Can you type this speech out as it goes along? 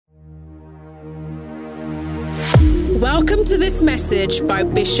Welcome to this message by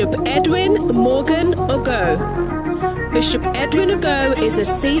Bishop Edwin Morgan Ogo. Bishop Edwin Ogo is a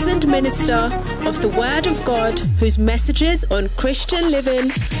seasoned minister of the Word of God whose messages on Christian living,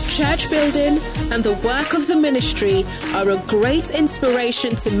 church building, and the work of the ministry are a great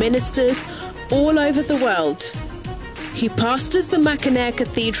inspiration to ministers all over the world. He pastors the Mackinac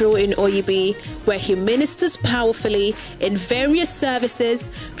Cathedral in Oyibi, where he ministers powerfully in various services,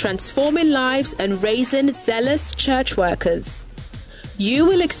 transforming lives and raising zealous church workers. You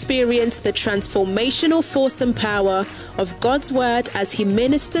will experience the transformational force and power of God's Word as he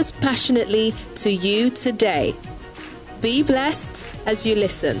ministers passionately to you today. Be blessed as you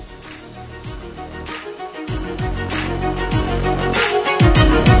listen.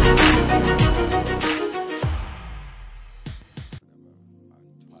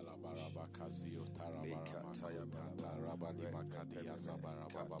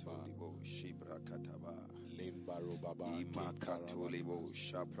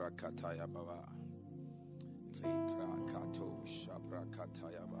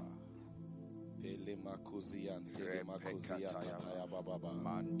 Pele makuzia ntele makuzia tataya baba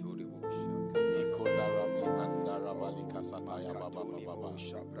manduri busha ikondarami andarabali kasataya baba baba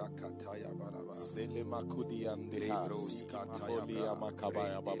shabrakataya baba sele makudi andehas katalia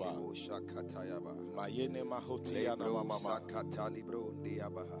makabaya baba shakataya baba mayene mahoti ana mama sakatali bro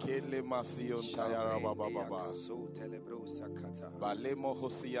ndiaba kele masion tayara baba baba so telebro sakata balemo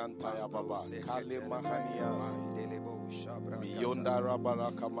hosian taya baba kale mahanias Miyonda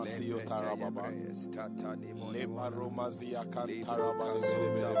rabara kamasio tarababa lema romazia kantaraba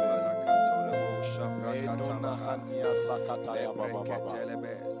enona hania sakata ya baba baba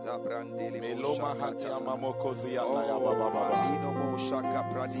meloma hatia mamokozia taya baba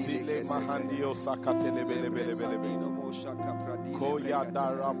baba sile mahandio sakatele bele bele bele koya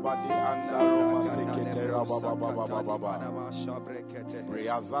darabadi andaroma seketera baba baba baba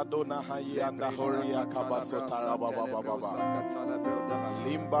briazado na hayi anda horia kabaso taraba baba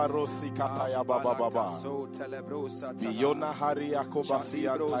Limba rosi kataya baba baba Biona hari akobasi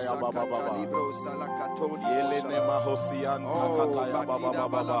antaya baba baba Yelene mahosi antakataya baba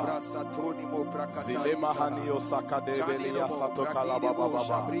baba Zile mahani osaka develi asato kala baba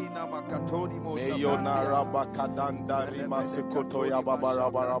baba Meyona raba kadanda rima sukoto ya baba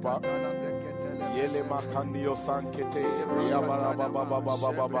raba Yele mahandio sankete riabara baba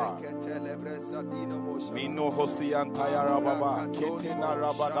baba baba Mino hosi antaya baba kete na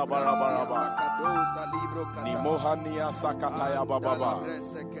rabada baraba Ni mohania sakataya baba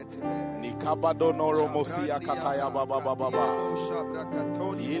Ni kabado noro mosia kataya baba baba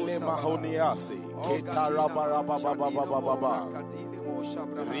Yele mahoniase keta rabara baba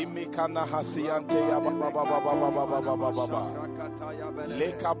Rimi kana hasiante ya baba baba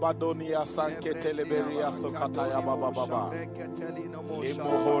Leka badonia sanke teleberia sokataya baba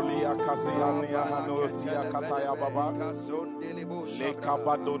Lemoholia kasiania hanosia kataya baba Leka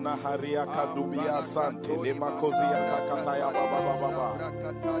badona haria kadubia sante lemakozia takataya baba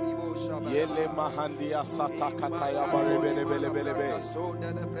Yele mahandia sata kataya barebelebelebelebe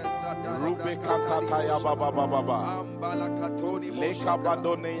Rube kantataya baba Leka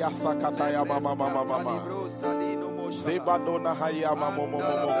badone ya sakataya mama Zebadona haya mama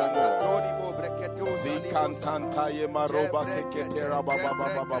Zikantanta ye maroba seketera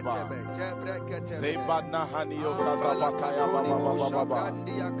baba Zebadna hanio kazabata ya baba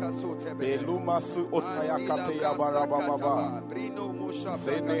Beluma su otaya kate ya baba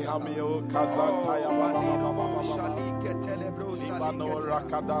Zene hamio kazanta ya baba Libano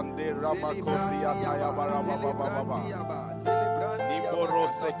rakadande ramakosi ataya baba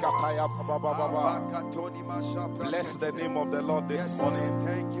Bless the name of the Lord this morning.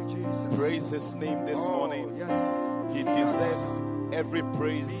 Thank you, Jesus. Praise his name this morning. He deserves every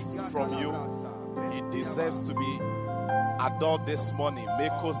praise from you. He deserves to be adored this morning.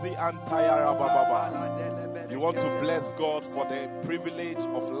 Mekozi antaya rababa. You want to bless God for the privilege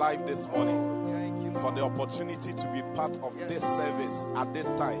of life this morning, for the opportunity to be part of this service at this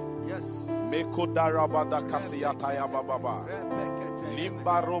time. Yes. Mekodarabada kasiyataya bababa.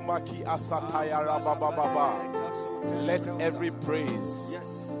 Limba romaki asataya rabababa. Let every praise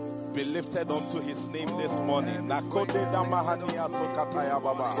be lifted unto his name this morning. Nakode damahani asokataya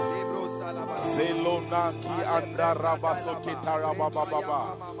baba. Zelona ki anda rabasokita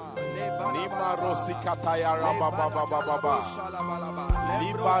rabababa. Nima rosi kataya rabababa.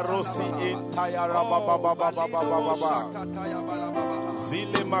 Liba rosi intaya rabababa.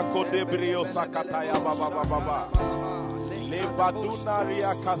 Zile makodebrio sakataya baba. Lebaduna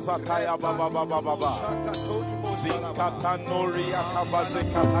ria kasataya baba. Zinkatanoria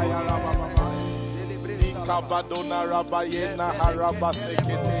kabazekataya baba. kabadona rabayena haraba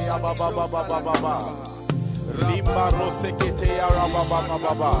sekete ya baba baba baba. Limba rosekete ya baba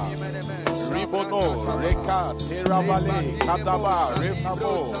baba. Ribono reka terabale kadaba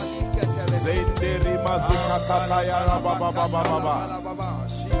remamo. Zenderi mazukata ya baba baba baba.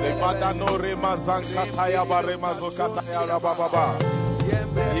 Zemadano remazanka ya bare mazukata ya baba baba.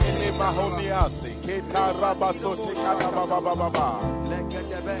 Yene mahoniase keta rabasote kada baba baba.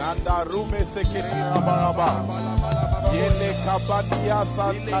 Nanda rume seketi rabaraba. Yene kabadia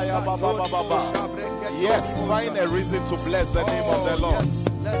santa ya baba baba. Yes, find a reason to bless the name of the Lord.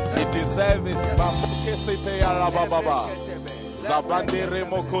 He deserves it. Bamoke sete ya rababa. Zabande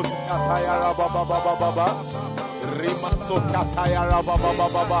remoko kata ya rababa baba. Rimaso kata ya rababa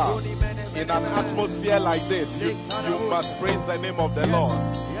baba. In an atmosphere like this, you must praise the name of the Lord.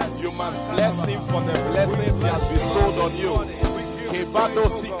 You must bless him for the blessings he has bestowed on you. Kebado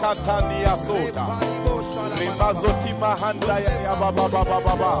sikatani asota. Rimazoki mahanda ya baba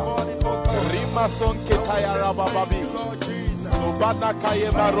baba. Rimason ketaya rabababi. Subana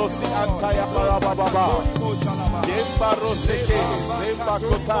kayema rosi antaya baba. Yemba roseke, zemba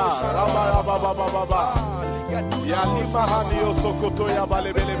kota, baba. Yalima hanio sokoto ya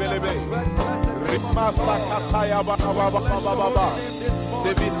balebelebelebe. Rimasa kataya baba.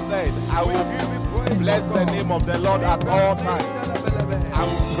 David said, I will bless the name of the Lord at all times. I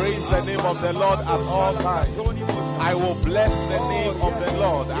will praise the name of the Lord at all times. I will bless the name of the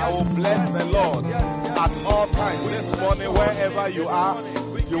Lord. I will bless the Lord at all times. This morning, wherever you are,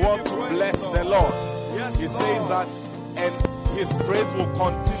 you want to bless the Lord. He says that, and his praise will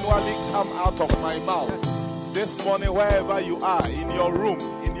continually come out of my mouth. This morning, wherever you are, in your room,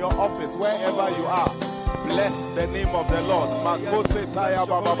 in your office, wherever you are, bless the name of the Lord. Makose taya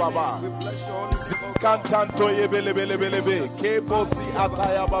baba baba. Zikantanto yebelebelebelebe. Kebosi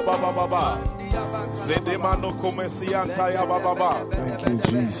ataya baba baba. Zedemano komesi antaya baba baba.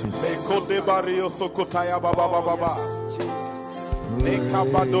 Thank you, Jesus. Mekode bario sokotaya baba baba.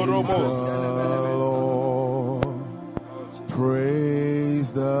 Nekabadoromos.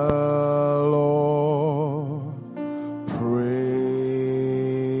 Praise the Lord. Praise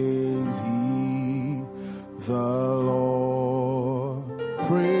ye the Lord.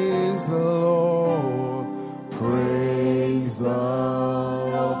 Praise the Lord. Praise the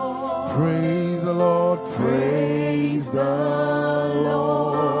Lord. Praise the Lord. Praise the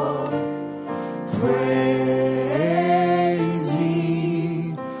Lord. Praise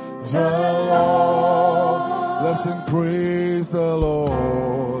ye the Lord. Let's sing praise the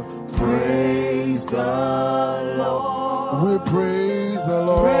Lord. Praise the Lord. We praise the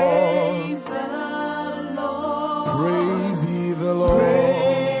Lord. Praise the Lord. Praise ye the Lord.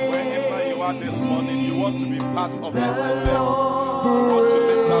 Wherever you are this morning, you want to be part of the worship. You want to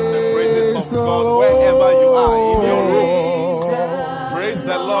lift up the praises of God wherever you are in your room. Praise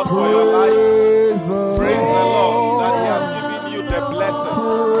the Lord for your life. Praise the Lord that he has given you the blessing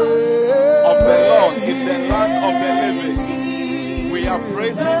of the Lord in the land of the living. We are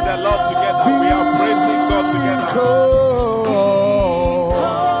praising the Lord together. We are praising God together.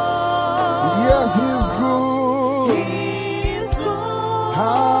 Yes, he's good.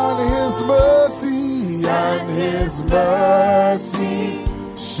 And his mercy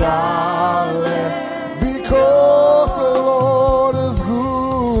shall end. Because the Lord is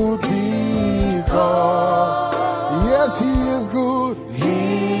good. Because, yes, he is good. He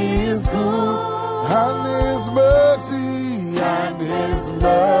is good. And his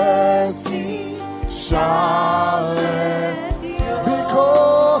mercy shall end.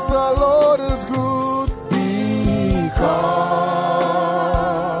 Because the Lord is good.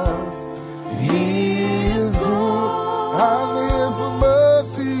 Because he is good. And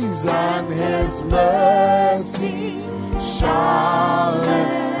his mercy shall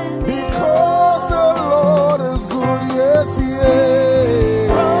end. Because the Lord is good. Yes, he is.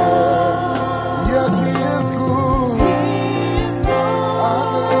 Yes, he is good.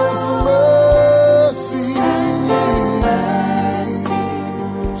 And his mercy.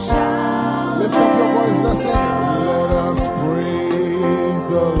 Lift up your voice, let's sing. Let us praise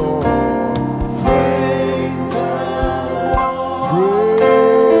the Lord. Praise the Lord.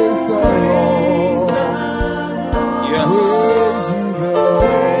 Praise the Lord. Yes. Praise ye the Lord.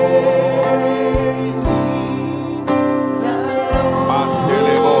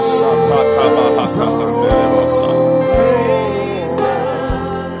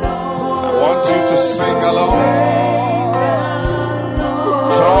 I want you to sing along.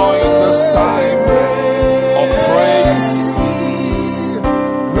 Join this time of praise.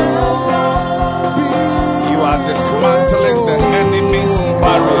 You are dismantling the enemy's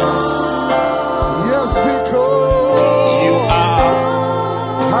barriers. Yes, because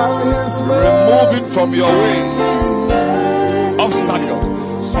from your way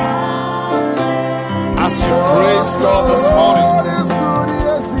obstacles. As you praise God this morning,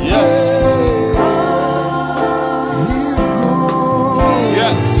 yes, yes,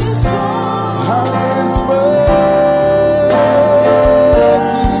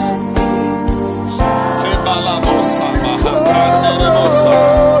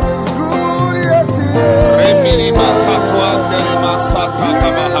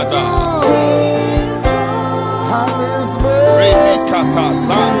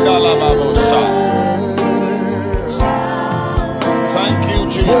 thank you,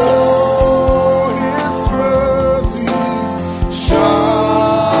 Jesus. His mercies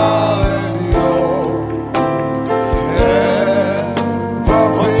shine your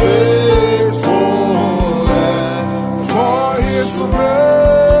ever faithful, for His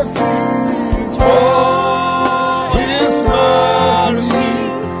mercies, shine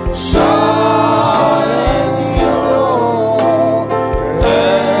your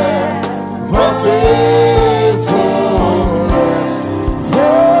ever faithful.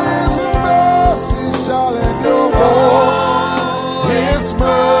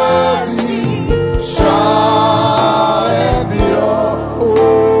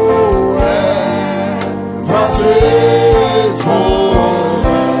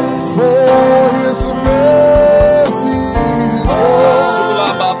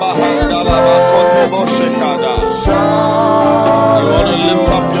 You want to lift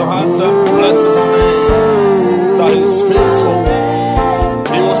up your hands and bless His name, that is faithful.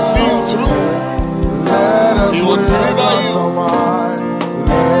 He will see you through. He will deliver you.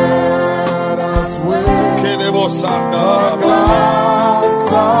 Let us wait. Kedebo Sanda. Glad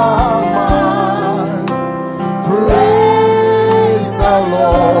are mine. Praise the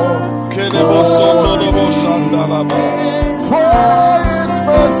Lord. Kedebo Soto Lobo Shanda Laba. For His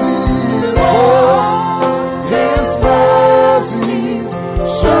mercies, His mercies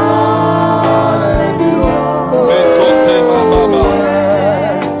shine endure. Mekote Baba.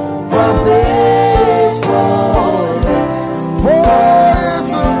 For His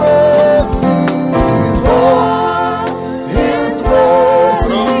mercies, His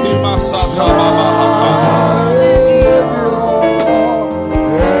mercies. Rondi Masata Baba Haka.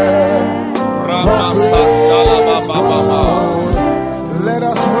 Rama Sanda Laba Baba.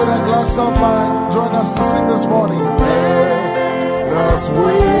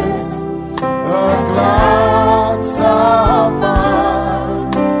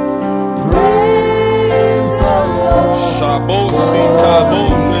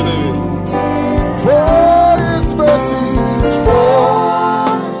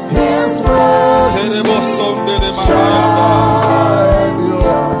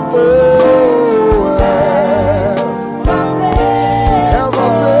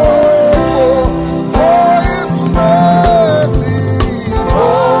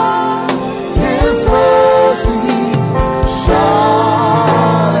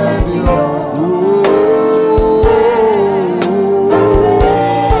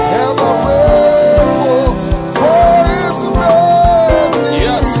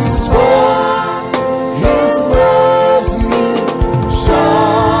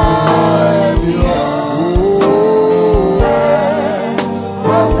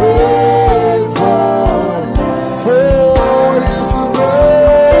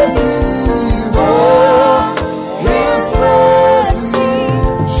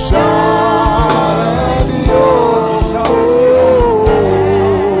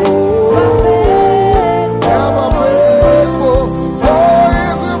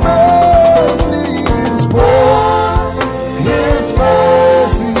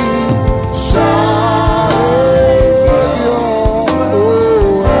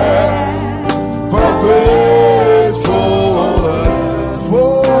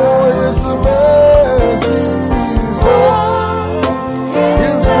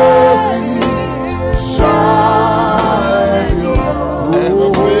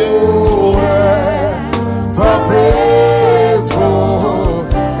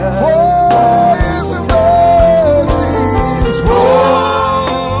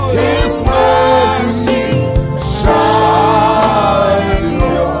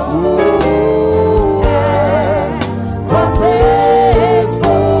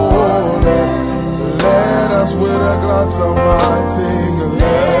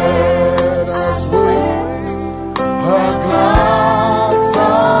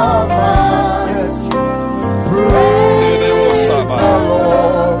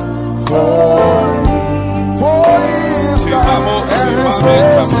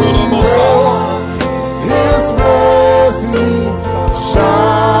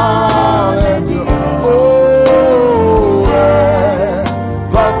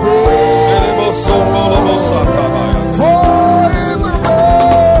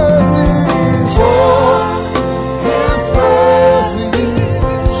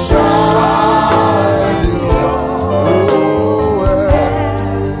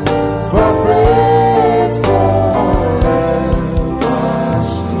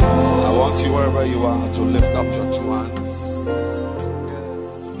 wherever you are to lift up your two hands.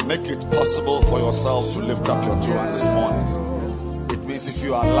 Make it possible for yourself to lift up your two hands this morning. It means if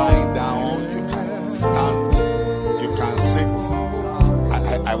you are lying down, you can stand, you can sit.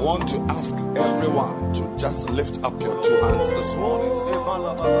 I want to ask everyone to just lift up your two hands this morning.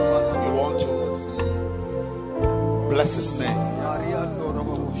 You want to bless his name.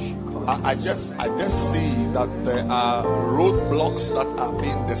 I just see that there are roadblocks that are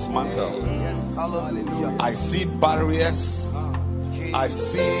being dismantled. I see barriers. I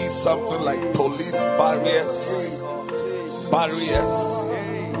see something like police barriers.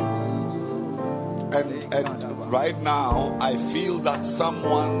 And right now I feel that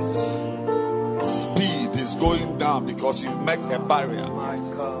someone's speed is going down because you've met a barrier.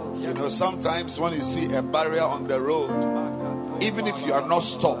 You know, sometimes when you see a barrier on the road, even if you are not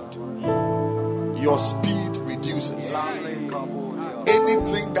stopped, your speed reduces.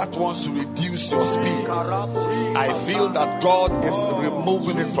 Anything that wants to reduce your speed, I feel that God is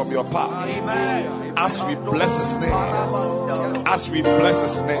removing it from your path. As we bless his name, as we bless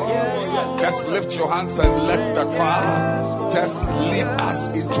his name, just lift your hands and let the choir just lead us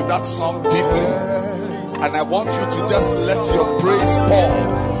into that song deeply. And I want you to just let your praise pour.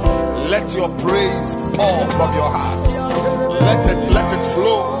 Let your praise pour from your heart. Let it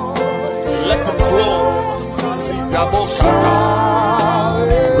flow. Let it flow.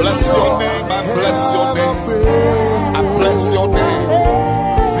 Bless your name and bless your name. And bless your name.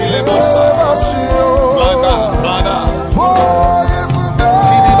 Zilebosa. Blada.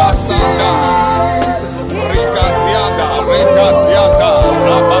 Tidibasanda. Rikaziada.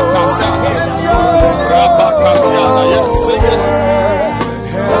 Rabakasiada. Yes, sing it.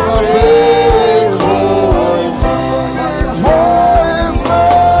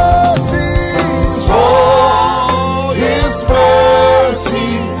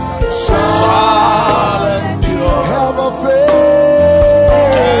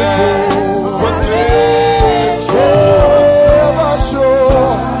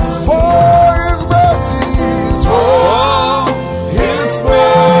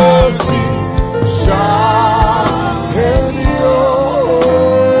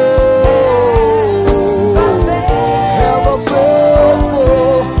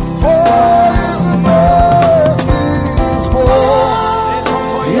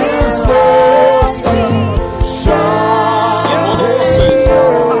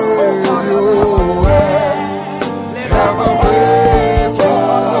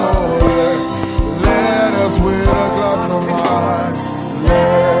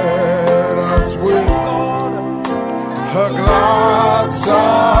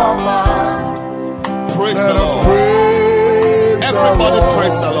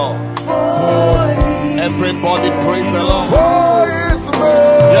 Everybody praise the Lord.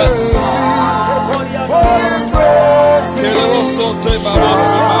 Yes.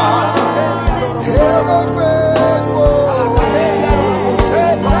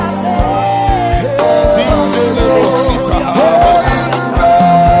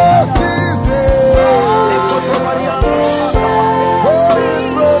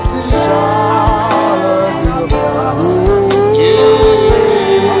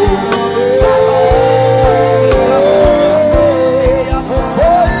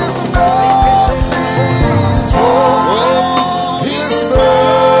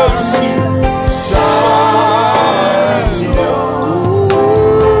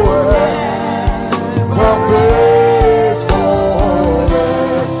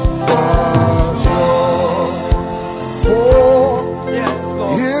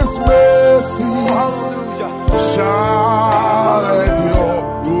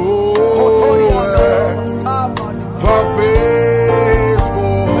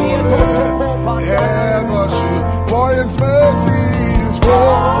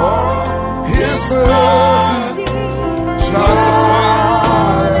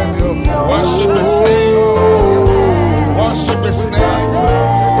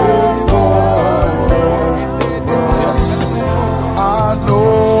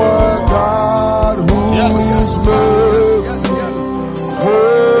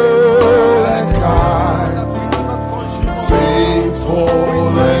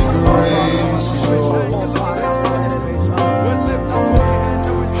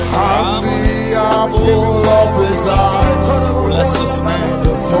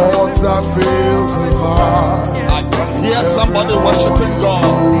 Somebody worshiping God.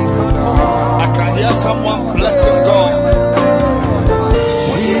 I can hear someone blessing God.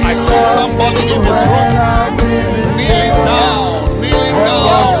 I see somebody in this room kneeling down with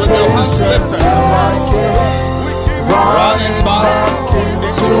your hands lifted, running back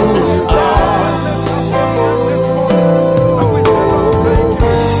into his arms.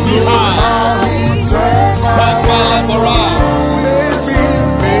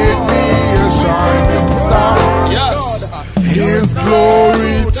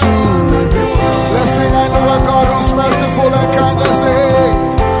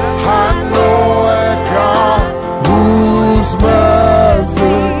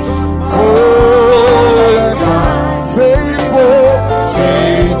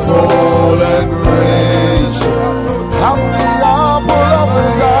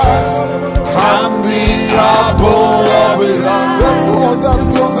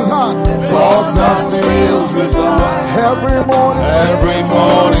 every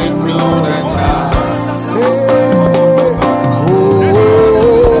morning, noon and night.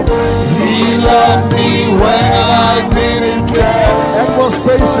 He loved me when I didn't care, and was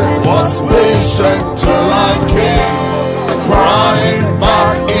patient till I came crying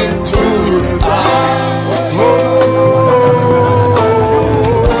back into his eyes.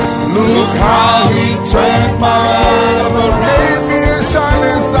 Look how he turned my life around. Gave me a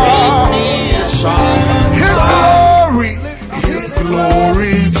shining star. His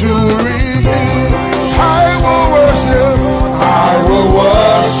glory to redeem. I will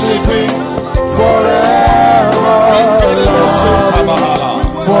worship him forever,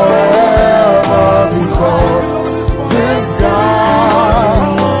 because this God,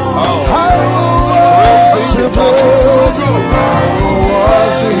 I will worship him. I will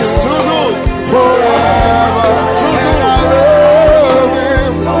worship him forever, and I love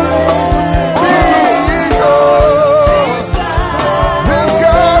him. This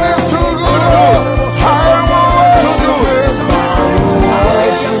God is too good. I will worship him.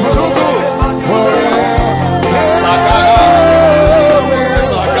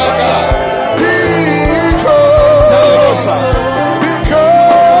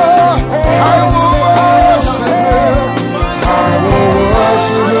 I will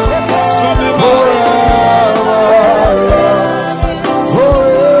worship him forever.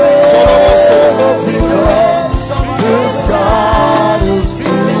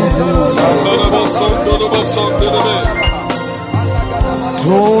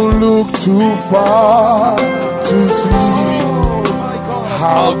 Don't look too far to see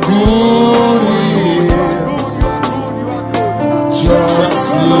how good he is. Just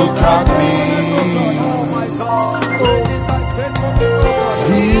look at me.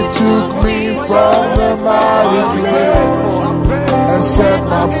 He took me from the mighty clay and set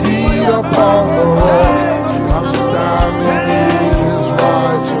my feet upon the rock. I'm standing in his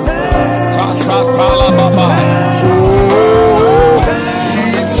righteousness.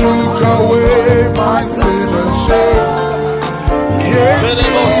 Took away my sin and shame. Gave me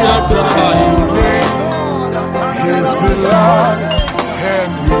a brand new name. His blood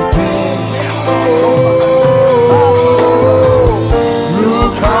and redeemed.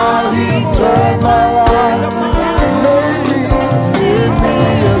 Look how he turned my life. Made me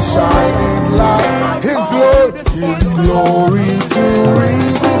a shining light. His glory to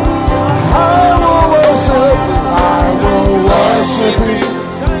redeem. I will worship him.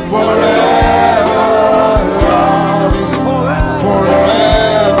 Forever, loving,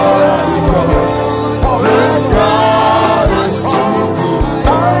 forever, because this God is too good. I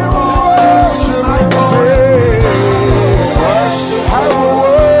will worship him, I will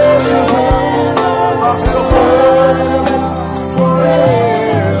worship him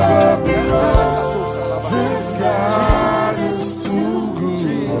forever, because this God is too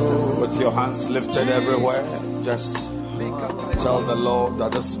good. With your hands lifted everywhere, just tell the Lord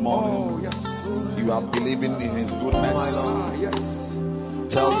that this morning you are believing in his goodness.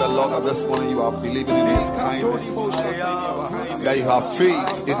 Tell the Lord that this morning you are believing in his kindness. That you have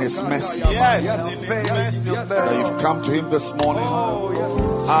faith in his mercy. That you've come to him this morning.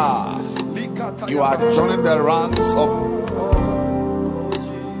 You are joining the ranks of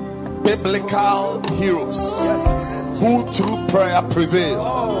biblical heroes who through prayer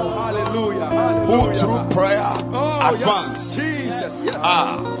prevail. Who through prayer advance.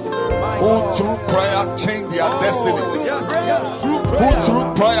 Who through prayer change their destinies. Who through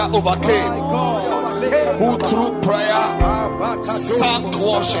prayer overcame. Who through prayer sank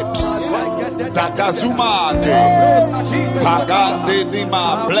worships. Dagazuma Tagade Dima.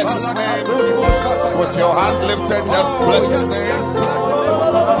 Bless his name. With your hand lifted, just bless his name.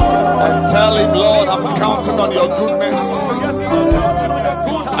 And tell him, Lord, I'm counting on your goodness.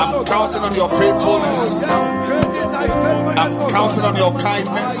 I'm counting on your faithfulness. I'm counting on your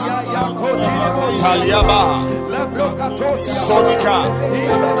kindness. Taliaba, Sonika,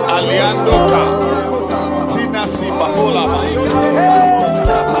 Aliandoka, Tina Sipa Holaba,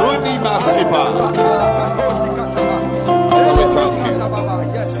 Runi Masipa. Father, we thank you.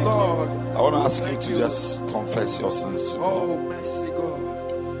 I want to ask you to just confess your sins to God. Oh, mercy, God.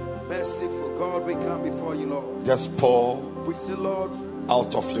 Merciful God, we come before you, Lord. Just pour We say, Lord,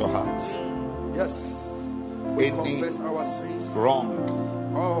 out of your heart yes. We any confess our sins. wrong,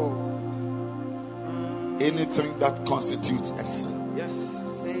 Anything that constitutes a sin.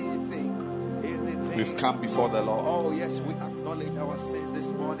 Yes. Anything. We've come before the Lord. Oh, yes, we acknowledge our sins this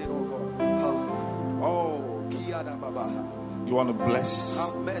morning, oh God. Oh, Kiada Baba. You want to bless.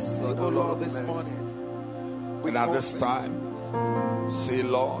 Have mercy, oh Lord, this morning. And at this time, say,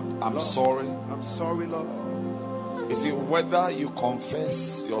 Lord, I'm sorry. I'm sorry, Lord. You see, whether you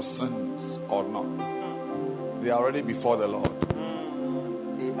confess your sins or not, they are already before the Lord.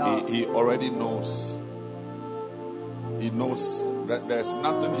 He already knows. He knows that there's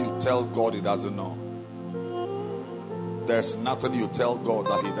nothing you tell God He doesn't know. There's nothing you tell God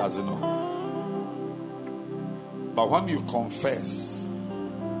that He doesn't know. But when you confess,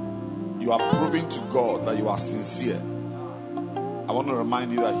 you are proving to God that you are sincere. I want to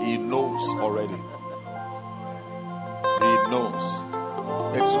remind you that He knows already. He knows.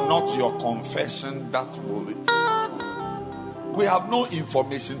 It's not your confession that will. We have no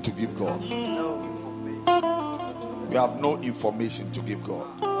information to give God. We have no information to give God.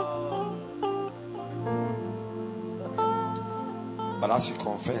 But as you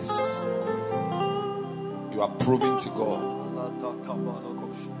confess, you are proving to God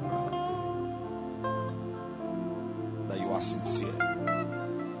that you are sincere.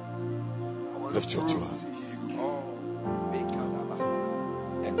 Lift your two hands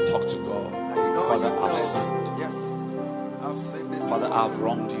and talk to God. Father, I've sinned. Father, I've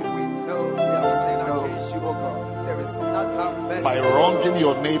wronged you. By wronging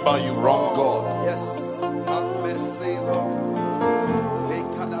your neighbor, you wrong God.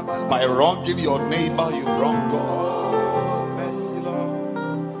 By wronging your neighbor, you wrong God.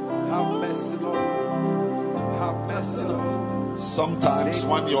 Sometimes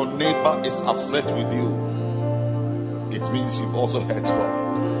when your neighbor is upset with you, it means you've also hurt God.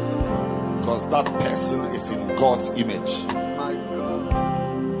 Because that person is in God's image.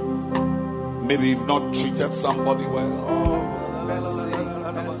 Maybe you've not treated somebody well.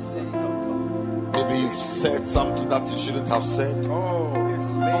 Maybe you've said something that you shouldn't have said.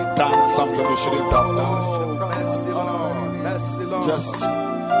 Done something you shouldn't have done. Just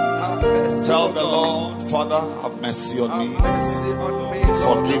tell the Lord, Father, have mercy on me.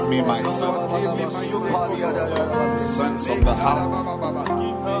 Forgive me my sin. Sins of the heart.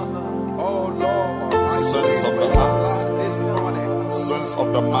 Sins of the heart. Sins of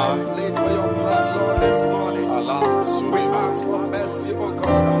the mind.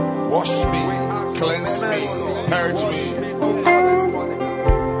 Wash me, cleanse me, purge me.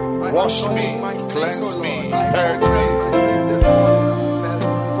 Wash me, cleanse me, purge me.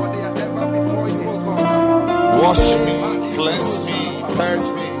 Wash me, cleanse me, purge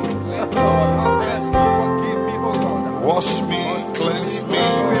me. Wash me, cleanse me,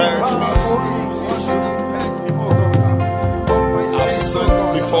 purge me. I've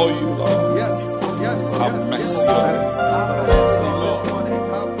sinned before you, Lord. Have mercy on me.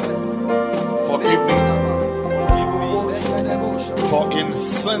 Forgive me. For in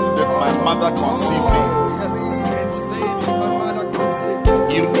sin did my mother conceive me.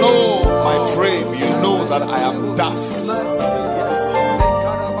 You know my frame. You know that I am dust.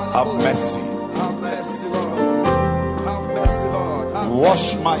 Have mercy.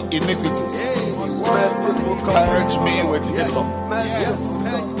 Wash my iniquities. Purge me with hyssop,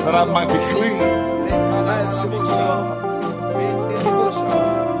 that I might be clean.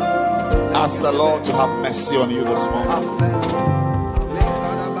 Ask the Lord to have mercy on you this morning.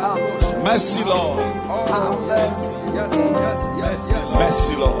 Mercy, Lord.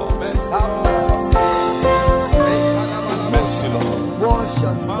 Mercy, Lord. Mercy, Lord.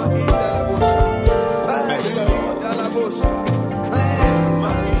 Mercy, Lord.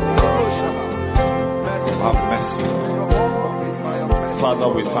 Have mercy. Father,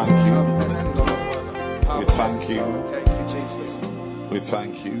 we thank you. We thank you. We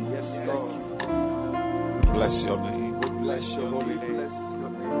thank you. Bless your name. Bless your holy name.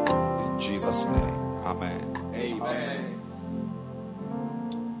 In Jesus' name. Amen. Amen.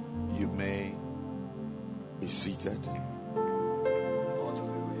 You may be seated.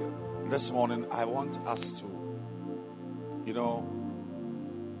 This morning, I want us to,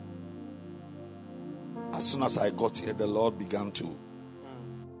 as soon as I got here, the Lord began to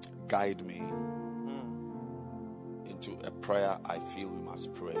guide me into a prayer I feel we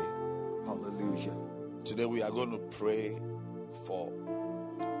must pray. Hallelujah. Today we are going to pray for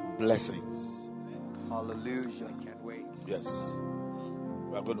blessings. Hallelujah. I can't wait. Yes.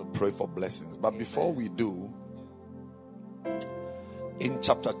 We are going to pray for blessings. But before we do, in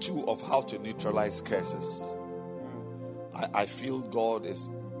chapter 2 of How to Neutralize Curses, I feel God is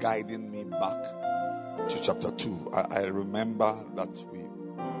guiding me back to chapter 2. I remember that we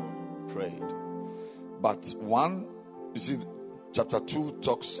prayed. But chapter 2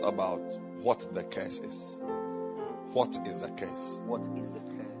 talks about what the curse is. What is the curse? What is the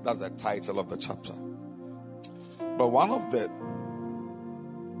curse? That's the title of the chapter. But one of the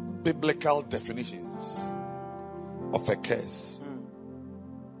biblical definitions of a curse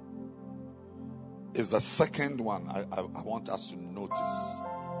is the second one I want us to notice.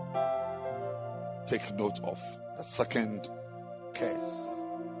 Take note of the second curse.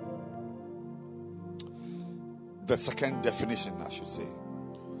 The second definition, I should say.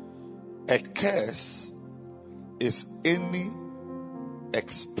 A curse is any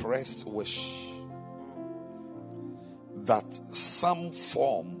expressed wish that some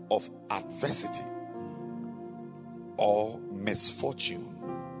form of adversity or misfortune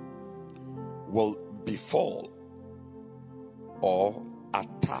will befall or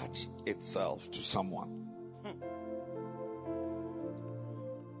attach itself to someone.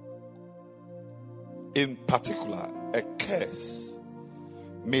 In particular, a curse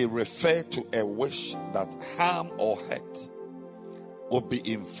may refer to a wish that harm or hurt will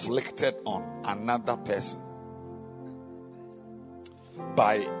be inflicted on another person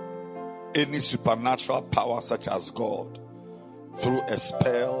by any supernatural power such as God, through a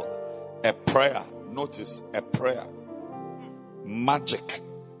spell, a prayer. Notice, a prayer, magic,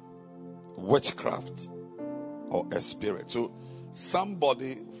 witchcraft, or a spirit. So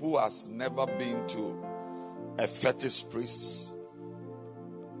somebody who has never been to a fetish priest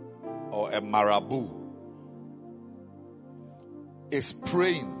or a marabout is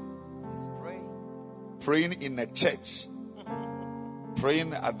praying in a church,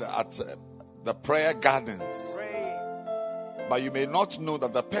 praying at the prayer gardens. But you may not know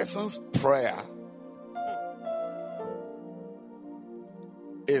that the person's prayer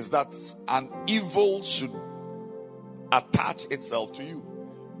is that an evil should attach itself to you.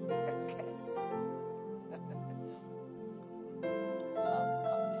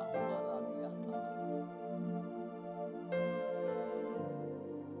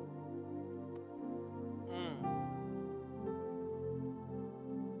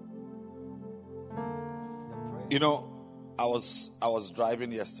 You know, I was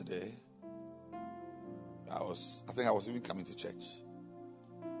driving yesterday. I think I was even coming to church,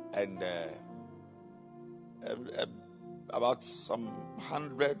 and about some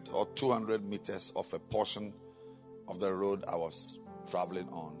 100 or 200 meters of a portion of the road I was traveling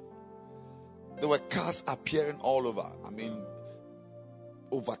on, there were cars appearing all over. I mean,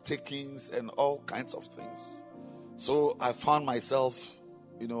 overtakings and all kinds of things. So I found myself,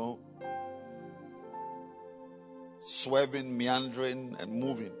 swerving, meandering, and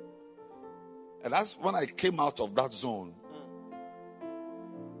moving. And that's when I came out of that zone.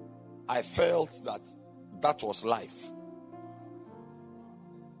 I felt that was life.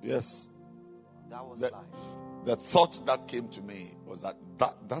 Yes. That was life. The thought that came to me was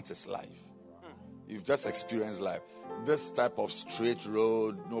that is life. You've just experienced life. This type of straight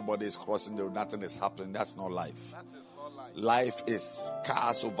road, nobody is crossing the road, nothing is happening. That's not life. Life is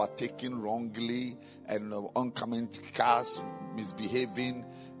cars overtaking wrongly and oncoming cars misbehaving,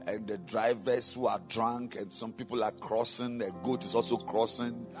 and the drivers who are drunk, and some people are crossing, a goat is also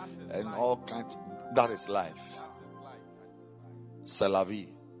crossing, and all kinds. That is life. C'est la vie.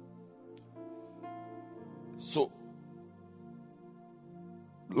 So,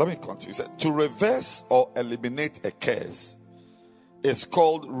 let me continue. To reverse or eliminate a curse is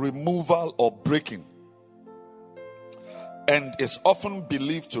called removal or breaking, and is often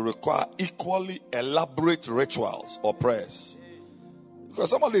believed to require equally elaborate rituals or prayers.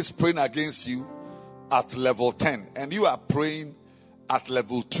 Because somebody is praying against you at level 10 and you are praying at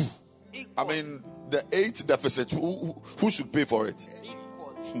level 2. I mean, the 8 deficit, who should pay for it?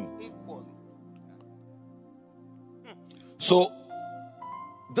 Equally. So,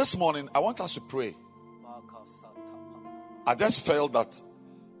 this morning, I want us to pray. I just felt that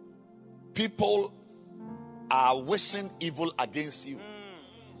people are wishing evil against you.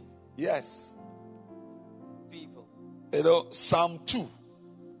 Yes. People. Psalm 2.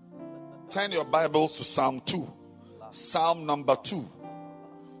 Turn your Bibles to Psalm 2. Psalm number 2.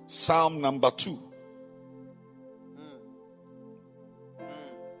 Psalm number 2.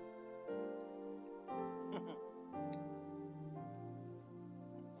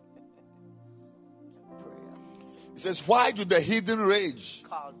 It says, why do the heathen rage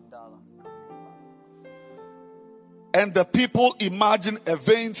and the people imagine a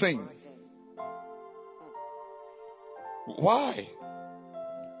vain thing? Why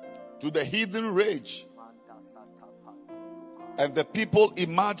do the heathen rage and the people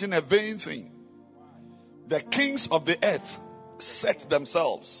imagine a vain thing? The kings of the earth set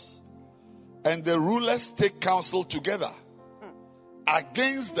themselves, and the rulers take counsel together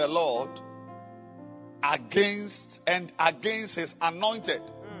against the Lord, against his anointed.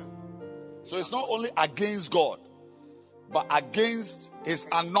 So it's not only against God, but against his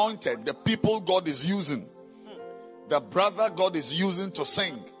anointed, the people God is using, the brother God is using to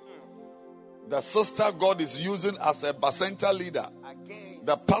sing. The sister God is using as a Bacenta leader.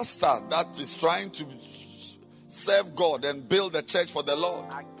 The pastor that is trying to serve God and build a church for the Lord.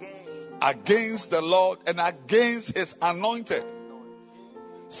 Against the Lord and against his anointed.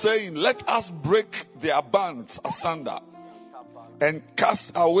 Saying, let us break their bands asunder and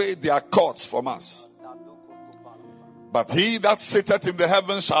cast away their cords from us. But he that sitteth in the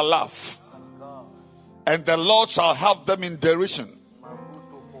heavens shall laugh, and the Lord shall have them in derision.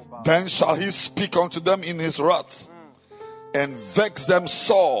 Then shall he speak unto them in his wrath, and vex them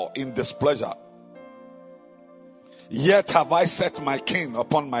sore in displeasure. Yet have I set my king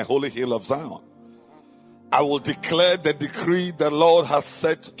upon my holy hill of Zion. I will declare the decree the Lord hath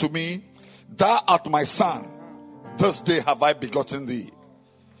said to me, thou art my son, this day have I begotten thee.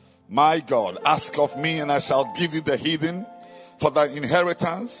 My God, ask of me, and I shall give thee the heathen for thy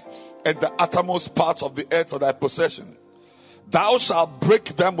inheritance, and the uttermost parts of the earth for thy possession. Thou shalt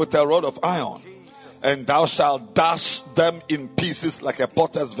break them with a rod of iron, and thou shalt dash them in pieces like a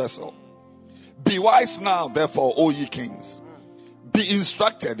potter's vessel. Be wise now, therefore, O ye kings. Be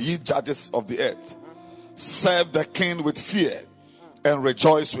instructed, ye judges of the earth. Serve the king with fear, and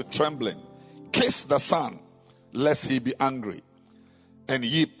rejoice with trembling. Kiss the Son, lest he be angry, and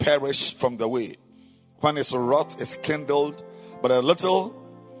ye perish from the way. When his wrath is kindled, but a little,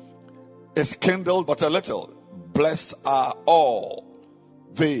 blessed are all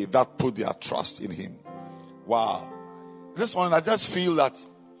they that put their trust in him. Wow. This morning I just feel that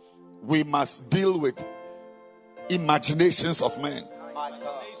we must deal with imaginations of men.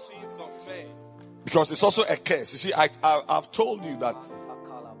 Because it's also a curse. You see, I've told you that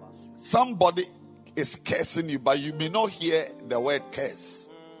somebody is cursing you, but you may not hear the word curse.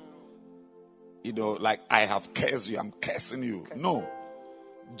 You know, like, I have cursed you, I'm cursing you. No.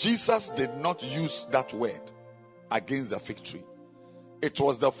 Jesus did not use that word against the fig tree. It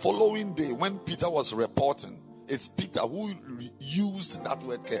was the following day when Peter was reporting. It's Peter who used that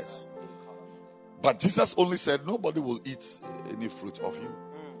word curse. But Jesus only said, nobody will eat any fruit of you.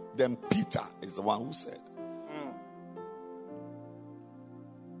 Then Peter is the one who said,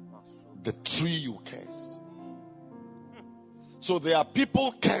 the tree you cursed. So there are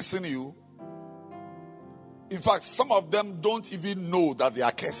people cursing you. In fact, some of them don't even know that they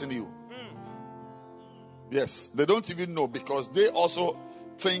are cursing you. Yes, they don't even know, because they also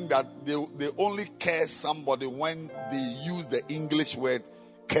think that they only curse somebody when they use the English word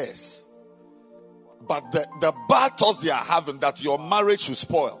curse. But the bad thoughts they are having that your marriage should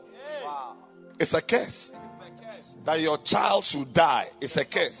spoil, it's a curse. That your child should die, it's a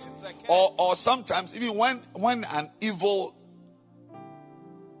curse. Or sometimes even when an evil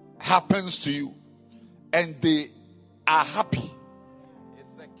happens to you and they are happy,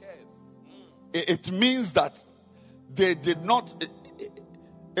 it's a curse. It means that they did not.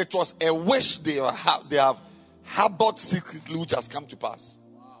 It was a wish they have harbored secretly, which has come to pass.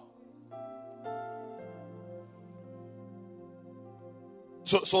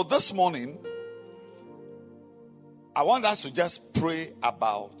 So this morning, I want us to just pray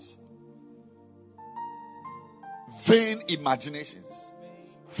about vain imaginations.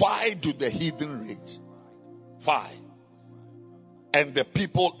 Why do the heathen rage? Why? And the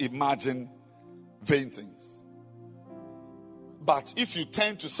people imagine vain things. But if you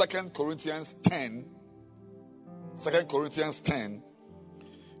turn to 2 Corinthians 10,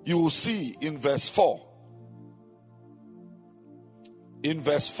 you will see in verse 4. In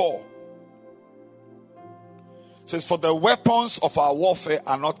verse 4, it says, for the weapons of our warfare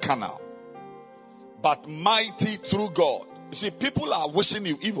are not carnal, but mighty through God. You see, people are wishing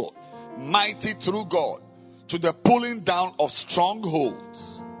you evil. Mighty through God to the pulling down of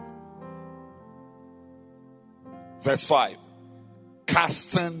strongholds. Verse 5,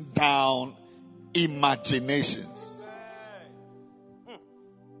 casting down imaginations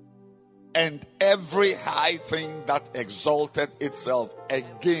and every high thing that exalted itself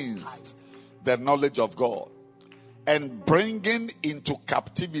against the knowledge of God, and bringing into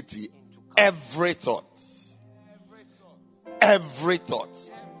captivity every thought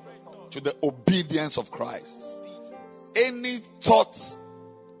to the obedience of Christ. Any thought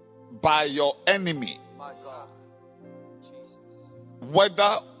by your enemy,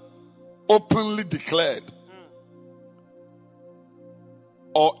 whether openly declared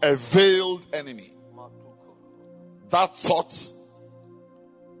or a veiled enemy, that thought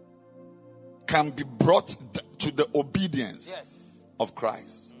can be brought to the obedience of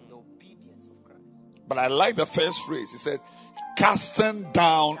Christ. But I like the first phrase. He said, casting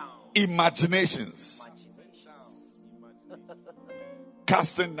down imaginations.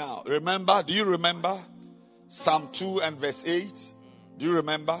 Casting down. Remember, do you remember Psalm 2 and verse 8? Do you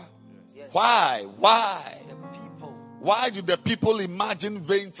remember? Yes. Why? The people. Why do the people imagine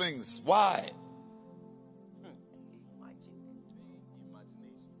vain things? Why?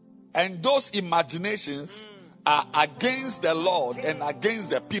 And those imaginations are against the Lord and against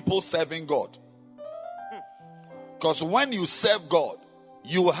the people serving God. Because when you serve God,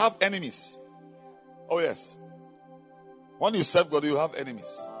 you will have enemies. Oh yes. When you serve God, you have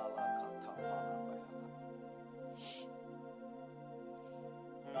enemies.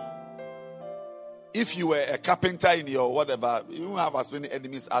 If you were a carpenter in your whatever, you don't have as many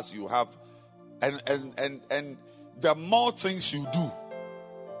enemies as you have. And the more things you do,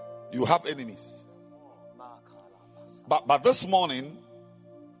 you have enemies. But this morning,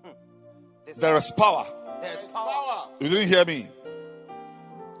 there is power. There is power. You didn't hear me?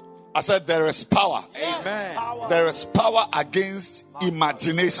 I said there is power. Amen. There is power against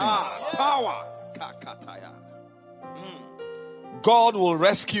imaginations. Power. God will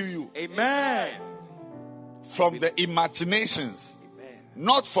rescue you Amen. from the imaginations,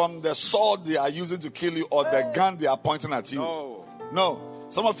 not from the sword they are using to kill you or the gun they are pointing at you. No.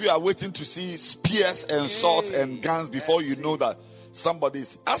 Some of you are waiting to see spears and swords and guns before you know that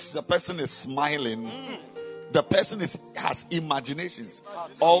somebody's. As the person is smiling, the person has imaginations.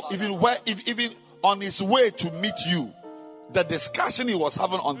 Or even on his way to meet you, the discussion he was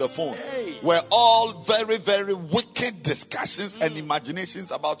having on the phone were all very, very wicked discussions and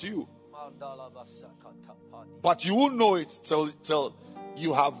imaginations about you. But you won't know it till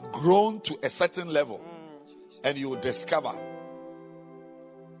you have grown to a certain level and you will discover.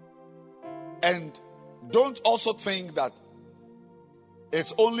 And don't also think that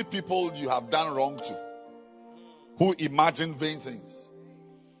it's only people you have done wrong to who imagine vain things.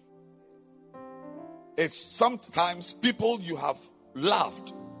 It's sometimes people you have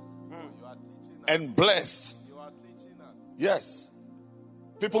loved and blessed. Yes.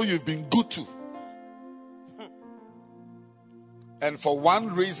 People you've been good to. And for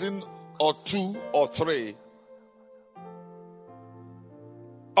one reason or two or three,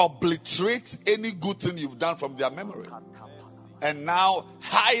 obliterate any good thing you've done from their memory. And now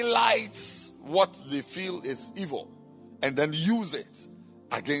highlights what they feel is evil and then use it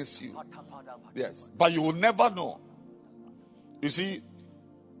against you. Yes. But you will never know. You see,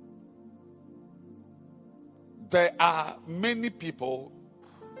 there are many people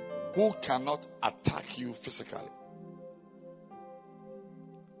who cannot attack you physically.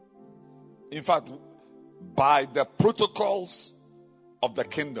 In fact, by the protocols of the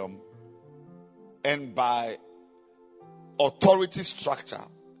kingdom and by authority structure,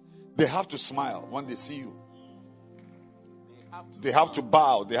 they have to smile when they see you. They have to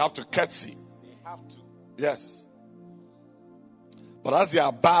bow. They have to curtsy. Yes. But as they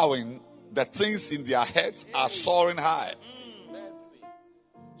are bowing, the things in their heads are soaring high.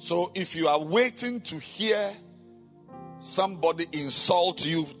 So if you are waiting to hear somebody insult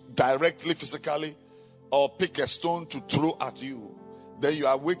you directly, physically, or pick a stone to throw at you, then you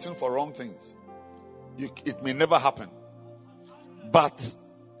are waiting for wrong things. It may never happen. But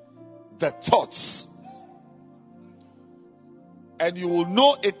the thoughts, and you will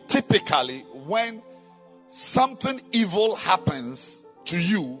know it typically when something evil happens to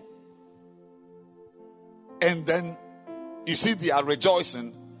you, and then you see they are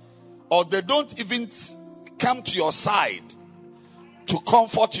rejoicing, or they don't even come to your side to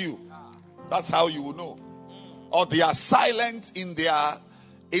comfort you. That's how you will know. Or they are silent in their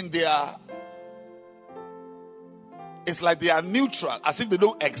it's like they are neutral, as if they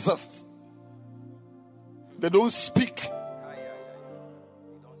don't exist. They don't speak.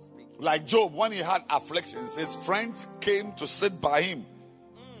 Like Job, when he had afflictions, his friends came to sit by him.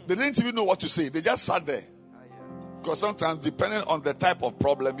 They didn't even know what to say. They just sat there. Because sometimes, depending on the type of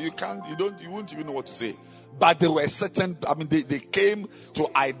problem, you won't even know what to say. But there were certain, they came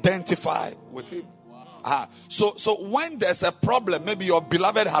to identify with him. So when there's a problem, maybe your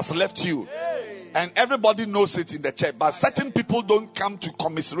beloved has left you, and everybody knows it in the church, but certain people don't come to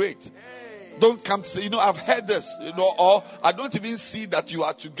commiserate. Don't come to say, I've heard this, or I don't even see that you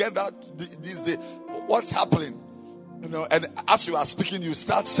are together these days. What's happening? And as you are speaking, you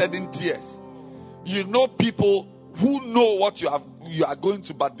start shedding tears. People who know what you are going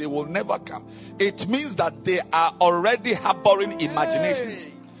to, but they will never come. It means that they are already harboring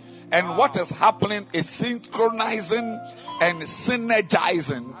imaginations. And what is happening is synchronizing and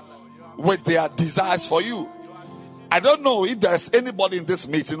synergizing with their desires for you. I don't know if there's anybody in this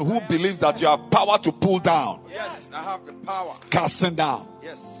meeting who believes that you have power to pull down. Yes, I have the power. Casting down.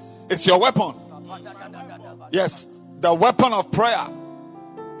 Yes. It's your weapon. Yes, the weapon of prayer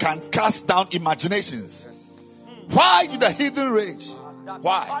can cast down imaginations. Why do the heathen rage?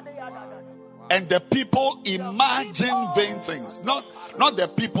 Why? And the people imagine vain things. Not the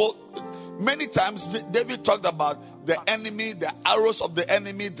people. Many times David talked about the enemy, the arrows of the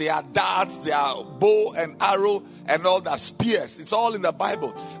enemy, their darts, their bow and arrow and all that, spears. It's all in the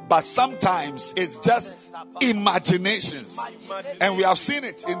Bible. But sometimes it's just imaginations. And we have seen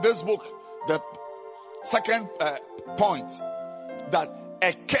it in this book. The second point, that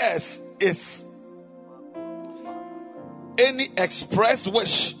a curse is any express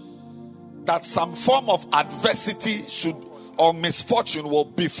wish that some form of adversity should or misfortune will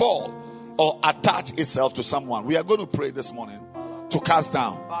befall or attach itself to someone. We are going to pray this morning to cast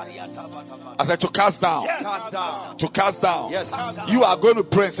down. I said to cast down. Yes. Cast down. To cast down. Yes. You are going to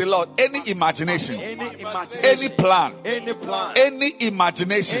pray and say, Lord, any imagination, any plan, any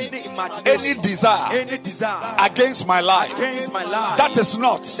imagination, any desire against my life, that is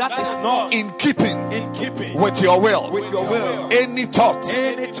not in keeping with your will. Any thought,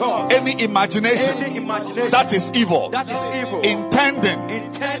 any imagination that is evil, intending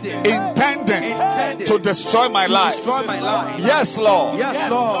to destroy my life. Yes, Lord.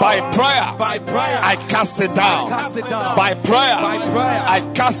 By prayer, I cast it down. By prayer, I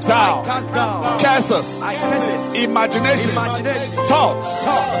cast down curses, imaginations, thoughts.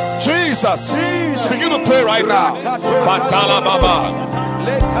 Jesus, begin to pray right now. Batala Baba,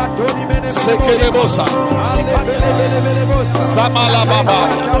 Sekelebosa, Samala Baba,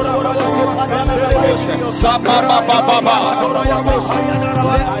 Samaba Baba,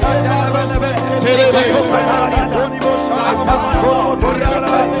 Terebe,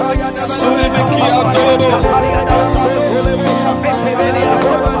 Sunemeki Abdolo,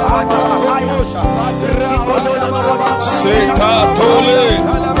 Sekatole,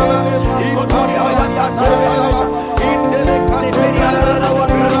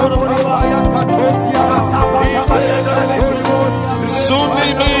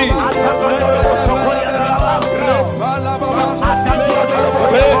 Sunimi,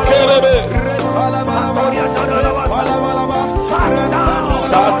 Bekerebe,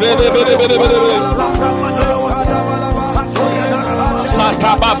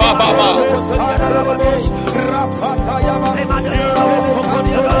 Satababa,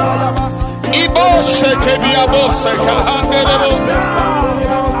 Ibo Shekebiabo Sekahandelebo,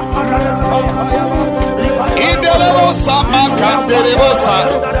 Idelebo Samakandelebosa.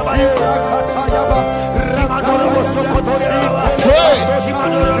 Pray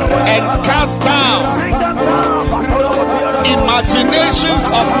and cast down imaginations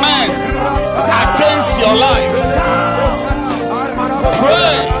of men against your life.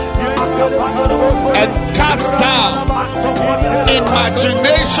 Pray and cast down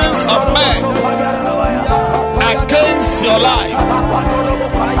imaginations of men against your life.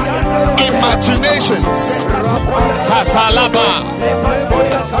 Imaginations, Tasalaba,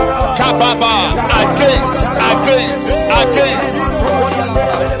 Kababa, against,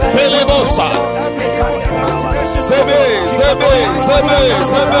 Pelebosa, Zebe,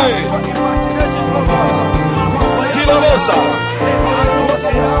 Tilobosa,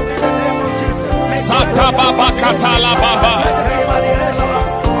 Satababa, Katalababa,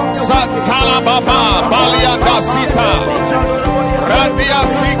 Satalababa, Balianda Sita, Randia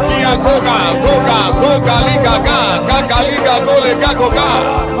Sikia Goga, Liga, Liga, Gole, Gagoga.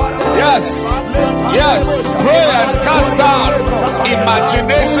 Yes, pray and cast down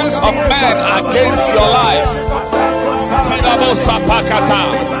imaginations of men against your life. Tilabo Sapakata,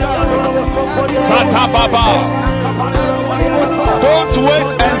 Satababa. Don't wait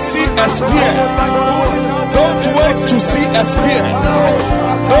and see a spear. Don't wait to see a spear.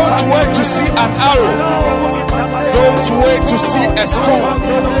 Don't wait to see an arrow. Don't wait to see a stone.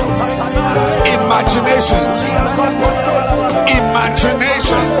 Imaginations.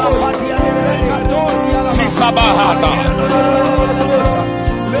 Tisabahata.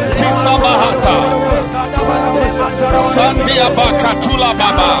 Sandia Bakatula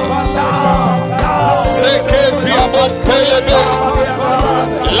Baba. Seke Diabon Pelebe.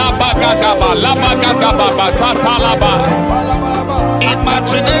 Labagagaba, Satalaba.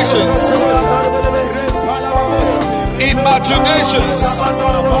 Imaginations.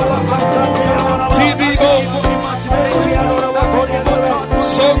 TDO.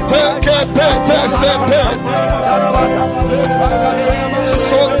 Sonteke Pete Sepe.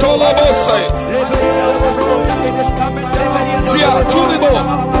 Sontolobose. Tia Tulibo.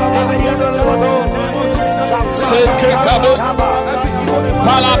 Seke Kabo.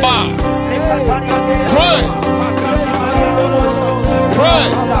 Palaba. Pray.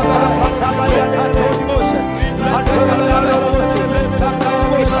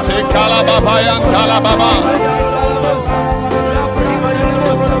 Sekalababa yan kalababa.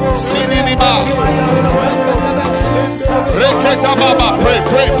 Sinini Baba. Reketa Baba. Pray,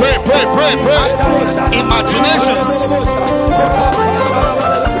 pray, pray, pray, pray, pray. Imaginations.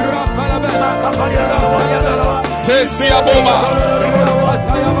 Tesia Boba.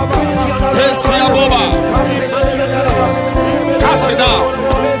 Tesia Boba. Cast it down.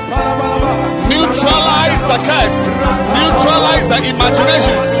 Neutralize the curse. Neutralize the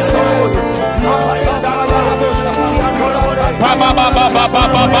imaginations. Ba ba ba ba ba ba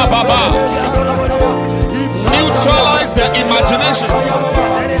ba ba ba ba. Neutralize the imaginations.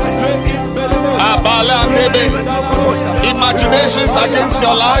 Imaginations against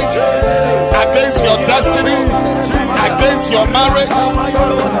your life, against your destiny, against your marriage,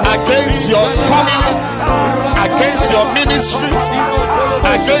 against your family, against your ministry,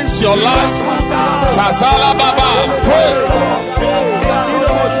 against your life. Tazala Baba, pray.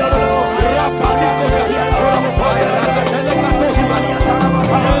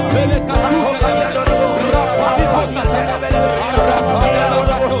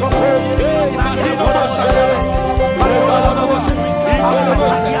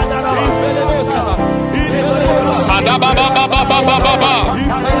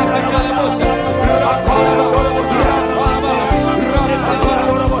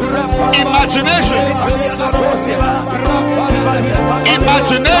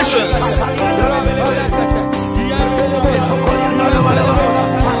 Imaginations.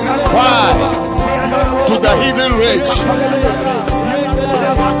 Why? To the hidden rich.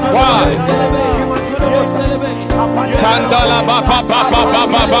 Why? Tandala Baba Baba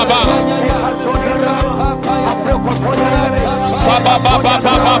Baba Baba. Saba Baba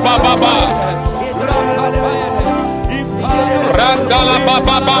Baba Baba. Randala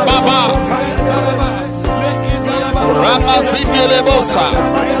Baba Baba. Ramazimele Bosa.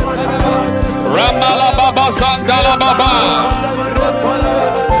 Ramala Baba Sandala Baba.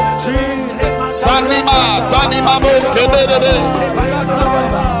 Sanima Bo Kebebe.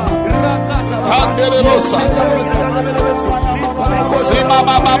 Tandele Bosa. Sima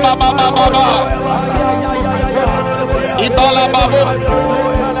Mama Mama Mama. Ibala Babo.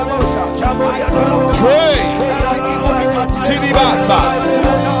 Pray. Tidibasa.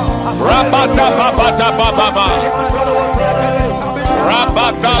 Rabata Baba Baba.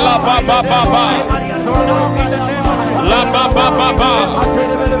 Rabata La Baba Baba. La Baba Baba.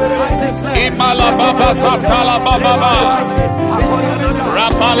 Imala Baba Satala Baba.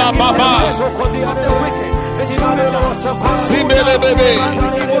 Rabala Baba. Simbele Baby.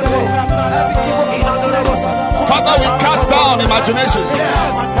 Father, we cast down imaginations.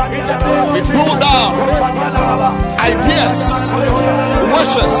 We pull down ideas,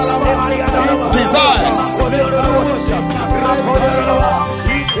 wishes,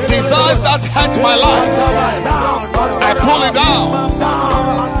 desires that hurt my life. I pull it down.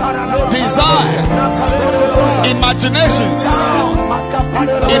 Desires,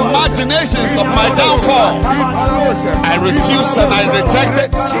 imaginations of my downfall. I refuse and I reject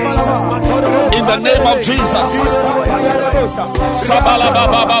it in the name of Jesus. Sabala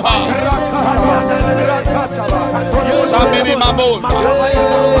Baba Baba. Samini Mamul.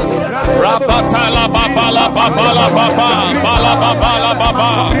 Rabatala Babala Babala Baba. Bala Babala Baba.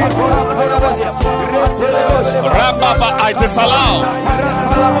 Rababa, I disallow.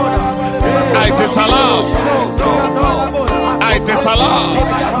 I disallow. I disallow.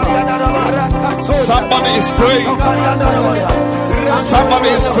 Somebody is praying. Somebody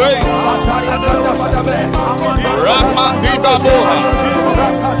is praying. Ramandida Bora.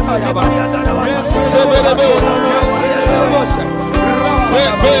 Sebelebo.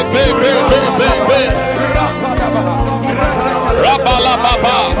 Be. Rabala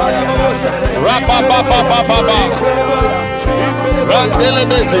Baba. Rababa Baba. Randele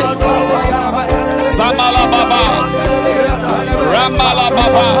Bezi. Samala Baba. Ramala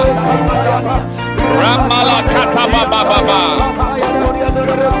Baba. Ramala Kata Baba Baba.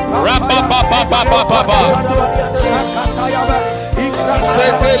 Rababa Baba Baba.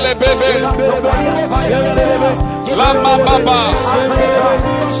 Setele Bebe. Lama Baba.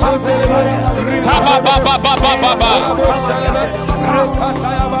 Taba Baba Baba Baba.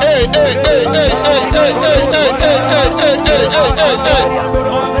 Hey.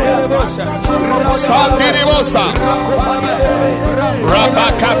 Sandiribosa.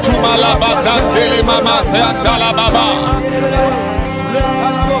 Rabakatumala Badandeli Mama Sandala Baba.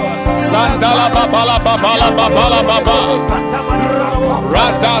 Sandala Babala Babala Babala Baba.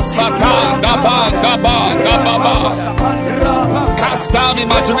 Rada Sata Gaba. Cast down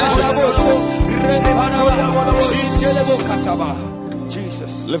imaginations.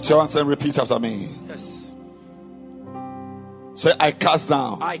 Jesus. Lift your hands and repeat after me. Yes. Say, I cast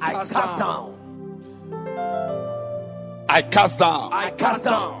down. I cast down. I cast down. I cast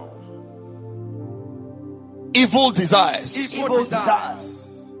down. Evil desires. Evil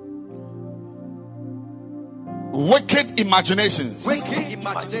desires. Wicked imaginations. Wicked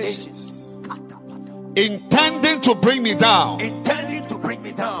imaginations. Intending to bring me down. Intending to bring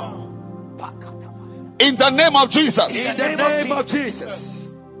me down. In the name of Jesus. In the name of Jesus.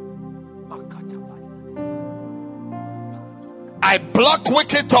 I block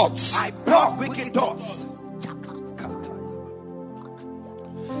wicked thoughts. I block wicked thoughts.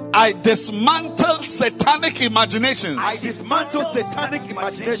 I dismantle satanic imaginations. I dismantle satanic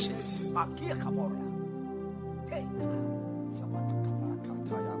imaginations.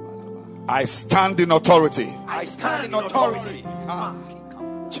 I stand in authority. I stand in authority.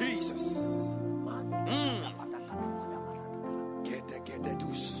 Jesus.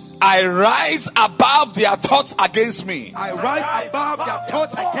 I rise above their thoughts against me. I rise above their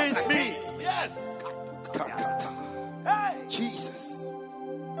thoughts against me. Yes. Jesus.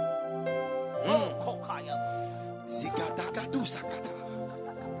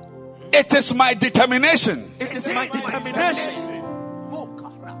 It is my determination. It is my determination.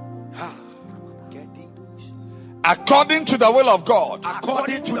 According to the will of God.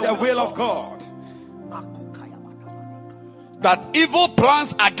 According to the will of God. That evil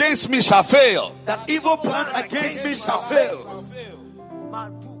plans against me shall fail. That evil plans against me shall fail.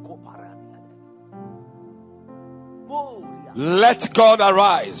 Let God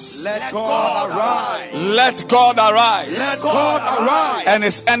arise. Let God arise. Let God arise. Let God arise. And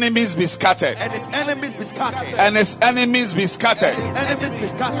his enemies be scattered. And his enemies be scattered. And his enemies be scattered. Enemies be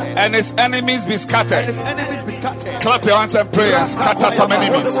scattered. And his enemies be scattered. His enemies be scattered. Clap your hands and pray and scatter some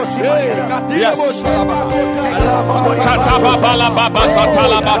enemies. Yes. Katababala baba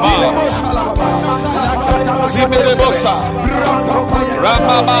satala baba. Zibelebosa.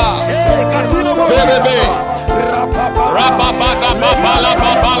 Ramama. Berebe. Rababada babala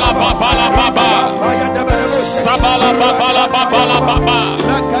babala babala baba. Sabala babala babala baba.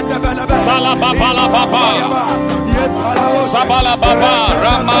 Sala babala baba. Sabala baba.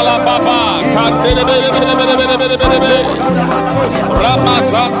 Ramala baba.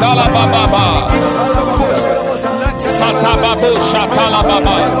 Ramazantala baba. Satababu shatala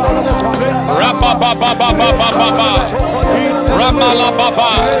baba. Rababa baba baba. Ramala baba.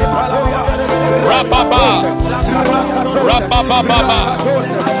 Rababa, Rababa Baba,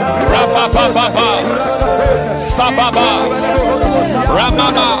 Rababa Baba, Sababa,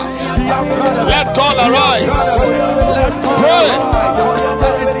 Ramama. Let God arise. Pray.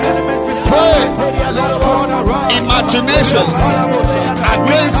 Pray. Imaginations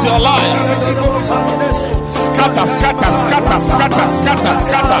against your life. Scatter, scatter, scatter, scatter, scatter,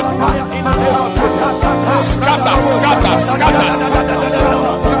 scatter. Scatter, scatter, scatter.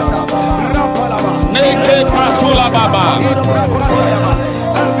 Neke patula baba.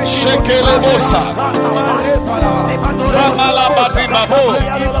 Shekele bosa. Samala badi babu.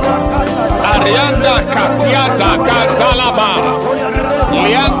 Arianda katianda kandalaba.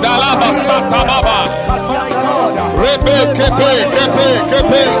 Liandalaba satababa. Rebe kepe kepe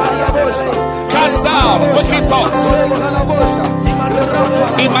kepe. Cast down wicked thoughts.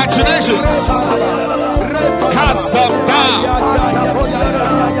 Imaginations. Cast them down.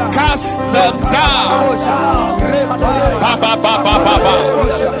 Cast them down. Baba baba baba.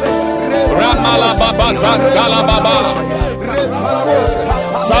 Ramala baba zandala baba.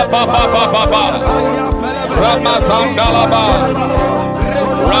 Sababa baba baba. Ramazandala baba.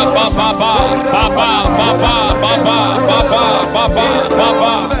 Rabba baba baba baba baba baba baba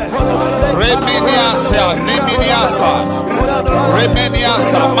baba. Reminiasa, Reminiasa,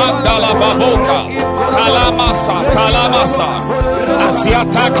 Reminiasa, Mandala Baboka, Kalamasa, Kalamasa,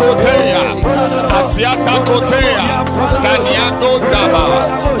 Asiata Kotea, Asiata Kotea, Daniando Daba,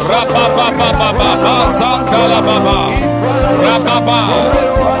 Rababa Baba, Zandala Baba, Rababa,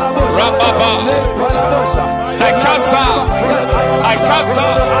 Rababa. I cast out, I cast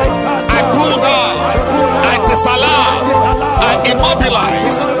out, I pull down, I disallow, I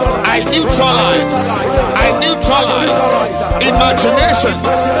immobilize, I neutralize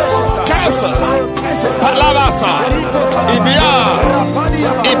imaginations, curses, palavasa, ibia,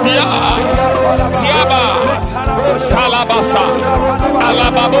 tiaba, talabasa,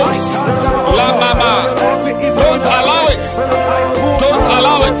 alababos, lamama. Don't allow it. Don't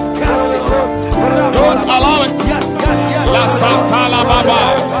allow it. Don't allow it. La Santa la Baba,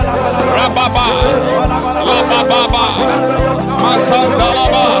 Rababa, la Baba, Masanta la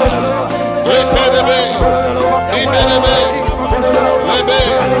Baba, Lebe, Lebe, Lebe,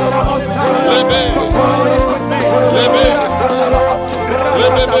 Lebe, Lebe,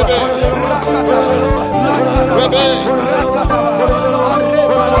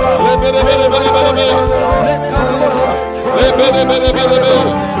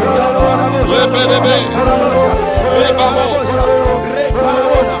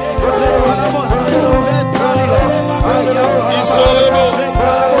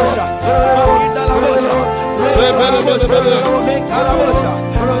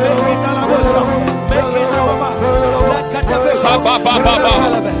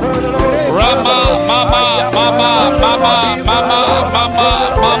 Rama, mama, mama, mama, mama, mama,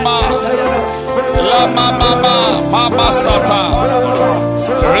 mama, lama, mama, mama, sata,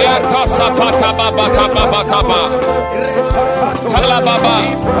 riata, sapata, baba, taba, taba, tala, baba,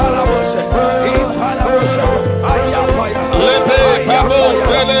 lebe, babo,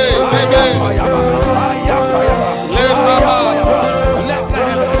 lebe, lebe, le, mama,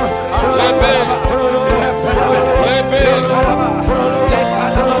 lebe, lebe,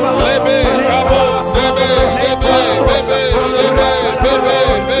 lebe, babo, lebe, lebe, lebe, lebe, lebe,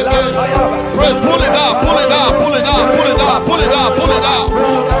 lebe. Pray, pull it out, pull it out, pull it out, pull it out, pull it out, pull it out,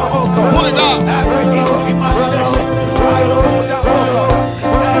 pull it out.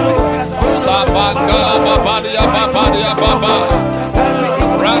 Sabangala babadia babadia baba,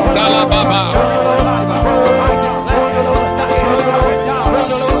 rangala baba.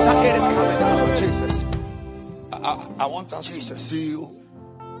 I want us to deal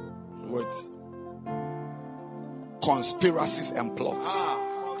with conspiracies and plots.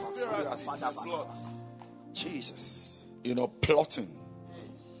 Jesus. You know, plotting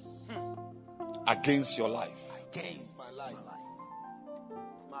against your life. Against my life.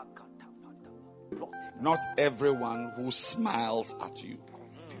 Not everyone who smiles at you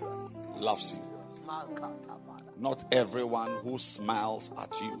loves you. Not everyone who smiles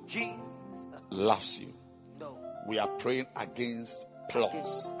at you loves you. We are praying against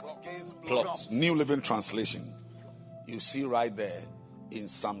plots. Plots. New Living Translation. You see right there in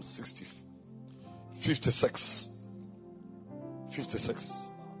Psalm 56,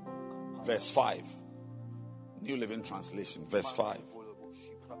 verse 5. New Living Translation, verse 5.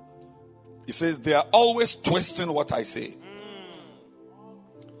 It says, they are always twisting what I say.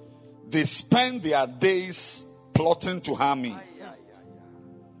 They spend their days plotting to harm me.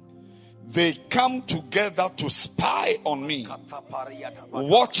 They come together to spy on me,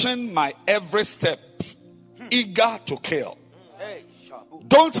 watching my every step, eager to kill.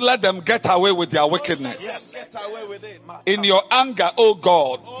 Don't let them get away with their wickedness. In your anger, oh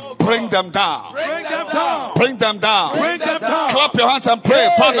God, bring them down. Bring them down. Bring them down. Bring them down. Clap your hands and pray.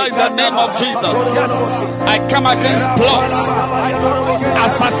 Father, in the name of Jesus, I come against plots,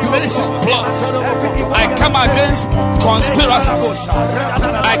 assassination plots. I come against conspiracies.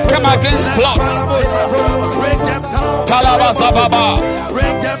 I come against plots. Kalabazababa,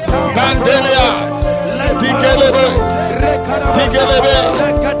 Gandelia, Digelebe, Digelebe,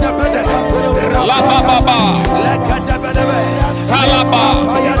 Lababa, Talaba,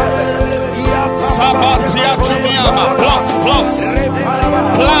 Sabatia Tumiama, plots,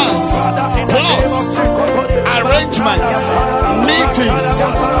 plans, arrangements, meetings,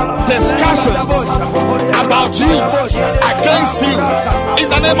 discussions about you, against you, in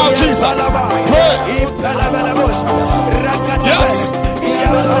the name of Jesus. Pray. Yes.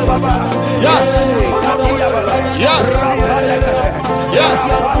 Yes. Yes. Yes.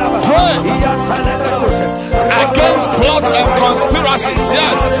 Pray against plots and conspiracies.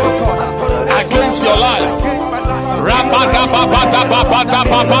 Yes. Against your life. Rabada babada babada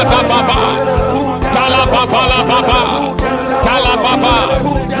babada baba. Talababa baba. Talababa.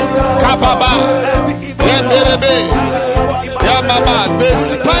 Kababa. Leberebe. Yamama. They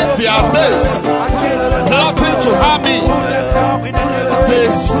spend their days plotting to harm me. They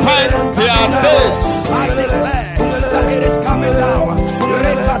spend their days.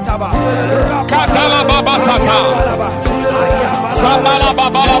 Katala baba sata. Samala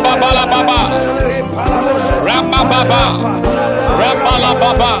babala babala baba. Rama baba. Rabala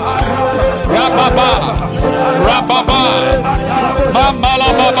baba. Rababa. Rababa. Mamala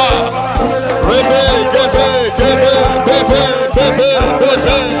baba. Rebe gebe gebe bebe bebe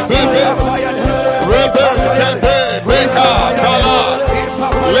bebe bebe. Rebe gebe beka kala.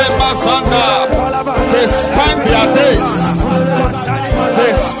 Lema sanda. They spend their days.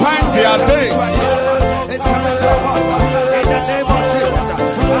 They spend their days.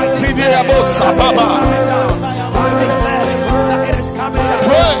 Tidiabo Sababa.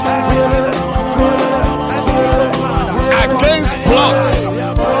 Pray against plots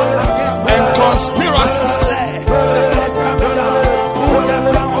and conspiracies.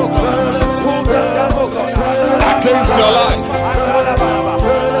 Against your life.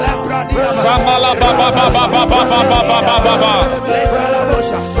 Samala baba baba baba.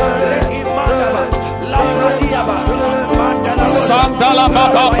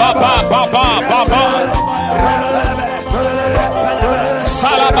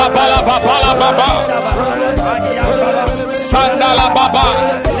 Sandala baba,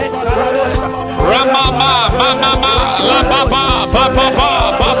 Ramama, Mama, La baba, Baba,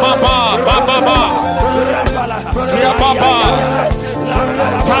 Baba, Baba, Sia baba,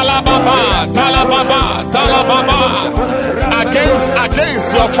 Talababa, Talababa, Talababa, against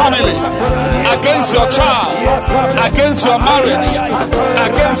your family, against your child, against your marriage,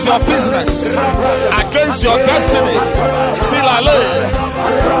 against your business, against your destiny. Silale,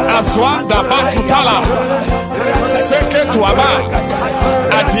 Aswanda Bakutala. Seke to Ama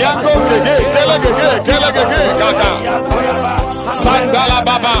Adiango Gege Gaga Sandala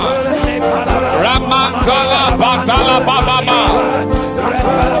Baba Ramandala Batala Baba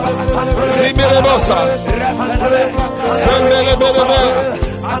Zimirebosa Zembelebebe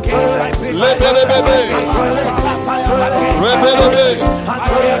Lebelebebe Rebelebe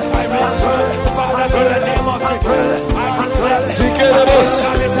Zikerebos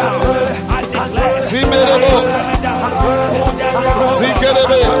Zimerebo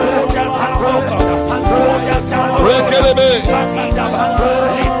Zikerebe Rekerebe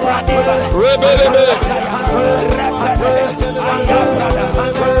Rebelebe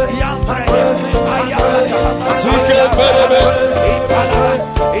Zikerebe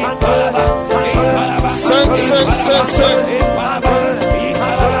Sen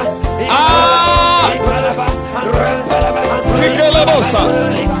Tikelebosa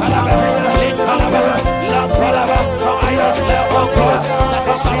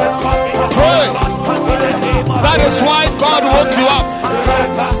Pray. That is why God woke you up.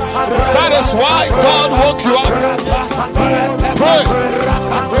 That is why God woke you up. Pray.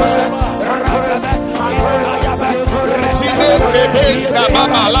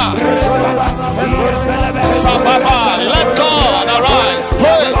 Let God arise.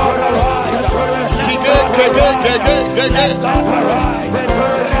 Pray.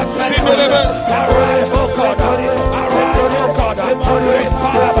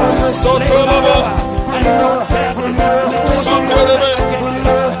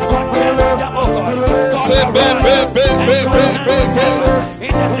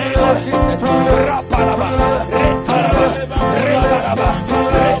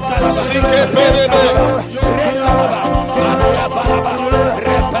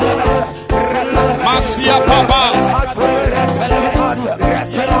 Masia Papa.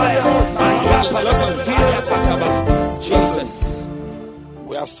 Jesus.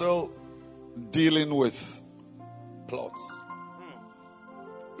 We are still dealing with plots.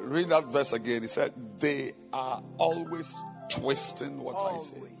 Read that verse again. He said, they are always twisting what I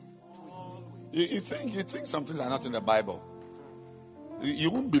say. You think some things are not in the Bible. You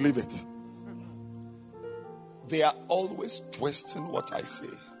won't believe it. They are always twisting what I say.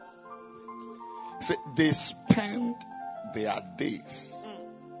 See, they spend their days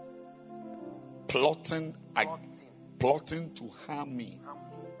plotting to harm me.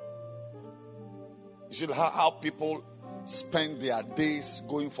 You see how people spend their days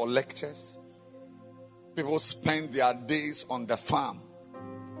going for lectures. People spend their days on the farm.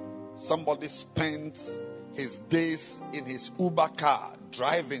 Somebody spends his days in his Uber car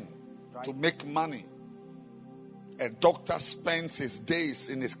driving to make money. A doctor spends his days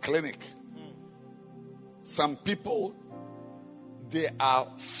in his clinic. Some people, they are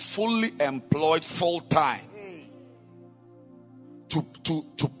fully employed full time to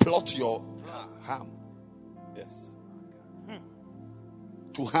plot your harm. Yes.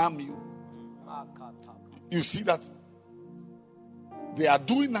 To harm you. You see that they are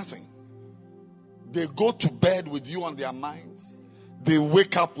doing nothing. They go to bed with you on their minds. They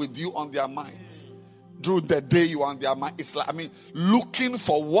wake up with you on their minds. During the day you are on their mind. It's like, looking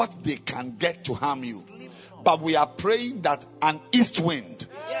for what they can get to harm you. But we are praying that an east wind.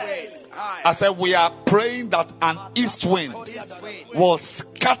 I said we are praying that an east wind will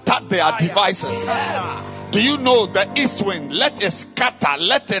scatter their devices. Do you know the east wind? Let it scatter.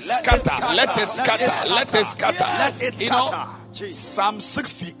 Let it scatter. Let it scatter. Let it scatter. You know, Psalm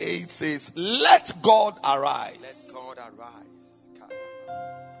 68 says, let God arise. Let God arise.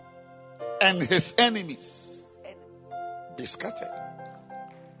 And his enemies be scattered.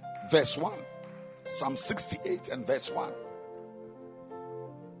 Verse 1. Psalm 68 and verse 1.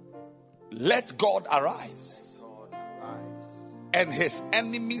 Let God arise. And his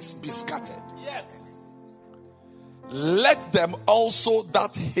enemies be scattered. Yes. Let them also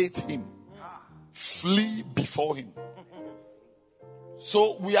that hate him flee before him.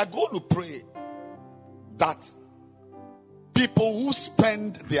 So we are going to pray that people who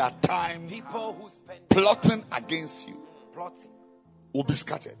spend their time plotting against you, will be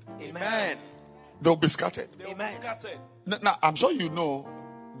scattered. Amen. They'll be scattered. Amen. Now, I'm sure you know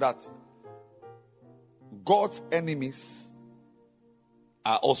that God's enemies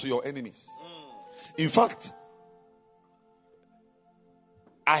are also your enemies. In fact,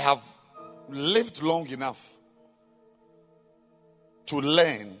 I have lived long enough to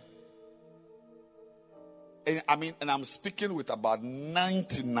learn, and I'm speaking with about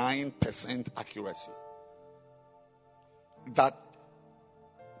 99% accuracy, that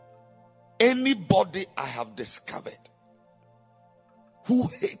anybody I have discovered who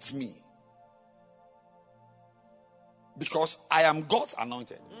hates me because I am God's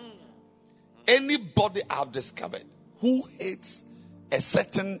anointed, anybody I have discovered who hates a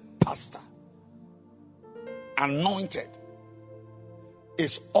certain pastor, anointed,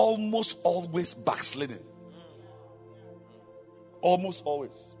 is almost always backslidden. Almost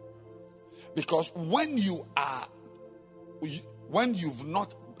always. Because when you've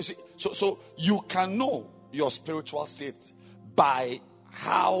not, so you can know your spiritual state by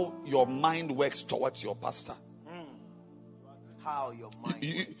how your mind works towards your pastor. How your mind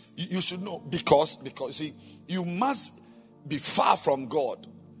you should know, because see, you must be far from God.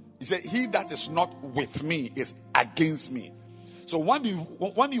 He said, he that is not with me is against me. So when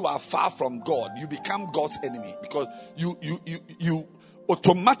you are far from God, you become God's enemy, because you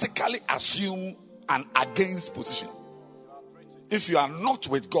automatically assume an against position if you are not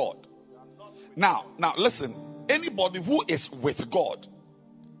with God. Now listen, anybody who is with God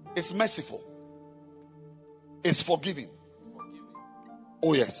is merciful, is forgiving.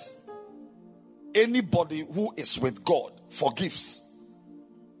 Oh yes. Anybody who is with God forgives.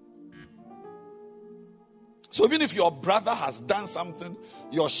 So even if your brother has done something,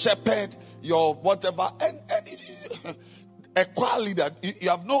 your shepherd, your whatever, and a choir leader, you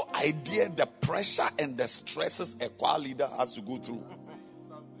have no idea the pressure and the stresses a choir leader has to go through.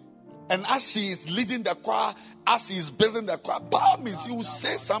 And as she is leading the choir, as he is building the choir, by all means, he will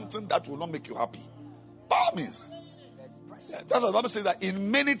say something that will not make you happy. By all means. That's what the Bible says, that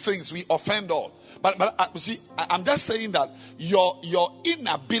in many things we offend all. But see, I'm just saying that your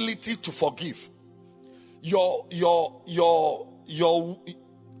inability to forgive, your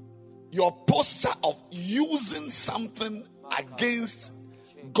posture of using something against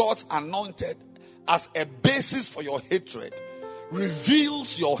God's anointed as a basis for your hatred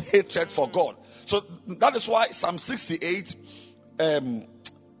reveals your hatred for God. So that is why Psalm 68,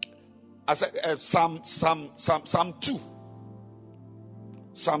 I said Psalm 2.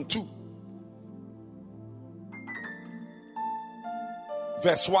 Psalm 2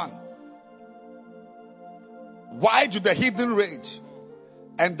 verse 1. Why do the heathen rage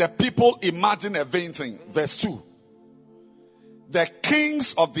and the people imagine a vain thing? Verse 2. The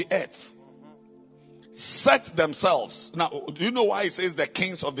kings of the earth set themselves. Now, do you know why it says the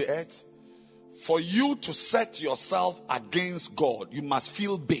kings of the earth? For you to set yourself against God, you must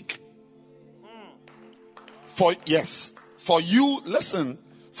feel big. For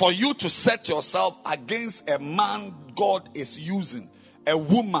you to set yourself against a man God is using, a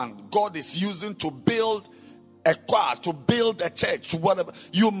woman God is using to build a choir, to build a church, whatever,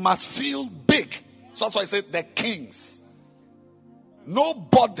 you must feel big. So that's why I said the kings.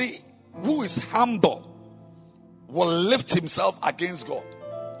 Nobody who is humble will lift himself against God.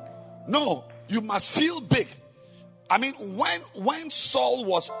 No, you must feel big. I mean, when Saul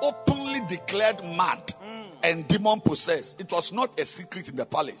was openly declared mad and demon possessed, it was not a secret in the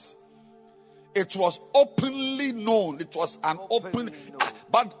palace. It was openly known. It was an open.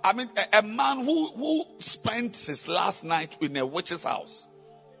 But I mean, a man who spent his last night in a witch's house,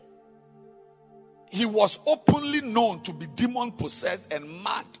 he was openly known to be demon possessed and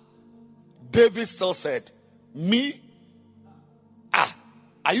mad. David still said, "Me?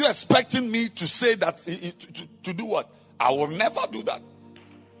 Are you expecting me to say that to do what? I will never do that."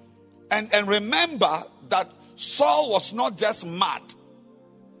 And remember that Saul was not just mad.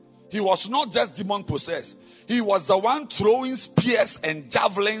 He was not just demon possessed. He was the one throwing spears and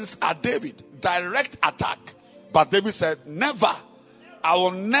javelins at David. Direct attack. But David said, never. I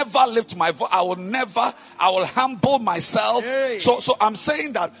will never lift my voice. I will humble myself. Hey. So I'm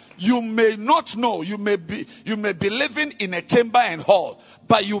saying that you may not know. You may be living in a chamber and hall,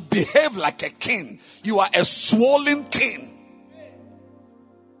 but you behave like a king. You are a swollen king.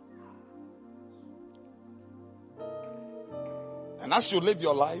 And as you live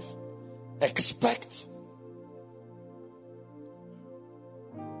your life, expect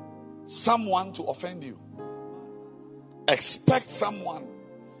someone to offend you. Expect someone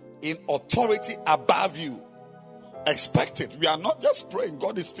in authority above you. Expect it. We are not just praying,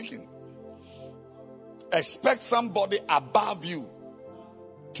 God is speaking. Expect somebody above you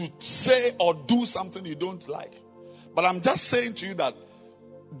to say or do something you don't like. But I'm just saying to you that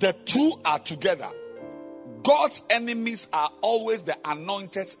the two are together. God's enemies are always the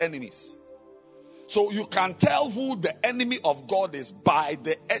anointed's enemies. So you can tell who the enemy of God is by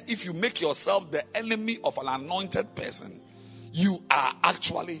if you make yourself the enemy of an anointed person, you are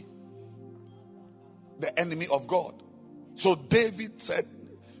actually the enemy of God. So David said,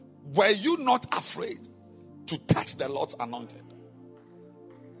 were you not afraid to touch the Lord's anointed?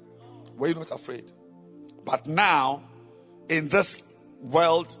 Were you not afraid? But now, in this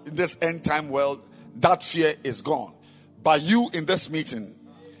world, in this end time world, that fear is gone. But you in this meeting,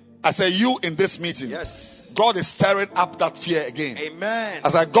 I say you in this meeting, yes, God is stirring up that fear again. Amen. I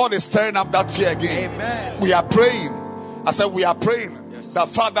said God is stirring up that fear again. Amen. We are praying. I said we are praying, yes, that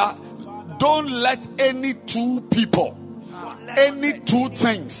Father, don't let any two people, any two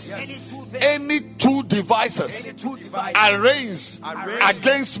things, any two devices arranged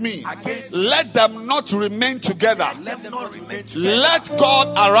against me, let them not remain together. Let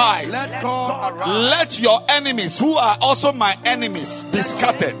God arise. Let your enemies, who are also my enemies, be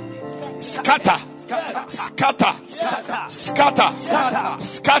scattered. Scatter. Scatter, scatter,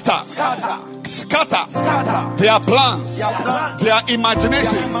 scatter, scatter their plans, their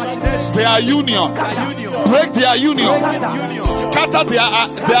imaginations, their union. Break their union. Scatter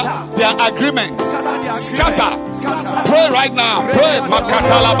their agreement. Scatter. Pray right now. Pray.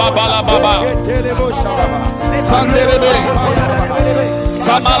 Makatala babala baba. Sanderebe.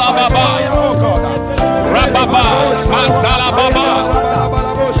 Samala baba. Rababa. Mandala baba.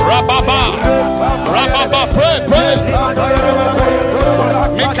 Rababa. Rababa, pray, pray.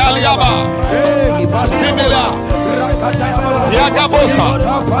 Mikaliaba, Simila, Yagabosa,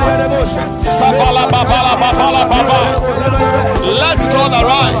 Sabala Babala Babala Baba. Let God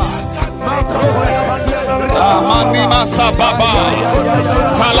arise. Manima Sababa,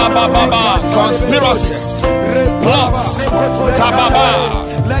 Talababa, conspiracies, plots, Tababa,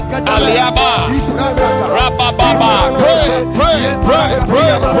 Aliaba, Rabababa, pray, pray, pray,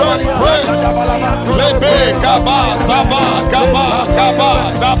 pray, pray, pray. Lebe, Gaba, Zaba, Gaba, Gaba,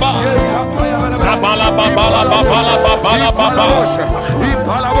 Gaba. Sabala, Babala, Babala, Babala, Baba.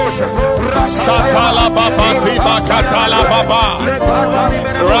 Satala, Baba, Tiba, Katala, Baba.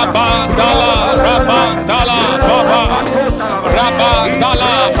 Rabandala, Rabandala, Baba.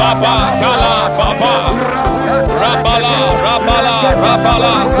 Rabandala, Baba, Dala, Baba. Rabala, Rabala,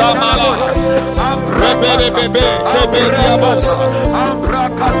 Rabala, Zamala. Rebele, Bebe, Keberiabos.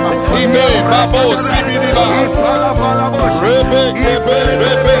 Ibe, Babo, Sibidiba. Rebe, Kebe,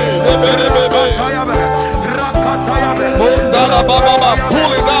 Rebe, Rebe, Rebe. Mundala, Baba,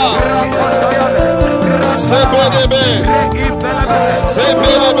 pull it down. Sebelebe.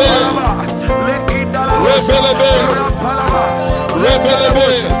 Sebelebe. Rebelebe. Rebelebe.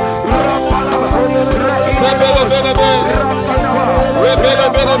 Sebelebe.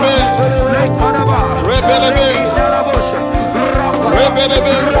 Rebelebe. Rebelebe.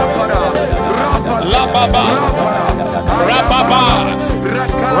 Rebelebe. La baba. Rababa.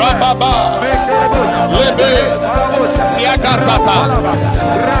 Rababa. Lebe. Tiagasata.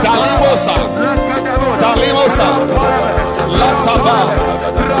 Dalimosa. Dalimosa. Lataba.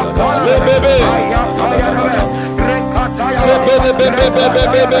 Lebebe. Sebelebe.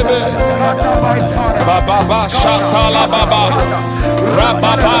 Baba Shatala Baba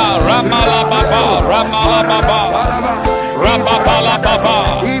Rababa Ramala Baba Ramala Baba Rababala Baba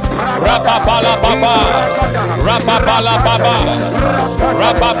Rababala Baba Rababala Baba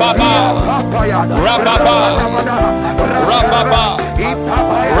Rabababa Rababa Rababa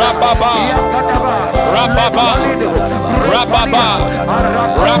Rababa Rababa Rababa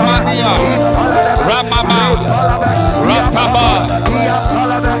Ramania Ramama Rataba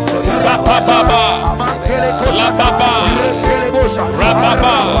Sapababa La Baba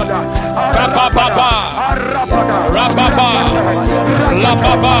Rababa Rababa Rababa La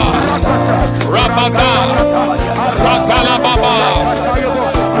Baba Rabada Satala Baba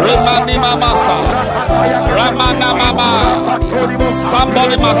Remani Mamasa Ramana Mama.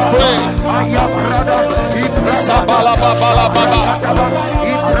 Somebody must pray. Sabala Baba Baba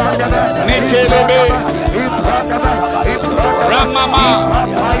Nikelebe Ramama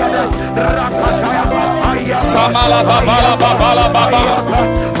Samala Babala Babala Baba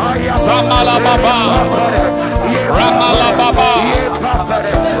Samala Baba Ramala Baba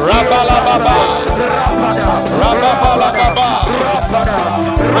Rabala Baba Rabala Baba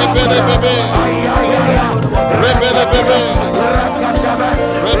Rebele Bebe Rebele Bebe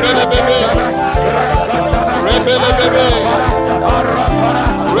Rebele Bebe Rebele Bebe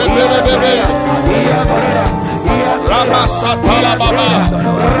Rebele Bebe Ramasatala Baba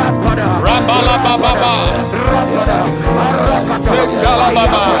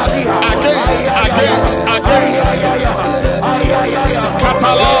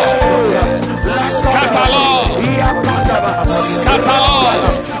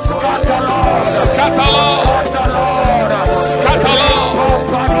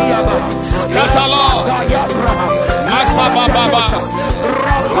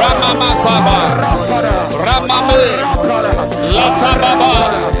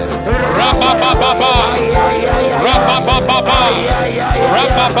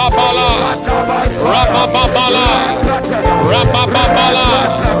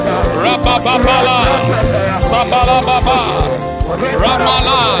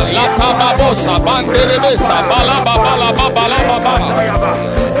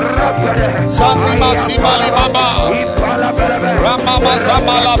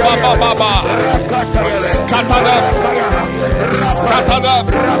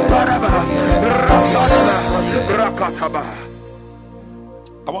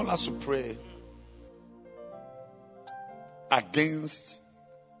I want us to pray against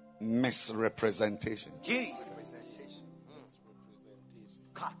misrepresentation.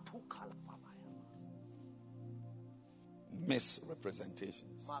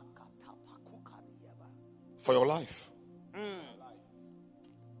 Misrepresentations for your life.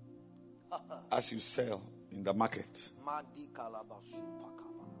 As you sell in the market,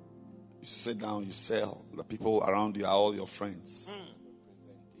 you sit down, you sell. The people around you are all your friends.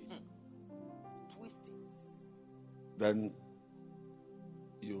 Then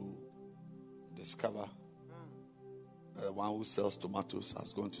you discover that the one who sells tomatoes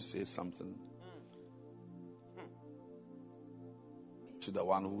is going to say something to the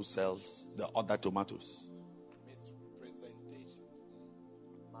one who sells the other tomatoes.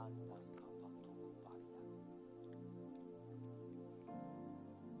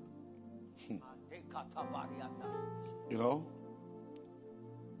 You know,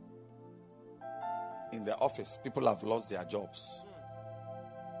 in the office, people have lost their jobs.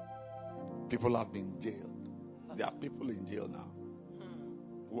 People have been jailed. There are people in jail now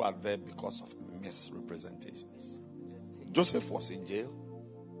who are there because of misrepresentations. Joseph was in jail.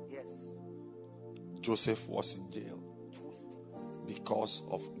 Yes. Joseph was in jail because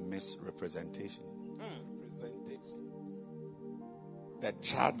of misrepresentation. The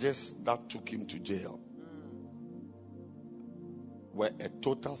charges that took him to jail were a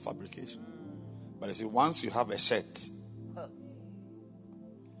total fabrication. But you see, once you have a shirt,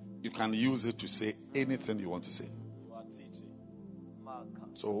 you can use it to say anything you want to say.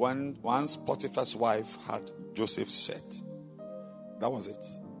 So once Potiphar's wife had Joseph's shirt, that was it.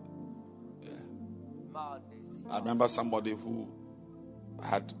 Yeah. I remember somebody who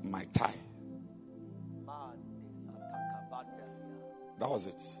had my tie. That was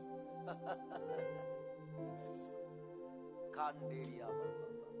it.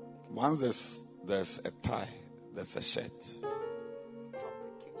 Once there's a tie, there's a shirt.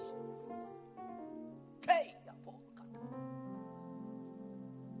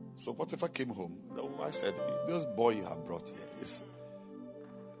 So Potiphar came home. The wife said, "This boy you have brought here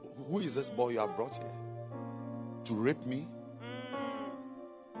who is this boy you have brought here? To rape me?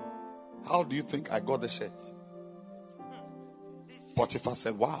 How do you think I got the shirt?" Potiphar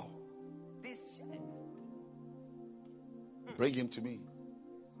said, "Wow. Bring him to me."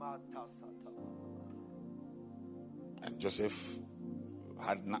 And Joseph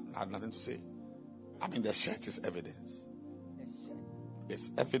had nothing to say. I mean, the shirt is evidence.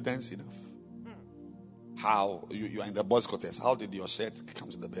 It's evidence enough. How you are in the boys' quarters. How did your shirt come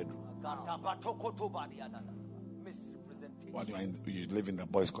to the bedroom? When you live in the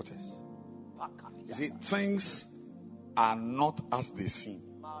boys' quarters. You see, things are not as they seem.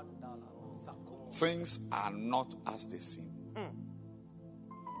 Things are not as they seem.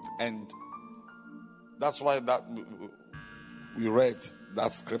 And that's why that we read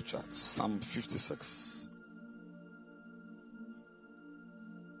that scripture, Psalm 56.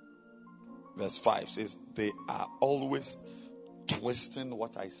 Verse 5 says, "They are always twisting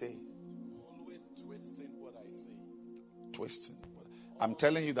what I say." Always twisting what I say. Twisting. I'm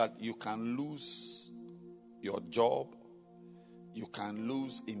telling you that you can lose your job. You can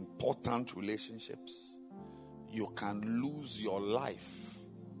lose important relationships. You can lose your life.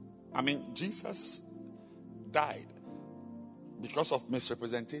 I mean, Jesus died because of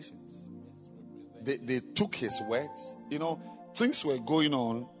misrepresentations. They took his words. You know, things were going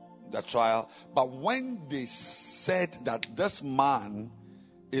on, the trial. But when they said that this man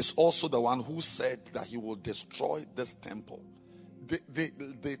is also the one who said that he will destroy this temple,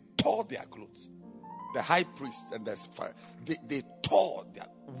 they tore their clothes. The high priest and the fire, they tore their...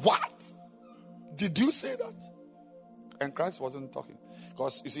 What? Did you say that? And Christ wasn't talking.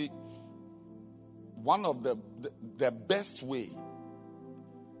 Because you see, one of the best way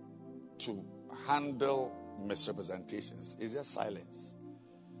to handle misrepresentations is just silence.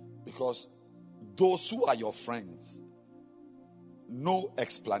 Because those who are your friends, no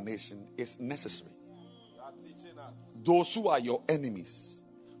explanation is necessary. Those who are your enemies,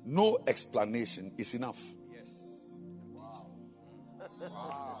 no explanation is enough. Yes. Wow.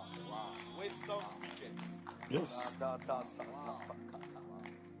 Wow. Wisdom speaking. Yes.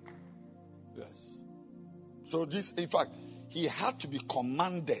 Yes. So this, in fact, he had to be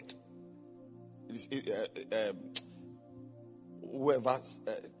commanded. Whoever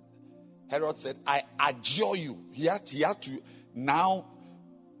Herod said, I adjure you. He had to now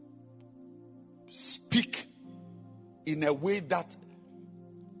speak in a way that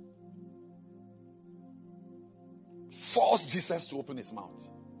forced Jesus to open his mouth.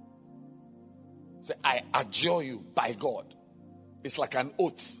 Say, I adjure you by God. It's like an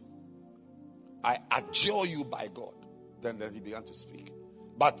oath. I adjure you by God. Then he began to speak.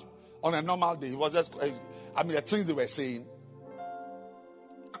 But on a normal day, he was just, the things they were saying.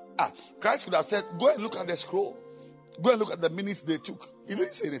 Christ could have said, go and look at the scroll. Go and look at the minutes they took. He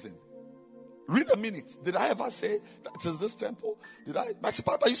didn't say anything. Read the minutes. Did I ever say that it is this temple? Did I? But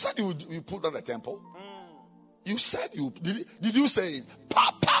you said you pulled down the temple. You said you did you say it?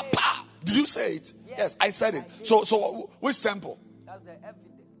 Pa pa pa. Did you say it? Yes, I said it. So which temple? That's the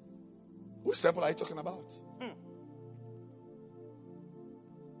evidence. Which temple are you talking about?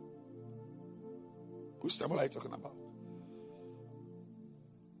 Which temple are you talking about?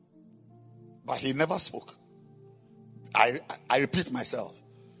 But he never spoke. I repeat myself.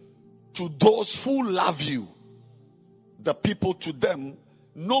 To those who love you, the people, to them,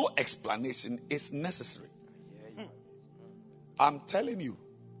 no explanation is necessary. I'm telling you.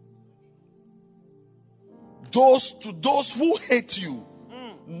 To those who hate you,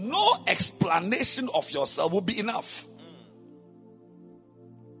 no explanation of yourself will be enough.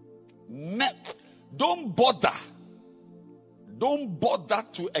 Don't bother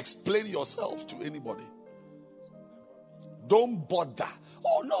to explain yourself to anybody. Don't bother.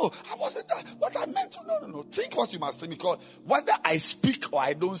 Oh no, I wasn't that. What I meant to. No. Think what you must think, because whether I speak or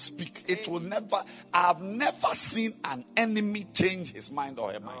I don't speak, it will never. I've never seen an enemy change his mind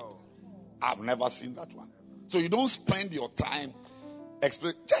or her mind. I've never seen that one. So you don't spend your time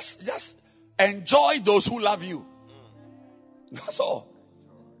explain. Just enjoy those who love you. That's all.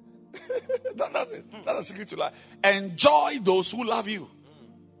 That's it. That's the secret to life. Enjoy those who love you,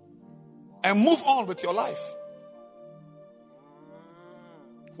 and move on with your life.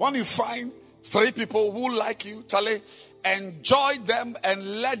 When you find 3 people who like you, Charlie, enjoy them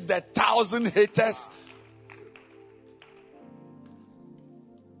and let the 1,000 haters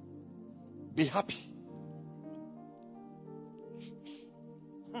be happy.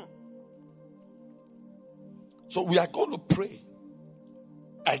 So we are going to pray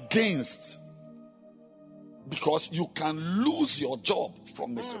against, because you can lose your job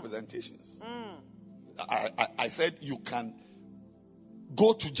from misrepresentations. I said you can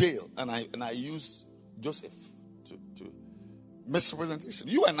go to jail, and I use Joseph to misrepresentation.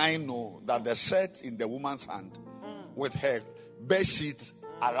 You and I know that the shirt in the woman's hand with her bed sheet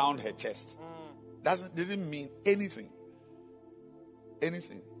around her chest didn't mean anything.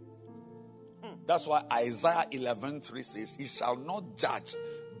 That's why Isaiah 11:3 says, he shall not judge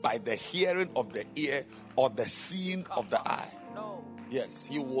by the hearing of the ear or the seeing of the eye. No. Yes,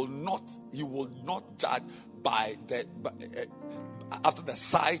 he will not judge by after the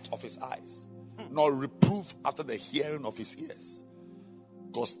sight of his eyes, nor reprove after the hearing of his ears.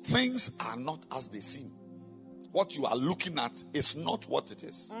 Because things are not as they seem. What you are looking at is not what it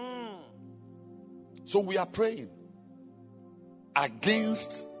is. So we are praying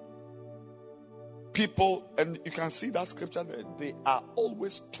against people, and you can see that scripture there. They are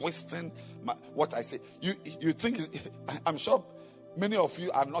always twisting what I say. You think, I'm sure many of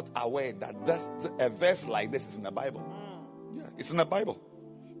you are not aware that a verse like this is in the Bible. Yeah, it's in the Bible.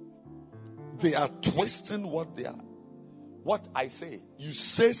 They are twisting what I say. You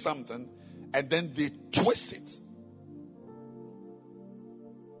say something and then they twist it.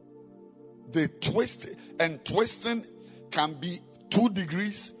 They twist it, and twisting can be 2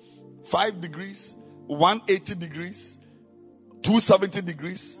 degrees, 5 degrees, 180 degrees, 270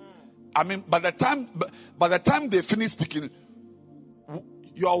 degrees. I mean, by the time they finish speaking,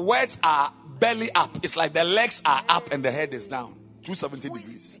 your words are belly up. It's like the legs are up and the head is down. 270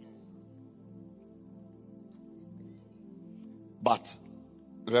 degrees. But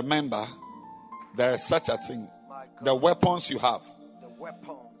remember, there is such a thing. The weapons you have, the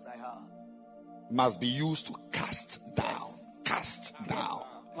weapons I have, must be used to cast down. Cast down.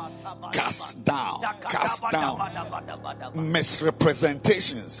 Cast down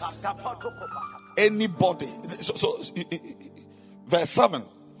misrepresentations. Anybody. So verse 7,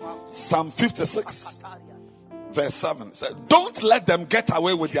 Psalm 56, verse 7 said, don't let them get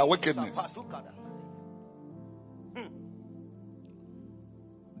away with their wickedness.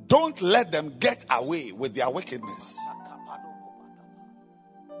 Don't let them get away with their wickedness.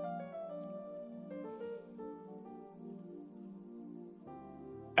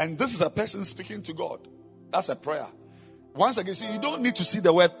 And this is a person speaking to God. That's a prayer. Once again, so you don't need to see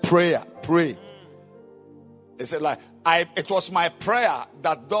the word prayer. Pray. It said it was my prayer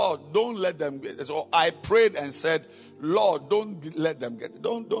that God don't let them get it. So I prayed and said, Lord, don't let them get it.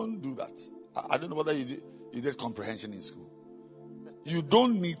 Don't do that. I don't know whether you did comprehension in school. You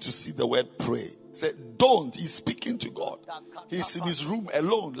don't need to see the word pray. Say don't. He's speaking to God. He's in his room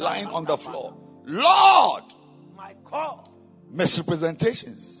alone, lying on the floor. Lord, my God.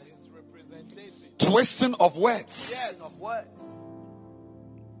 Misrepresentations. Twisting of words. Yes, of words.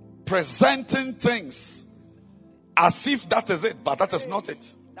 Presenting things as if that is it, but that is not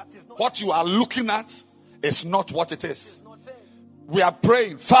it. What you are looking at is not what it is. We are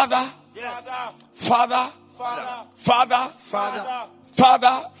praying, Father, Yes. Father, Father, Father, Father,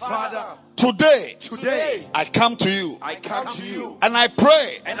 Father, Father. Today, I come to you. I come to you. And I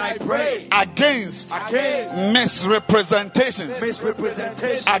pray Against misrepresentations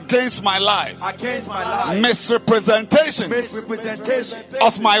against my life. Misrepresentation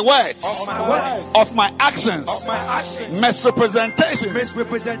of my words, of my actions, misrepresentation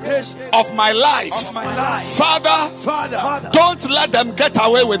of my life. Father, don't let them get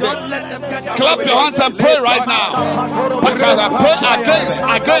away with it. Clap your hands and pray right now. Pray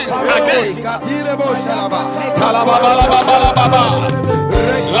against. Talababalababa,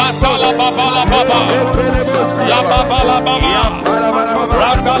 la talababalababa, la babalababa,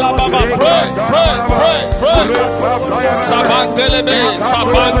 radalababa. Pray. Sabandelebe,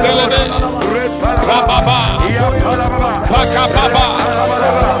 rababa, pakababa.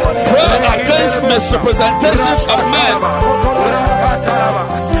 Pray against misrepresentations of men.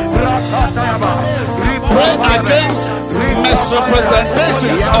 Pray against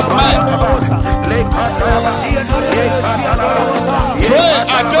misrepresentations of men. Pray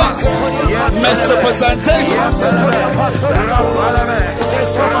against misrepresentations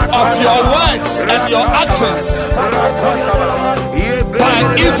of your words and your actions by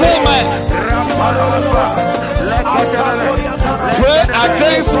evil men. Pray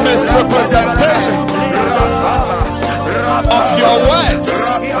against misrepresentation of your words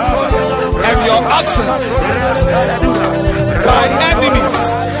and your actions by enemies.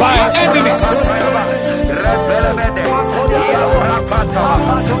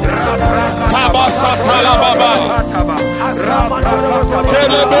 Tabasatala baba,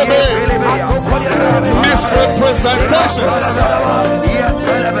 kelebebe, misrepresentations.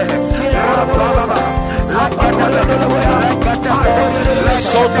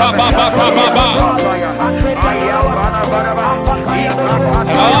 Sota baba.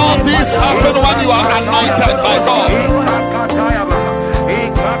 And all these happen when you are anointed by God.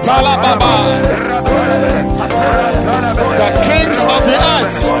 Talababa, the kings of the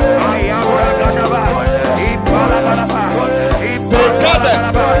earth, they gathered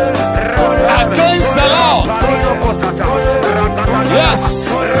against the Lord. Yes,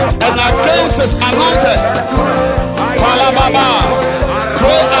 and against his anointed. Talababa,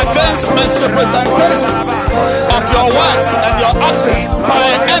 pray against misrepresentation of your words and your actions by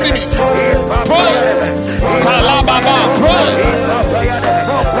enemies. Pray. Talababa, pray.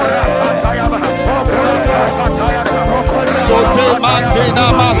 Sote mandina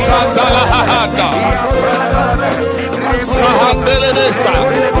masandala hahanda sahandelesa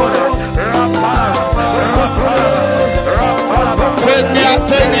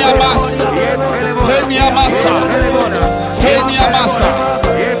tenia masa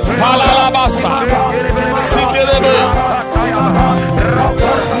palalabasa sikelebe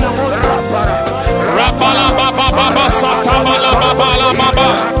rabala baba satabala baba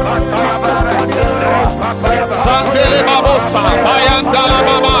Sandele babosa, bayandala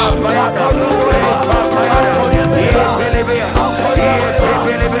baba.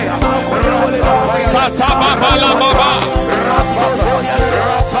 Satababala baba.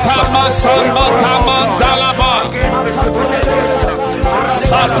 Tamasamba tamandalaba.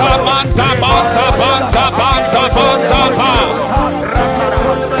 Satamanda banda.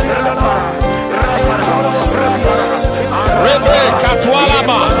 Rebe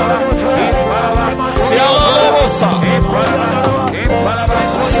katwalaba. Sialolobosa,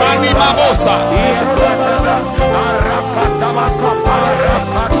 Sani Mabosa,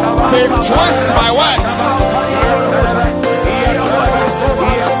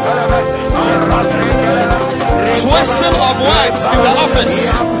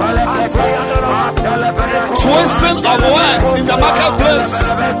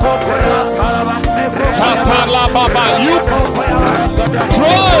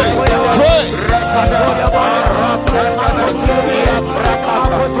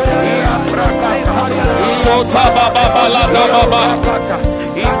 Tababala Dababa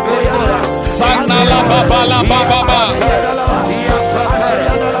Sanala Babala Bababa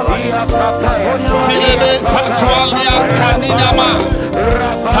Tilebe Patualia Kaninama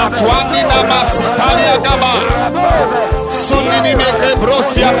Patuaninama Sitalia Gaba Sunini Meke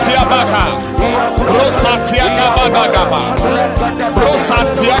Brosia Tiabaka Brosa Tiagaba Gaba Brosa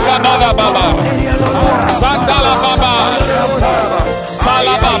Tiagaba Baba Sandala Baba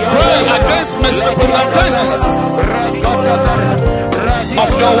Salaba. Pray against misrepresentations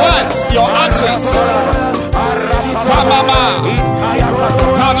of your words, your actions. Tamama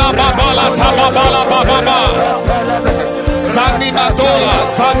Talababala Tababala Bababa Sanimadola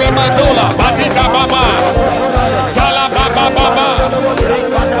Sanimadola Badika Baba Talababa Baba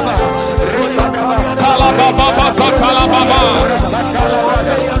Talababa Satalababa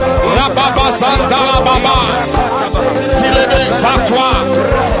Rababa Santalababa Tilebe Patwa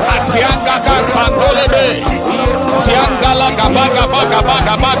Atianga Sandolebe Tiangala Gabaga Baga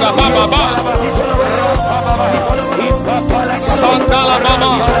Baga Baga Baba Sandala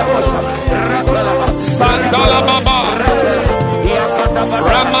Baba Sandala Baba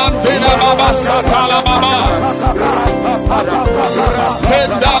Ramandina Baba Satala Baba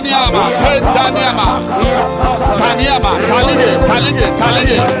Tendanyama Tendanyama Tanyama Talige Talige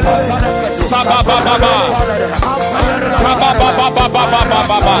Talige Sababa Baba Tababa Baba Baba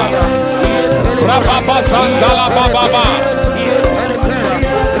Baba Rababa Sandala Baba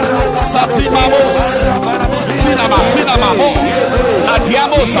Satimamos Tinama Tinamamo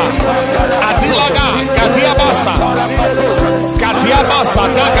Adiamosa Adilaga Kadiabasa Kadiabasa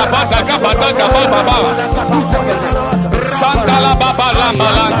Dagabada Gabada Baba Sandala Baba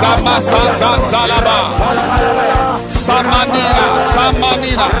Lamalanga Masandala Samanina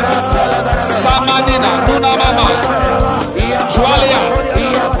Samanina Samanina Nuna Mama Tualia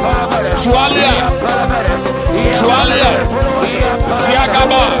Tualia Tualia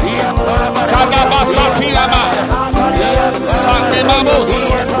Tiagaba Kadaba Satirama Sanimamos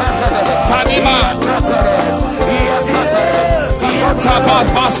Tanima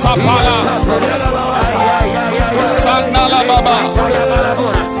Tababa Sapala Sanala Baba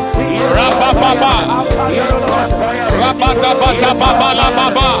Rababa Rabada Baba Baba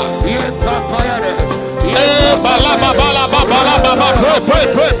Baba Bala Bala Bala Baba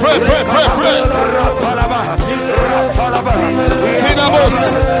pray Tinamos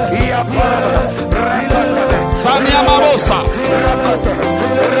Sania Mamosa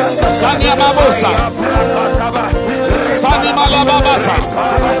Sania Mamosa Sani Malababasa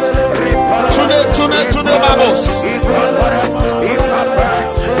Tune Mamos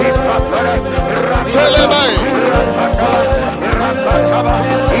Telebe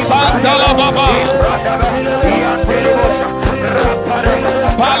Sandala Baba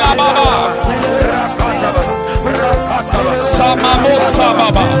Pala Baba Samamosa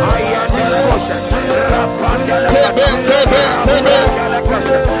Baba Tebe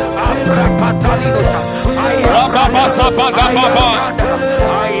Rababa Sabada Baba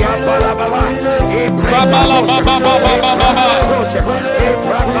Samala Baba Baba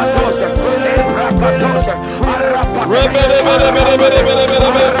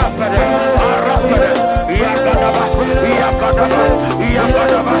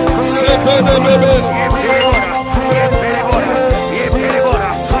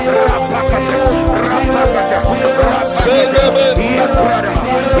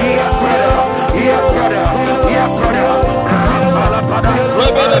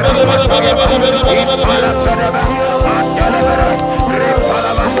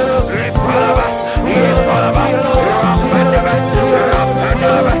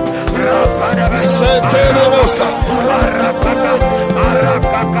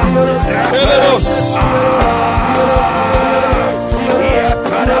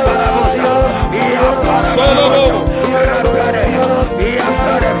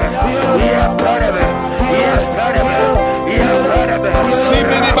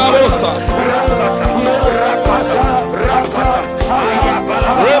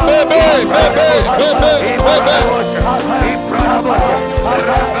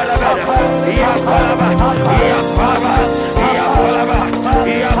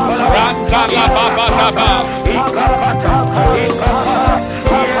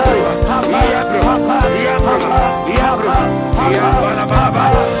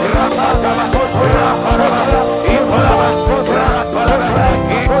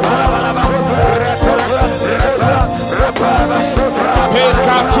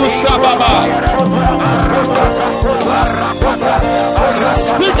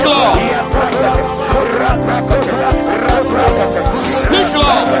Speak, Lord. Speak,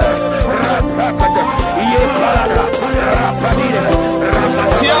 Lord.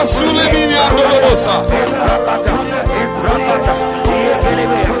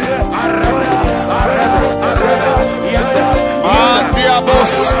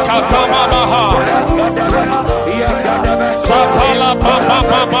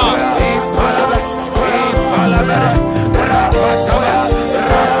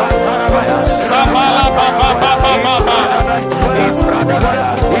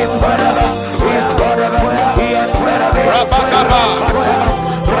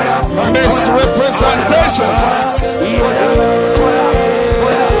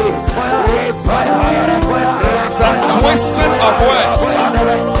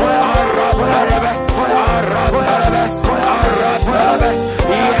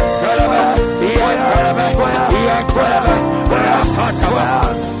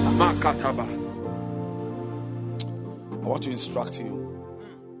 want to instruct you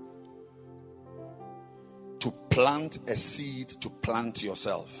to plant a seed, to plant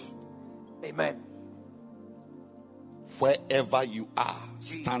yourself. Amen. Wherever you are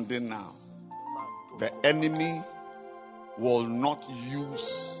standing now, the enemy will not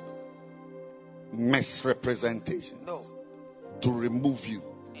use misrepresentations to remove you.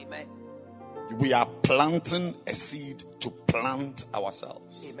 Amen. We are planting a seed to plant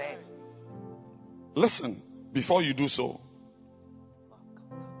ourselves. Amen. Listen, before you do so,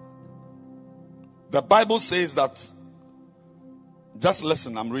 the Bible says that, just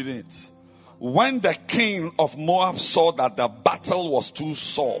listen, I'm reading it. When the king of Moab saw that the battle was too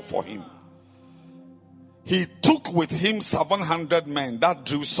sore for him, he took with him 700 men that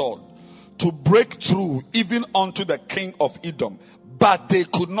drew sword to break through even unto the king of Edom, but they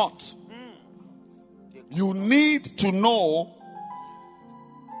could not. You need to know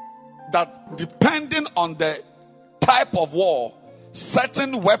that depending on the type of war,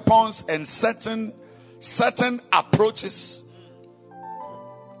 certain weapons and certain approaches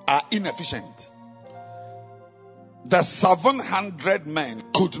are inefficient. The 700 men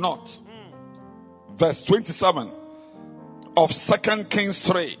could not. Verse 27 of 2 Kings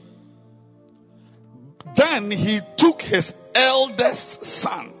 3. Then he took his eldest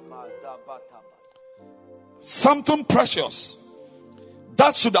son, something precious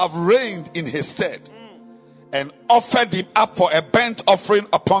that should have reigned in his stead, and offered him up for a burnt offering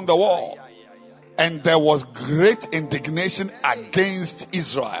upon the wall. And there was great indignation against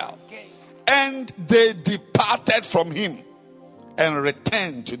Israel, and they departed from him and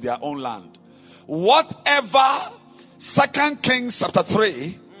returned to their own land. Whatever 2 Kings chapter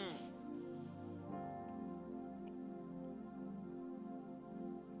 3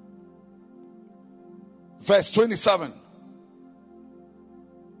 verse 27.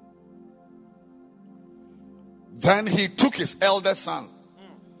 Then he took his eldest son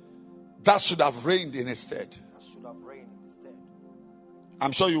that should have reigned in his stead.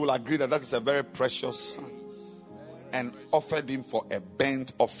 I'm sure you will agree that that is a very precious son, and offered him for a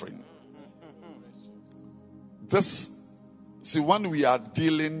burnt offering. This, see, when we are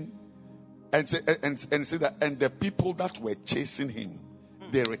dealing and say that, and the people that were chasing him,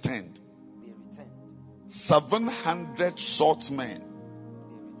 they returned. 700 swordsmen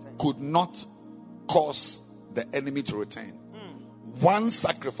could not cause the enemy to return. One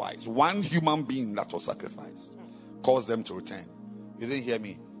sacrifice, one human being that was sacrificed, caused them to return. You didn't hear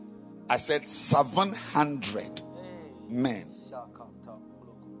me. I said 700 men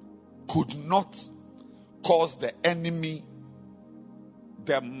could not cause the enemy,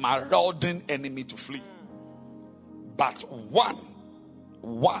 the marauding enemy, to flee. But one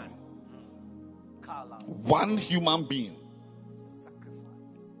human being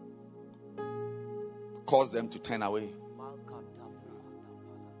caused them to turn away.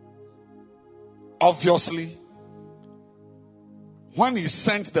 Obviously, when he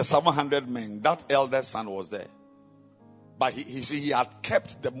sent the 700 men, that eldest son was there. But he had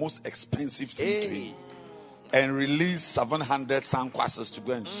kept the most expensive thing to him and released 700 sandquasses to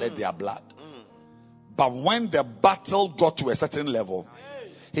go and shed their blood. But when the battle got to a certain level,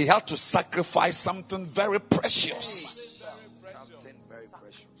 he had to sacrifice something very precious.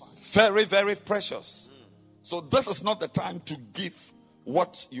 Very, very precious. So this is not the time to give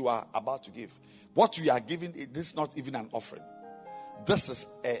what you are about to give. What you are giving, this is not even an offering. This is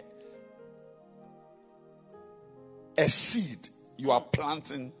a seed you are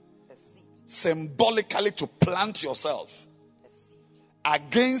planting, symbolically to plant yourself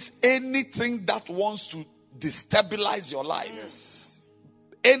against anything that wants to destabilize your life. Yes.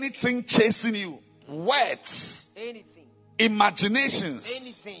 Anything chasing you, words, anything, imaginations.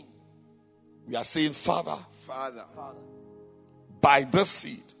 Anything. We are saying, Father, by this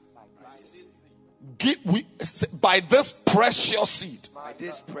seed, by this precious seed. By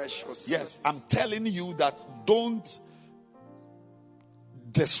this precious seed. Yes, I'm telling you that don't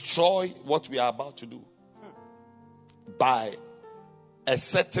destroy what we are about to do by a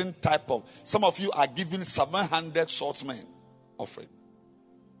certain type of. Some of you are giving 700 swordsmen offering.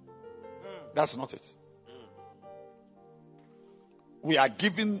 That's not it. We are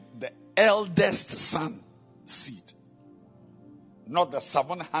giving the eldest son seed, not the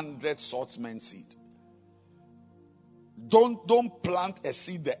 700 swordsmen seed. Don't plant a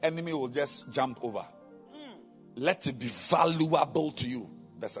seed the enemy will just jump over. Let it be valuable to you.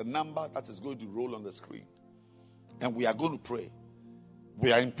 There's a number that is going to roll on the screen, and we are going to pray.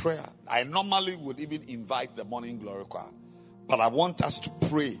 We are in prayer. I normally would even invite the morning glory choir, but I want us to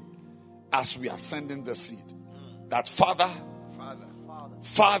pray as we are sending the seed. That Father,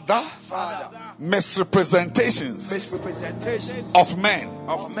 Father, misrepresentations of men.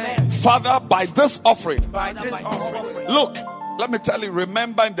 Father, by this offering. Look, let me tell you,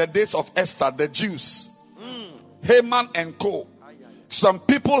 remember in the days of Esther, the Jews, Haman and co. Some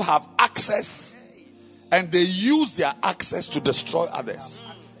people have access and they use their access to destroy others.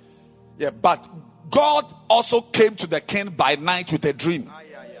 Yeah, but God also came to the king by night with a dream.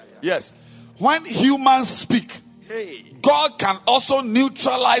 Yes. When humans speak, God can also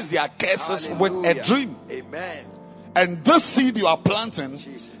neutralize their curses with a dream. Amen. And this seed you are planting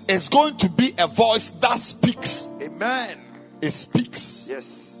is going to be a voice that speaks. Amen. It speaks.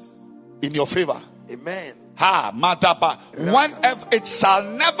 Yes. In your favor. Amen. Whenever it shall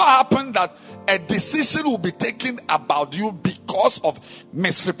never happen that a decision will be taken about you because of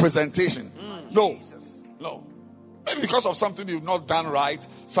misrepresentation. No. Maybe because of something you've not done right,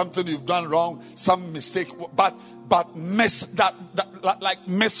 something you've done wrong, some mistake, but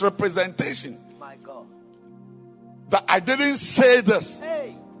misrepresentation. My God. That I didn't say this.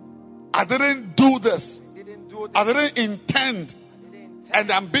 Hey. I didn't do this. Didn't I didn't intend.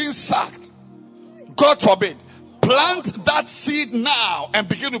 And I'm being sacked. God forbid. Plant that seed now and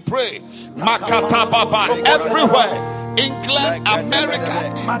begin to pray. Makata Baba everywhere. England,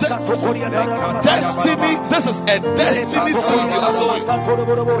 America, destiny. This is a destiny seed you are sowing.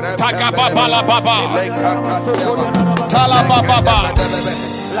 Takababala Baba, Talababa,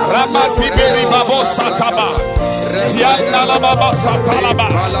 Ramatiberi Babo Sataba, Tianala Baba Satalaba,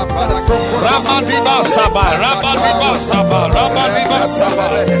 Ramadiba Saba, Ramadiba Saba, Ramadiba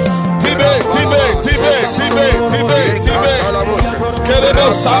Saba, Tibe.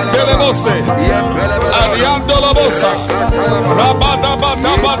 Kerebosa, Kerebose, Ariando Labosa, Rabadaba,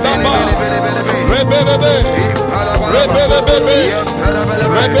 Rebelebe,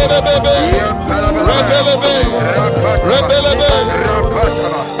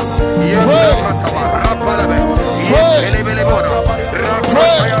 Pray.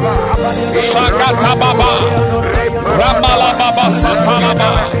 Shakata Baba, Ramala Baba Satalaba,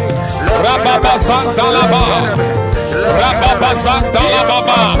 Rababa Santalaba, Rababa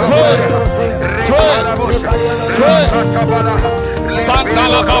Santalaba, pray,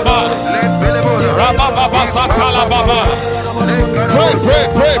 Santalaba, Rababa Santalaba, pray,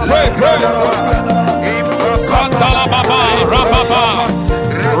 Santalaba, Rababa,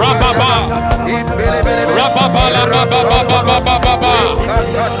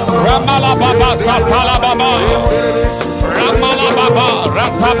 Ramala Baba Satalaba, Ramala Baba,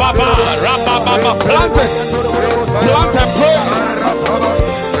 Ratababa, Rababa, plant and pray.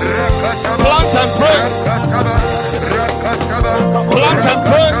 Plant and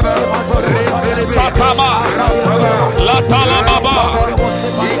pray. Satama, Latala Baba,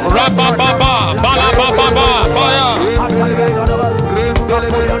 Rababa, Balababa, Baya.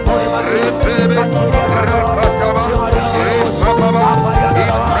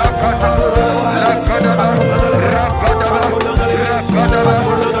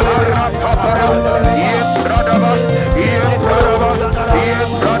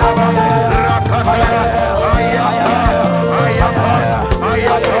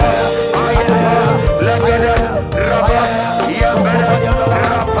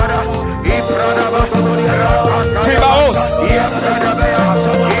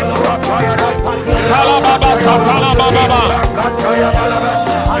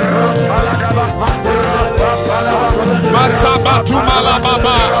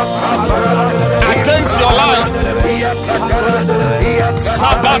 Against your life,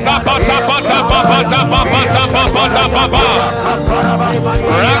 Sabata Bata Bata Bata Bata Bata Baba,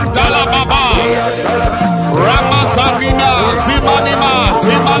 Rantala Baba, Ramazanina, Zimanima,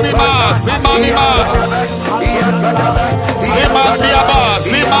 Zimandiaba.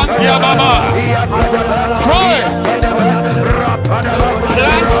 Pray,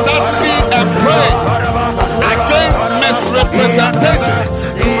 plant that seed and pray against misrepresentations.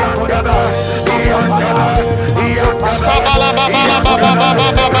 Sabala Baba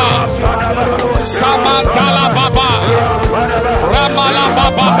Baba, Samantala Baba, Ramala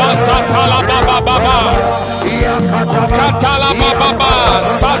Baba, Satala Baba, Katala Baba,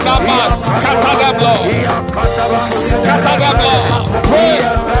 Sadamas, Katadablo, pray,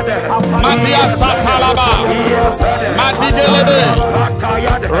 Matia Satalaba, Madigelebe,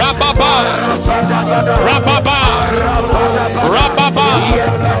 Rababa,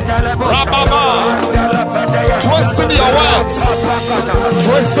 twisting your words,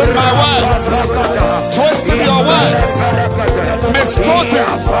 twisting my words, twisting your words, misquoting,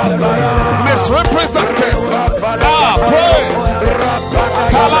 misrepresenting. Pray.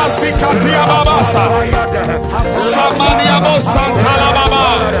 Tala Sikatia Babasa. Samaniamo Santala Baba.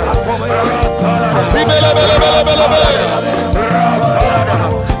 Sibelebelebelebelebe.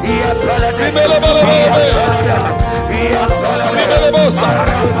 Sibelebelebelebe. Sibelebosa.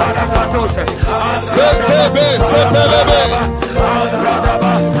 Setebe, sepelebe.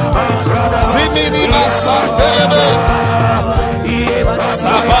 Siminima santelebe.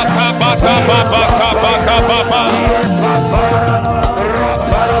 Sabata bata bata bata bata.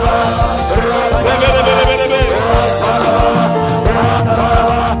 Sebelebelebelebe.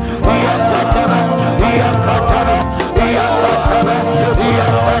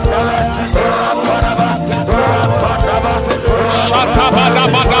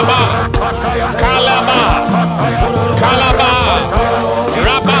 Shatabadabadaba. Kalaba. Kalaba.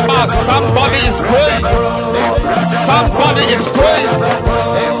 Rababa. Somebody is praying. Somebody is praying.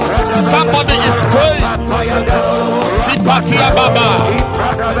 Somebody is praying. Sipatia Baba.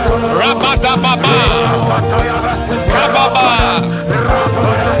 Rabada Baba. Kababa.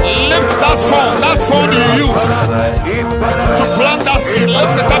 Lift that phone you used to plant that seed.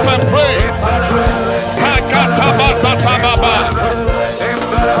 Lift it up and pray. Takataba Zatababa.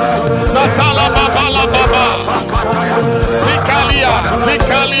 Zatala Baba la Baba. Zikalia,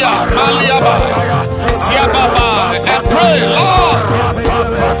 Zikalia, Maliaba, Ziababa, and pray,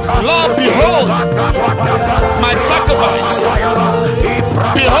 Lord, behold my sacrifice.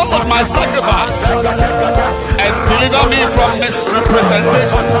 Behold my sacrifice, and deliver me from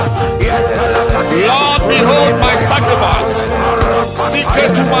misrepresentations. Lord, behold my sacrifice. Sike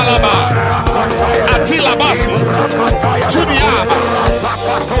to Malaba, Atilabasi, Tuniama,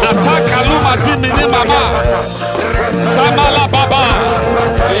 Atakaluma Zimini Mama, Samala Baba.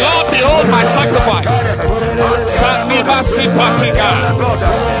 Lord, behold my sacrifice. Sanimasi Patika,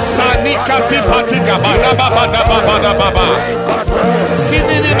 Sanikati Patika, Badaba Badaba Badaba,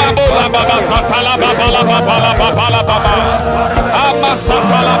 Sinini Mabola Baba, Satala Baba La Baba La Baba La Baba, Ama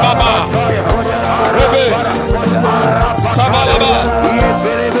Satala Baba, Rebe, Sabalaba,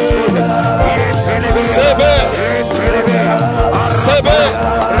 Sebe, Sebe,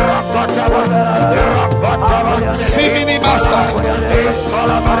 Simini Masa.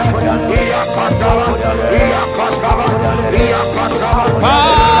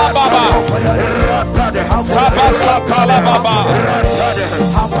 Baba Tabasatala Baba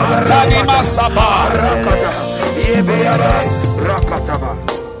Tanima Saba.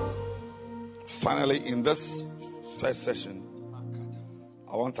 Finally, in this first session,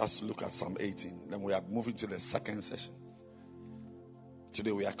 I want us to look at Psalm 18. Then we are moving to the second session.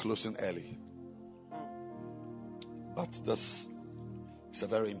 Today we are closing early, but this is a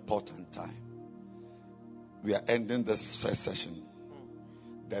very important time. We are ending this first session.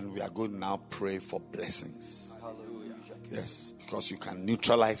 Then we are going to now pray for blessings. Hallelujah. Yes, because you can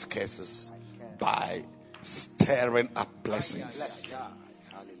neutralize curses by stirring up blessings.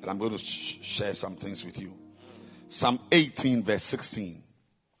 And I'm going to share some things with you. Psalm 18 verse 16.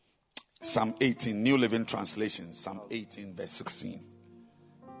 Psalm 18, New Living Translation. Psalm 18 verse 16.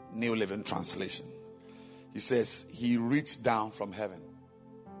 New Living Translation. He says, He reached down from heaven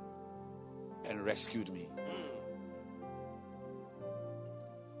and rescued me.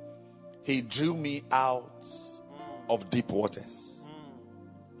 He drew me out of deep waters.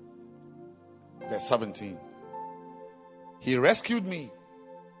 Verse 17. He rescued me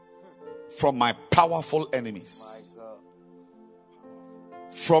from my powerful enemies,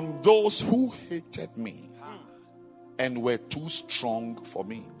 from those who hated me and were too strong for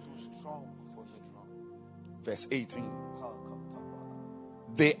me. Verse 18.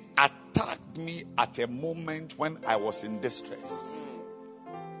 They attacked me at a moment when I was in distress,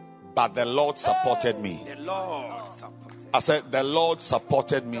 but the Lord supported me. I said, the Lord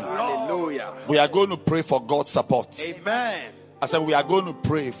supported me. Hallelujah. We are going to pray for God's support. Amen. I said, we are going to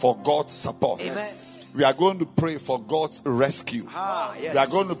pray for God's support. Amen. We are going to pray for God's rescue. Yes. We are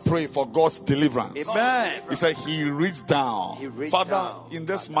going to pray for God's deliverance. Amen. He said, He reached down. Father, down. in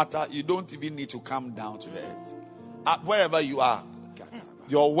this matter, you don't even need to come down to the earth. Wherever you are,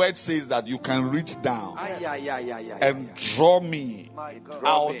 your word says that you can reach down and draw me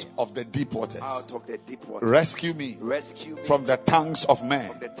out of the deep waters. Rescue me from the tongues of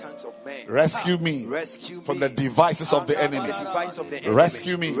men. Rescue me from the devices of the enemy.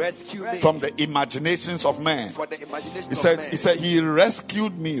 Rescue me from the imaginations of men. He said, He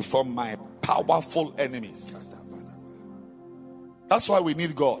rescued me from my powerful enemies. That's why we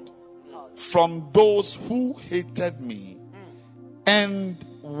need God. From those who hated me and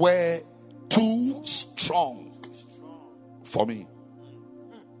were too strong for me.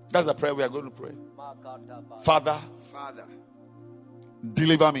 That's the prayer we are going to pray. Father,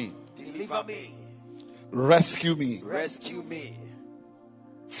 Deliver me. Deliver me. Rescue me. Rescue me.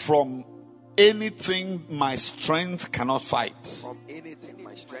 From anything my strength cannot fight. From anything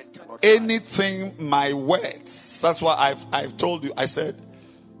my strength cannot fight. Anything my words. That's why I've told you. I said,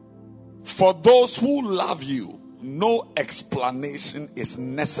 for those who love you, no explanation is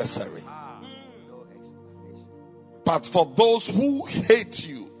necessary. No explanation. But for those who hate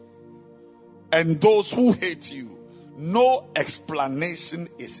you and those who hate you, no explanation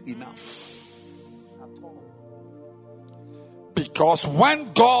is enough. Because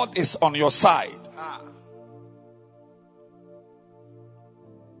when God is on your side,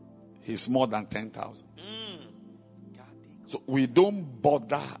 He's more than 10,000. So we don't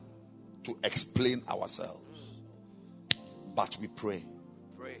bother to explain ourselves. But we pray.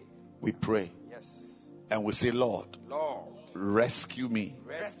 We pray. Yes. And we say, Lord, rescue me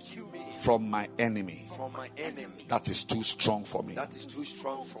from my enemy. From my enemy. That is too strong for me. That is too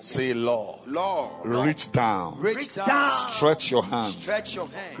strong for me. Say, Lord, reach down. Reach down. Stretch your hand. Stretch your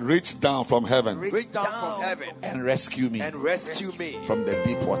hand. Reach down from heaven. Reach down from heaven. And rescue me. And rescue me from the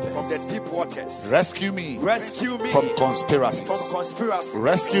deep waters. From the deep waters. Rescue me. Rescue me from conspiracies. From conspiracies.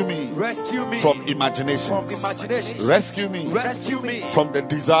 Rescue me. Rescue me from imaginations. From imaginations. Rescue me. Rescue me from the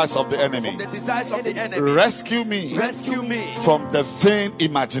desires of the enemy. From the desires of the enemy. Rescue me. Rescue me from the vain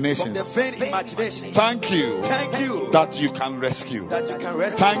imaginations. From the vain imaginations. Thank you. Thank you that you can rescue. That you can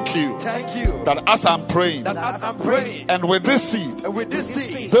rescue. Thank you. Thank you that as I'm praying. That as I'm praying. And with this seed. And with this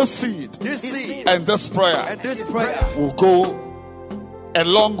seed. This seed. This seed. And this prayer. And this prayer will go a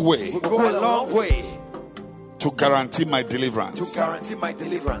long way. Will go a long way. To guarantee my deliverance. To guarantee my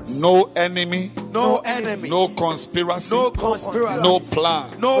deliverance. No enemy. No enemy. No conspiracy. No conspiracy. No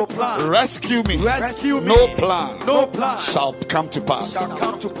plan. No plan. Rescue me. Rescue me. No plan. No plan. Shall come to pass. Shall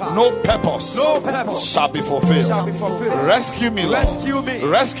come to pass. No purpose. No purpose. Shall be fulfilled. Shall be fulfilled. Rescue me, Lord. Rescue me.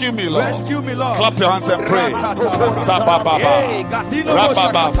 Rescue me, Lord. Rescue me, Lord. Clap your hands and pray. Rababa.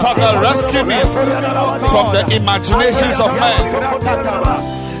 Father, rescue me from the imaginations of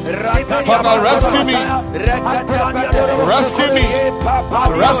men. Father, rescue me. Rescue me.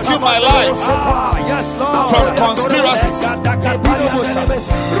 Rescue my life from conspiracies.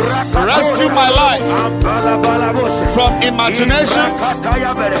 Rescue my life from imaginations,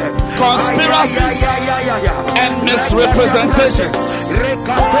 conspiracies, and misrepresentations.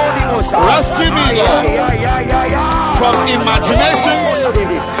 Rescue me, Lord, from imaginations,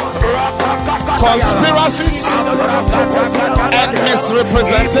 conspiracies, and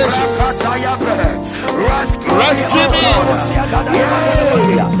misrepresentations. Rescue me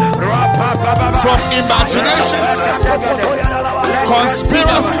from imaginations,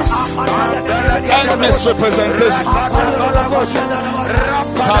 conspiracies, and misrepresentations.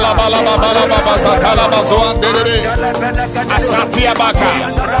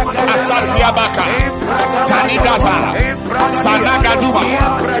 Asatiabaka, Tanigaza, Sanagaduma,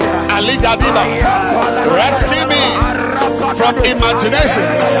 Aligadiba. Rescue me from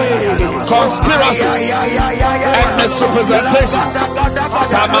imaginations, conspiracies, and misrepresentations.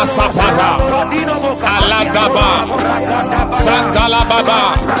 Tamasapata, Aladaba, Sandalababa,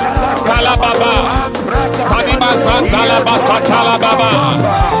 Kalababa, Tanima Sandalaba, Satalababa,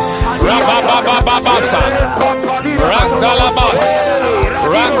 Rababababasa, Randalabas,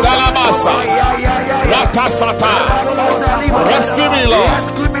 Randalabasa, Ratasata. Rescue me, Lord.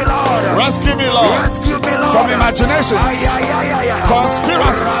 Rescue me, Lord, from imaginations,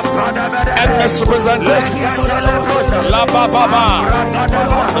 conspiracies, and misrepresentations. La bababa,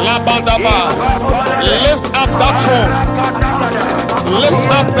 la badaba. Lift up that phone.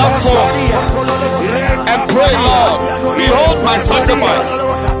 Lift up that phone and pray, Lord, behold my sacrifice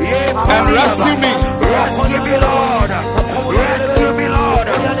and rescue me. Rescue me, Lord. Rescue me, Lord.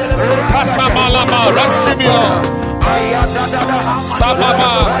 Kasabalaba, rescue me, Lord.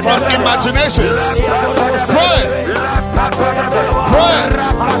 Sababa, from imaginations. Pray. Pray.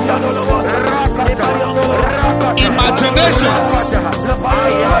 Imaginations.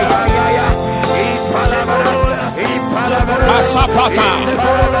 Masapata.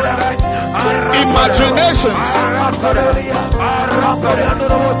 Imaginations.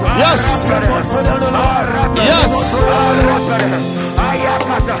 Yes. Yes.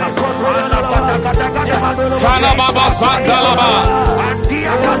 Tanababa Sandalaba.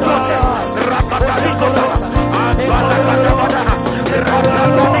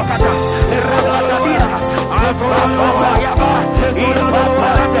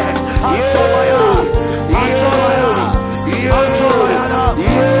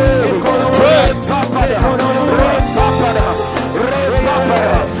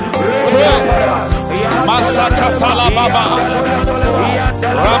 Masakatala Baba.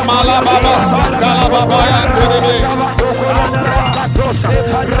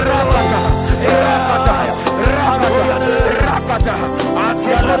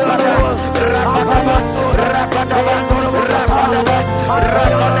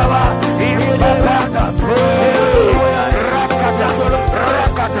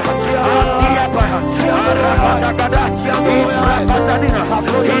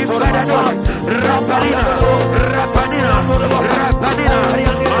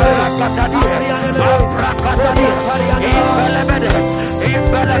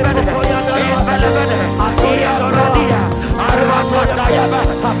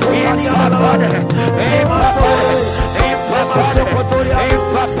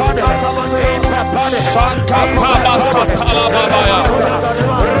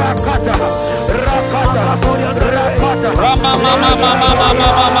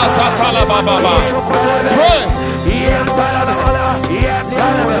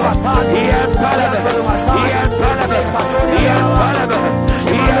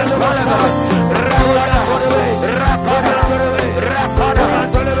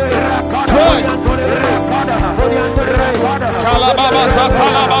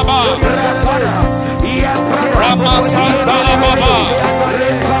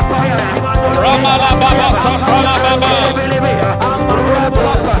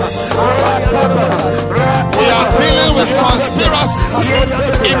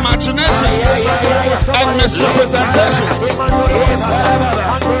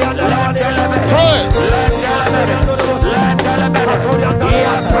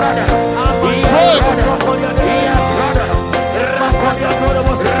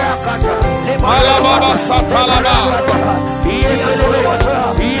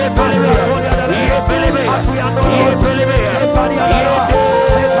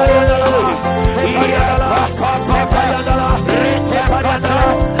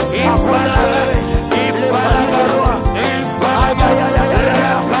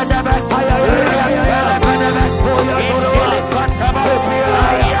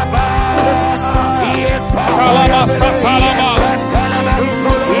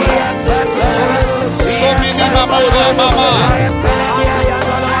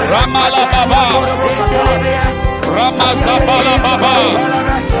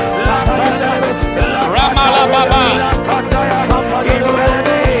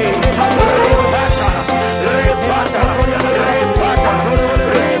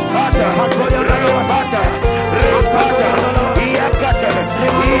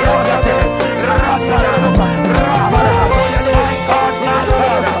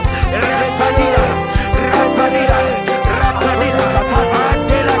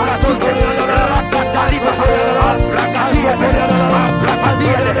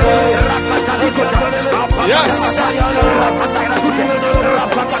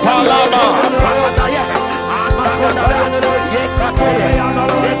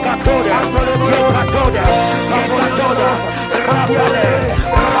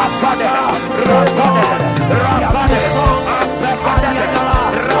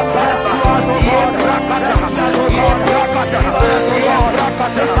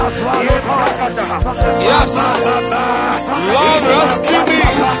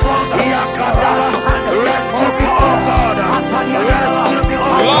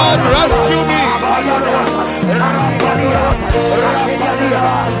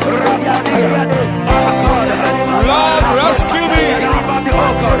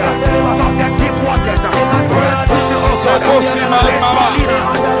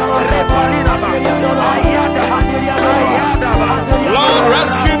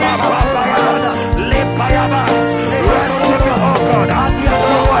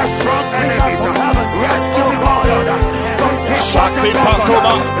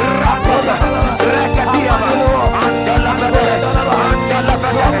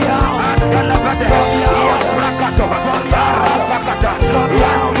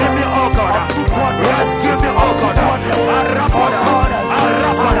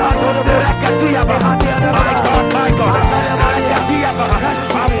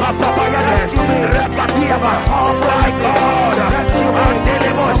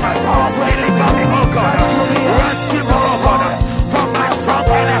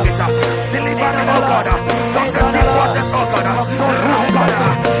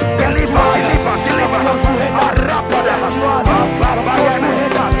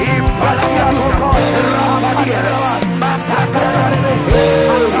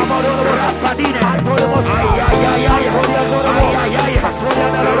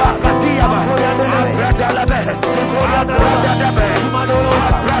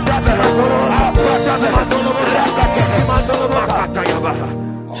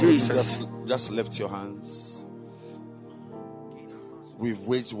 Just lift your hands. We've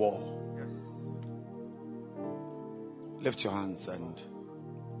waged war. Lift your hands and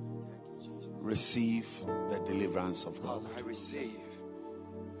receive the deliverance of God. I receive.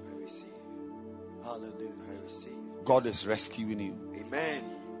 I receive. Hallelujah. I receive. God is rescuing you. Amen.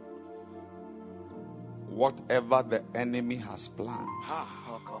 Whatever the enemy has planned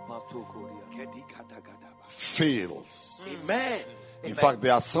fails. Amen. In fact,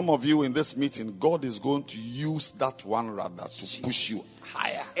 there are some of you in this meeting, God is going to use that one rather to push you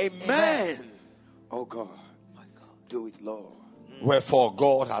higher. Amen. Oh God. Do it, Lord. Wherefore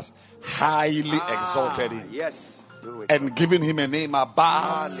God has highly exalted him. Yes. Do it. And given him a name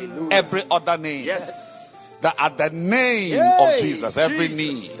above every other name. Yes. That at the name of Jesus, every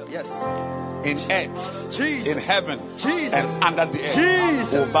Jesus. knee Yes. in earth, Jesus. in heaven, Jesus. and under the earth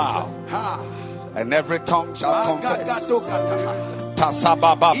Jesus. will bow. Ha. And every tongue shall confess.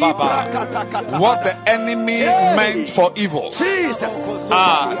 What the enemy meant for evil. Jesus.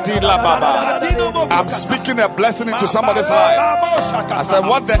 I'm speaking a blessing into somebody's life. I said,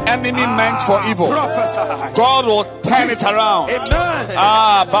 what the enemy meant for evil, God will turn it around.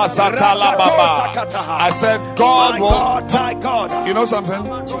 I said, God will. You know something?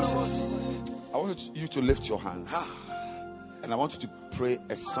 I want you to lift your hands. And I want you to pray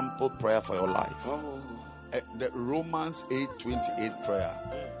a simple prayer for your life. The Romans 8:28 prayer.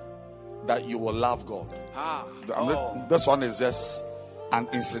 That you will love God. This one is just an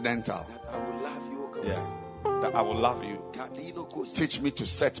incidental. I will love you, God. Yeah. That I will love you. Teach me to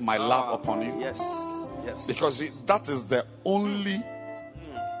set my love upon you. Yes. Yes. Because that is the only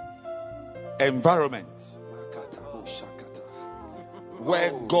environment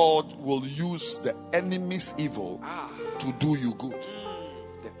where God will use the enemy's evil to do you good.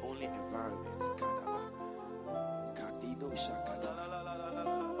 The only environment.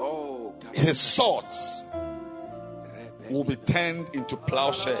 Oh, his swords will be turned into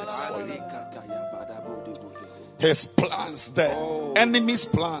plowshares for you. His plans, the enemy's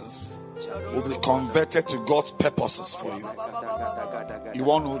plans, will be converted to God's purposes for you. You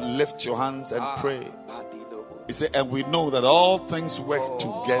want to lift your hands and pray. He said, and we know that all things work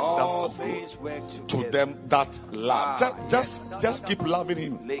together for good to them that love. Just keep loving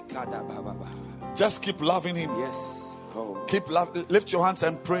him. Just keep loving him. Yes. Keep loving. Lift your hands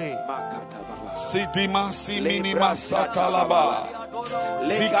and pray. Sidima siminima satalaba.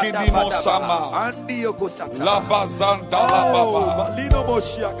 Sikidimo sama. Labazanda lababa.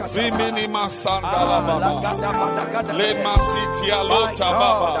 Siminima sandala baba. Lema sitia lota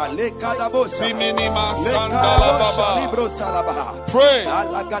baba. Siminima sandala baba. Pray.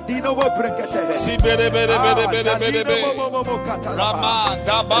 Rama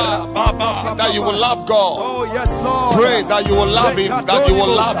daba baba. That you will love God. Oh yes, Lord. Pray that you will love him. That you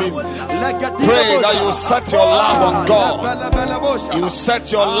will love him. Pray that you will set your love on God. You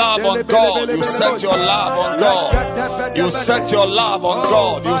set your love on God. You set your love on God. You set your love on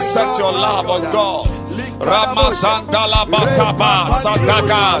God. You set your love on God. Ramazandala Bakaba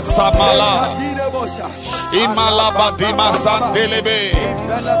Sadaga Samala Imalaba Dima Sandelebe.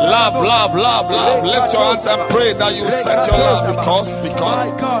 Love. Lift your hands and pray that you set your love because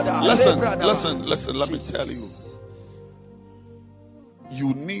listen, let me tell you.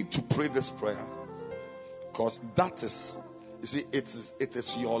 You need to pray this prayer because that is, you see, it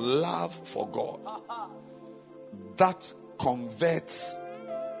is your love for God that converts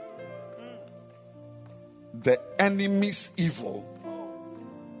the enemy's evil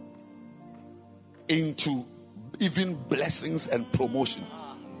into even blessings and promotion.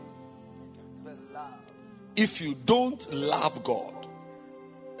 If you don't love God,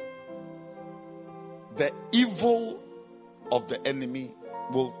 the evil of the enemy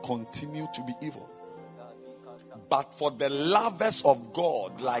will continue to be evil. But for the lovers of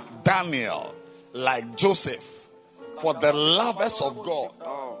God, like Daniel, like Joseph, for the lovers of God,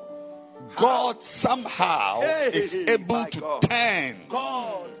 God somehow is able to turn.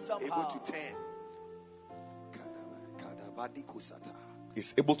 God somehow able to turn.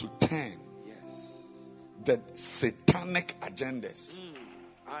 Is able to turn the satanic agendas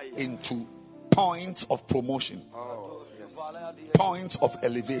into points of promotion. Points of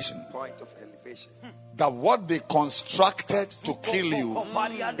elevation. That what they constructed to kill you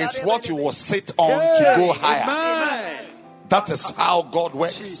is what you will sit on to go higher. That is how God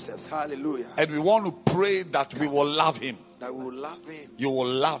works. Jesus, hallelujah. And we want to pray that we will love him. That we will love him. You will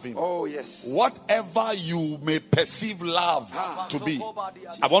love him. Oh, yes. Whatever you may perceive love to be,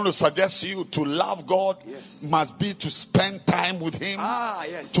 I want to suggest to you to love God must be to spend time with him.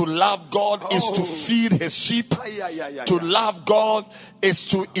 Yes. To love God is to feed his sheep. To love God is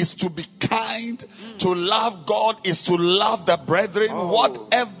to be kind. To love God is to love the brethren.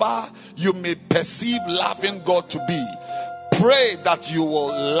 Whatever you may perceive loving God to be, pray that you will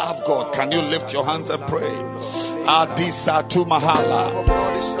love God. Can you lift your hands and pray? Adisa tu mahala,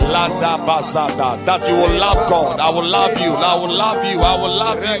 lada bazada. That you will love God. I will love you. I will love you. I will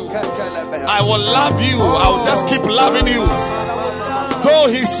love you. I will love you. I will just keep loving you. Though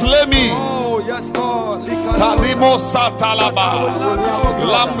he slay me.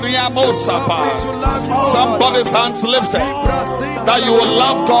 Somebody's hands lifted. That you will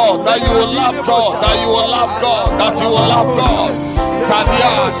love God. That you will love God. That you will love God. That you will love God.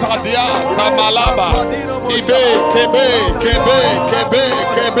 Tadia, Samalaba, Ibe, Kebe,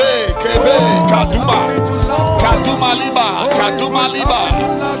 Kaduma Liba.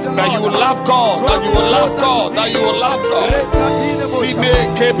 That you will love God. That you will love God. That you will love God.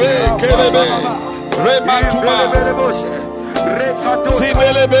 Sine, Kebe, Rematuma.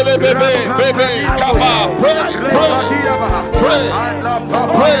 Bebe, Kaba, pray.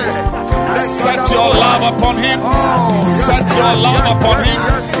 Set your love upon him. Set your love upon him.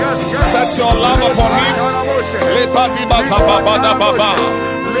 Set your love upon him. Lebadiba Zababada Baba.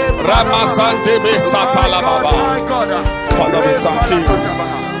 Ramazandebe Satala Baba. Father, we thank you.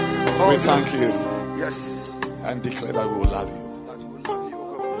 We thank you. Yes. And declare that we will love you. That we will love you,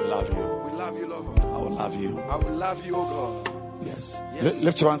 oh God. We love you. We love you, Lord. I will love you. I will love you, oh God. Yes. Yes.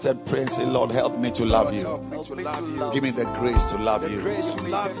 Lift your hands and pray and say, Lord, help me to love you. Help me to love you. Give me the grace to love you. Grace to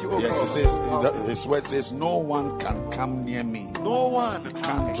love you, oh Yes, God. it says, his word says, no one can come near me. No one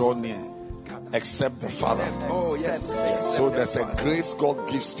Can't draw near except the Father. Oh, yes. So there's a grace God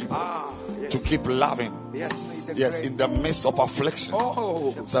gives people to keep loving. Yes. Yes, in the midst of affliction,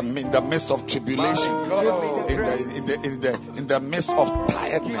 in the midst of tribulation, in the midst of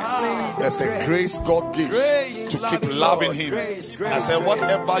tiredness, there's a grace God gives to keep loving him. I said,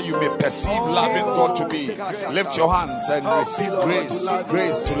 whatever you may perceive loving God to be, lift your hands and receive grace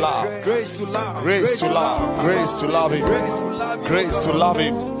to love, grace to love, grace to love him, grace to love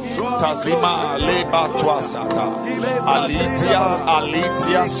him. Tazima leba tuasata,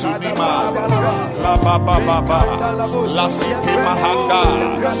 alitia sunima, la baba. La cité mahanga,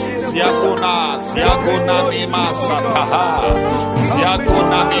 Ziagona nima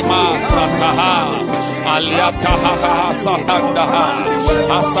sataha, aliataha satandaha,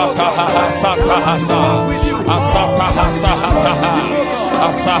 asataha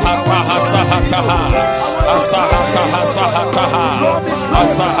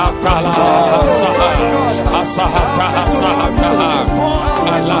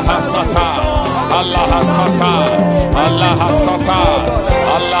Allah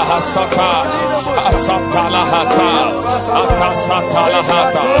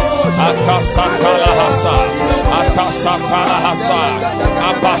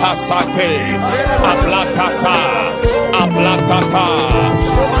Ablatata,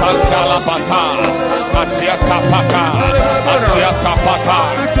 Sandalabata, Atiakapata,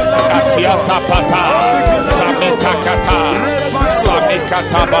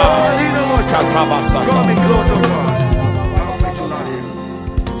 Samikataba, Katabasaka.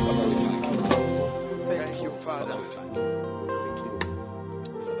 Thank you, Father.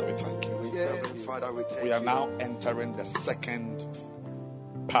 We are now entering the second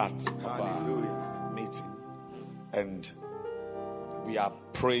part of our meeting, and we are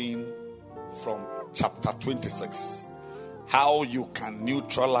praying from chapter 26, how you can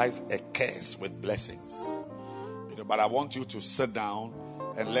neutralize a curse with blessings. But I want you to sit down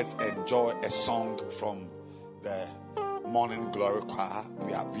and let's enjoy a song from the Morning Glory Choir.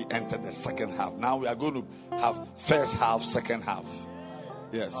 We entered the second half. Now we are going to have first half, second half.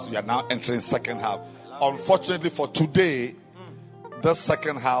 Yes, we are now entering second half. Unfortunately for today, the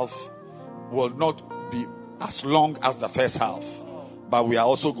second half will not be as long as the first half, but we are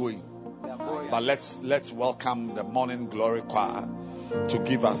also going. But let's welcome the Morning Glory Choir to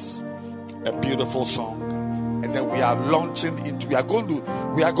give us a beautiful song, and then we are launching into. We are going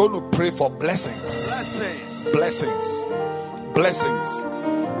to pray for blessings. Blessings.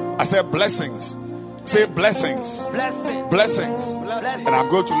 I said blessings. Say blessings. Blessings. And I'm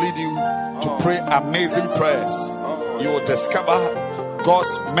going to lead you to pray amazing prayers. You will discover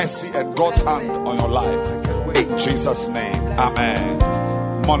God's mercy and God's hand on your life. In Jesus' name. Amen.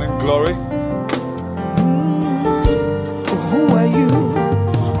 Morning Glory. Who are you?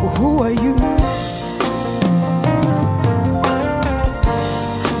 Who are you?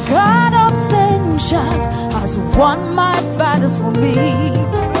 has won my battles for me.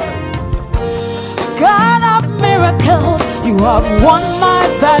 God of miracles, you have won my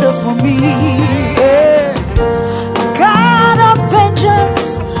battles for me. Yeah. God of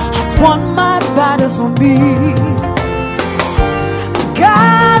vengeance has won my battles for me.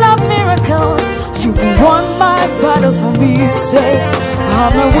 God of miracles, you've won my battles for me. Say,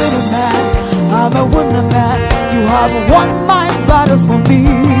 I'm a winner man, I'm a winner man. You have won my battles for me.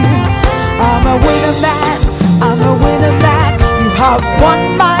 I'm a winner man, I'm a winner man. You have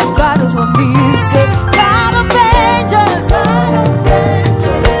won my battles for me. Say, God of vengeance,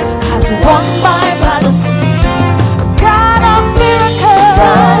 has won my battles for me. God of miracles,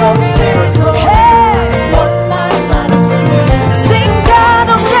 has won my battles for me. Sing, God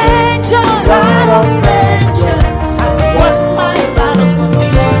of vengeance, has won my battles for me.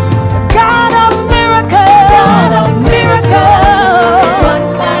 God of miracles, has won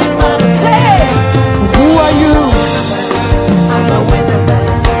my battles. Say, who are you? I'm a winner man.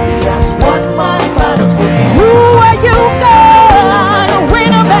 He has won my battles for me. Who are you, God? A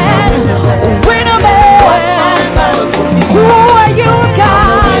winner man. Winner man. Who are you,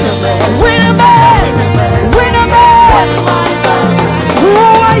 God? Winner man. Winner man. Who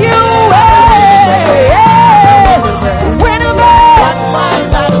are you? Winner man.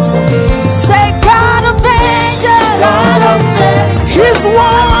 Say, God of vengeance. He's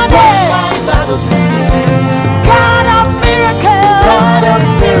won it. God of miracles,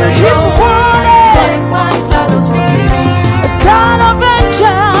 He's won it. God of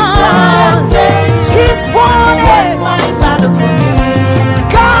vengeance, He's won it.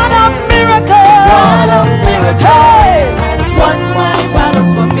 God of miracles, hey,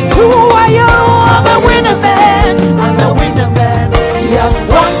 who are you? I'm a winner man. I'm a winner man. He has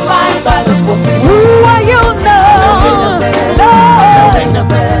won my battles for me. Who are you now? Lord,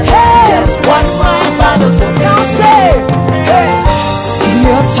 hey, he has won my battles for me. Now say, hey,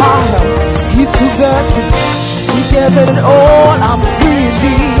 he tired. He took the keys. He gave it all. I'm free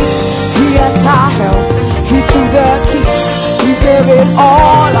indeed. He tired. He took the keys. He gave it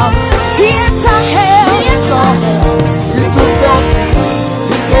all. He tired. He took the keys.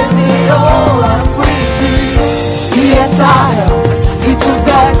 He gave it all. I'm free indeed. He tired. He took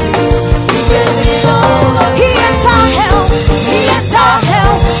the keys. He gave it all. He tired. He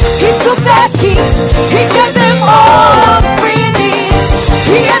tired. He took the keys. He gave them all. I'm free indeed.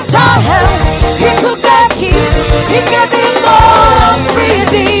 He tired. He took the keys. He gave them all. I'm free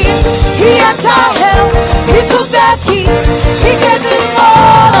indeed. He tired. He took the keys. He gave them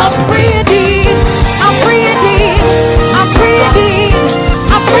all. I'm free indeed. I'm free indeed. I'm free indeed.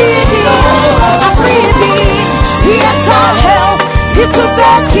 I'm free indeed. I'm free indeed. He tired. He took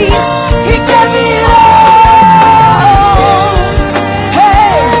the keys. He gave it all.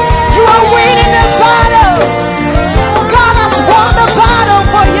 Hey, you are winning the battle. God has won the battle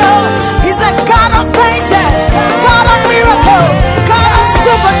for you. He's a God of vengeance, God of miracles, God of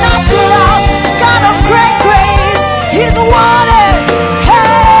supernatural, God of great grace. He's won it.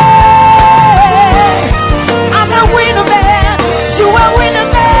 Hey, I'm a winner man. You are a winner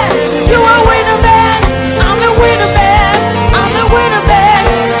man. You are a winner man. I'm a winner man. I'm a winner man.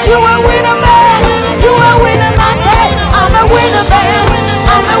 You are a winner man. You are a winner man. Say, I'm a winner man.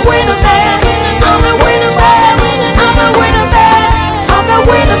 I'm a winner man. I'm a winner man. I'm a winner man. I'm a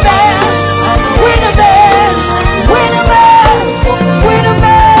winner man. Winner man. Winner man. Winner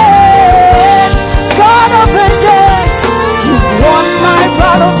man. God of vengeance, you won my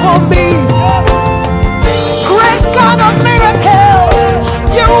battles for me. Great God of miracles,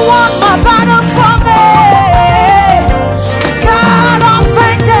 you won my battles for me. God of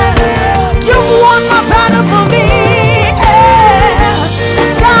vengeance, you won my battles for me.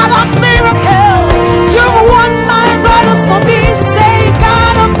 God of miracles, you won my battles for me. Say,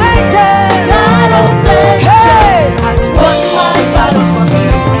 God of vengeance, hey, has won my battles for me.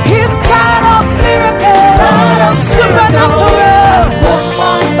 He's God of miracles, supernatural, has won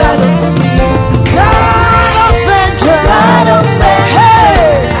my battles for me. God of vengeance,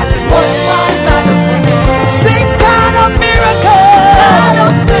 hey, has won my battles for me. Say, God of miracles,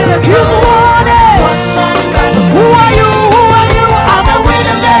 He's won it. Who are you? Who are you? I'm a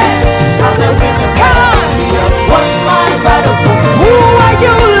winner man. I'm a winner man. Come on. He has won my battles for me. Who are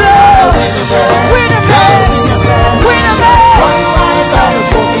you, Lord? Winner man. Winner man.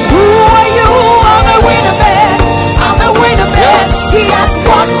 Who are you? I'm a winner man. I'm a winner man. He has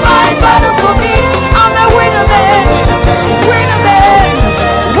won my battles for me. I'm a winner man. Winner man.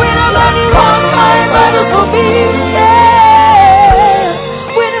 Winner man. He won my battles for me. Yeah.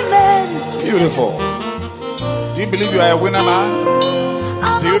 Winner man. Beautiful. Do you believe you are a winner man?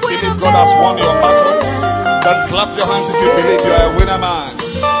 I'm Do you a winner believe God has won your battles? The Then clap your hands if you believe you are a winner man.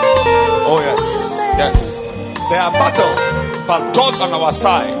 Oh yes, yes. There are battles, but God on our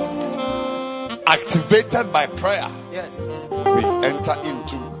side. Activated by prayer, Yes. we enter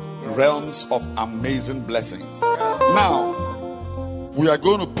into realms of amazing blessings. Now, we are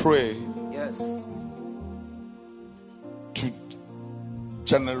going to pray Yes. to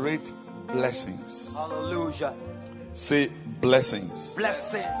generate blessings. Hallelujah. Say blessings.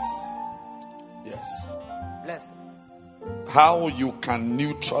 Blessings. Yes. Blessings. How you can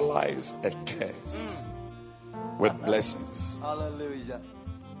neutralize a curse with blessings. Hallelujah.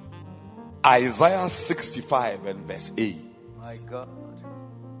 Isaiah 65 and verse 8. My God.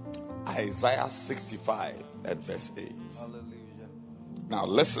 Isaiah 65 and verse 8. Hallelujah. Now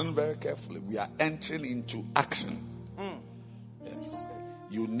listen very carefully. We are entering into action. Yes.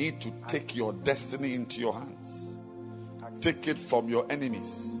 You need to take your destiny into your hands. Take it from your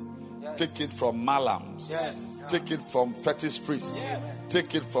enemies. Yes. Take it from malams. Yes. Take it from fetish priests.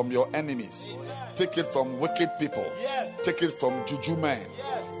 Take it from your enemies. Take it from wicked people. Take it from juju men.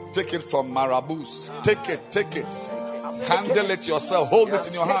 Take it from marabous. Take it. Handle it yourself. Hold it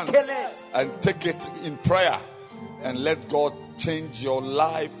in your hands. And take it in prayer. And let God change your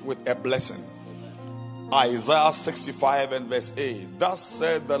life with a blessing. Isaiah 65 and verse 8. Thus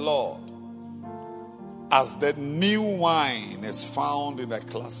said the Lord, as the new wine is found in a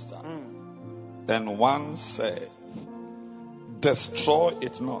cluster, then one said, destroy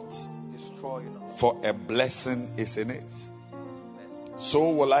it not, Destroy not. for a blessing is in it. So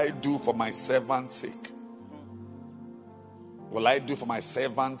will I do for my servant's sake. Will I do for my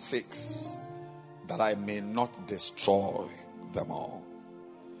servant's sake, that I may not destroy them all.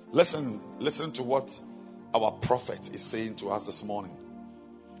 Listen to what our prophet is saying to us this morning.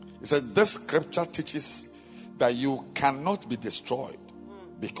 He said, this scripture teaches that you cannot be destroyed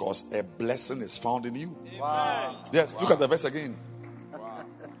because a blessing is found in you. Wow. Yes, look at the verse again.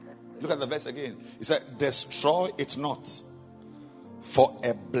 Look at the verse again. He said, destroy it not, for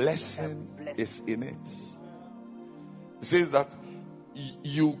a blessing is in it. It says that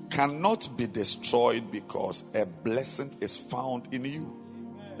you cannot be destroyed because a blessing is found in you.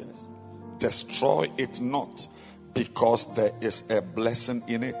 Yes. Destroy it not because there is a blessing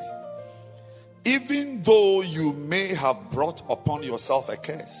in it. Even though you may have brought upon yourself a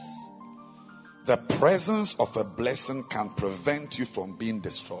curse, the presence of a blessing can prevent you from being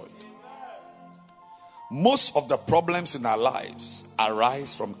destroyed. Most of the problems in our lives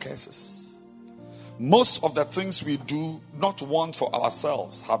arise from curses. Most of the things we do not want for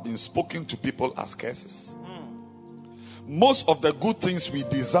ourselves have been spoken to people as curses. Most of the good things we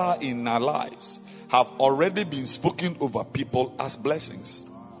desire in our lives have already been spoken over people as blessings.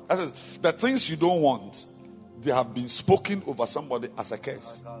 That is, the things you don't want, they have been spoken over somebody as a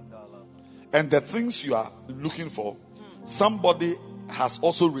curse. And the things you are looking for, somebody has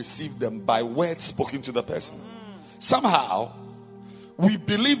also received them by words spoken to the person. Somehow, we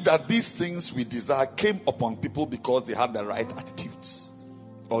believe that these things we desire came upon people because they had the right attitudes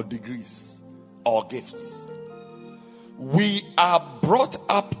or degrees or gifts. We are brought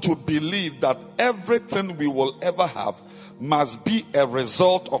up to believe that everything we will ever have must be a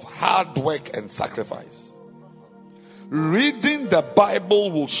result of hard work and sacrifice. Reading the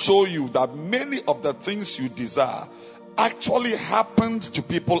Bible will show you that many of the things you desire actually happened to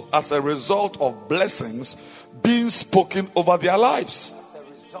people as a result of blessings being spoken over their lives,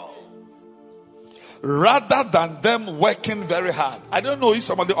 rather than them working very hard. I don't know if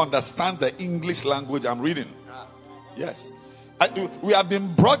somebody understands the English language I'm reading. Yes. We have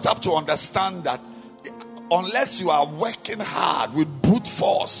been brought up to understand that unless you are working hard with brute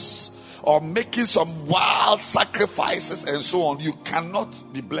force or making some wild sacrifices and so on, you cannot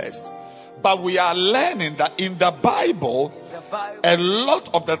be blessed. But we are learning that in the Bible, a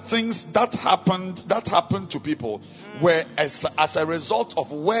lot of the things that happened to people were as a result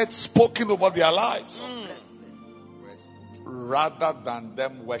of words spoken over their lives, rather than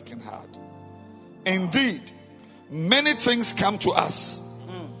them working hard. Indeed, many things come to us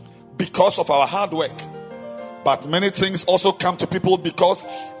because of our hard work, but many things also come to people because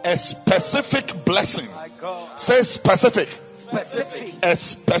a specific blessing, say specific, a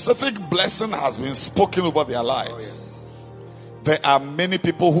specific blessing has been spoken over their lives. There are many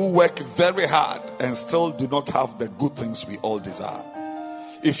people who work very hard and still do not have the good things we all desire.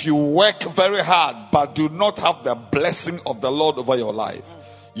 If you work very hard but do not have the blessing of the Lord over your life,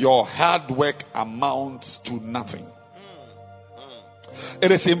 your hard work amounts to nothing.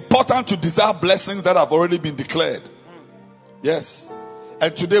 It is important to desire blessings that have already been declared. Yes.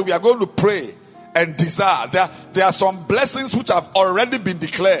 And today we are going to pray and desire. There are some blessings which have already been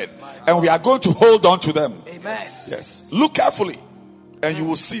declared, and we are going to hold on to them. Yes. Look carefully, and you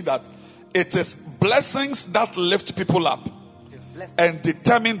will see that it is blessings that lift people up and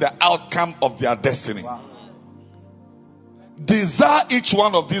determine the outcome of their destiny. Desire each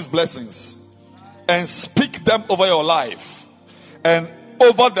one of these blessings and speak them over your life and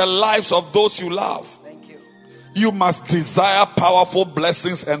over the lives of those you love. You must desire powerful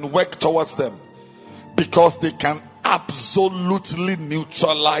blessings and work towards them, because they can absolutely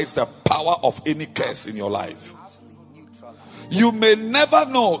neutralize the power of any curse in your life. You may never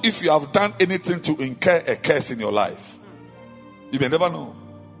know if you have done anything to incur a curse in your life. You may never know.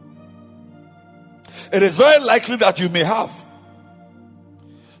 It is very likely that you may have.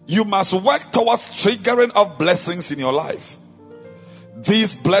 You must work towards triggering of blessings in your life.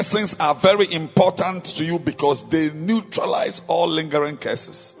 These blessings are very important to you because they neutralize all lingering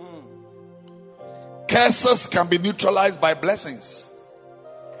curses. Curses can be neutralized by blessings.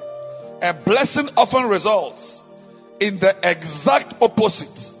 A blessing often results in the exact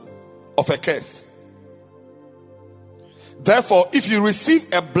opposite of a curse. Therefore, if you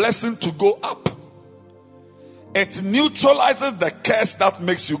receive a blessing to go up, it neutralizes the curse that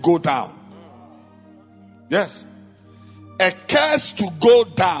makes you go down. Yes. A curse to go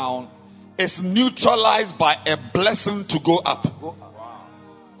down is neutralized by a blessing to go up.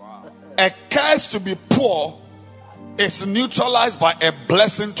 A curse to be poor is neutralized by a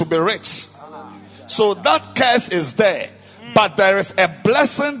blessing to be rich. So that curse is there, but there is a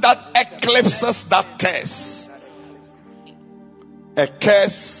blessing that eclipses that curse. A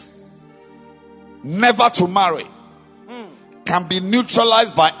curse never to marry can be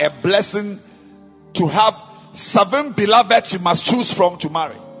neutralized by a blessing to have 7 beloveds you must choose from to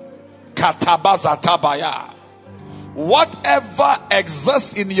marry. Katabazatabaya. Whatever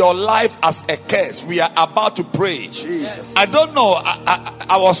exists in your life as a curse, we are about to pray. Jesus. I don't know.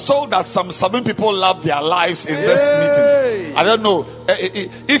 I was told that some 7 people love their lives in this meeting. I don't know.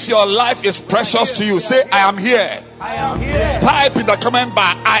 If your life is precious to you, say, I am here. I am here. Type in the comment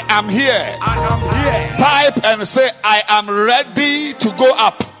bar, I am here. I am here. Type and say, I am ready to go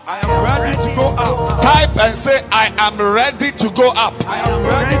up. I am ready to go up. Type and say, I am ready to go up. I am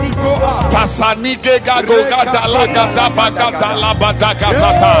ready to go up. Tasanike gagogata lagata bagata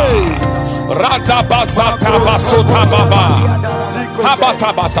labadakasata. Radabasata basota baba.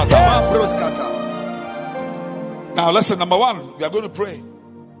 Habata basata. Now listen, number 1, we are going to pray.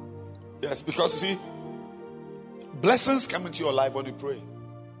 Yes, because you see, blessings come into your life when you pray.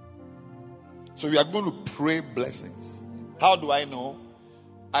 So we are going to pray blessings. How do I know?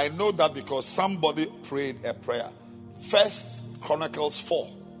 I know that because somebody prayed a prayer. 1 Chronicles 4,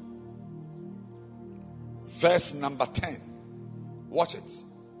 verse number 10. Watch it.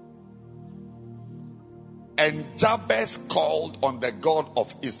 And Jabez called on the God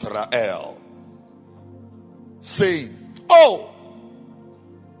of Israel, saying, oh,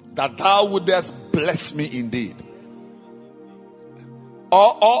 that thou wouldest bless me indeed.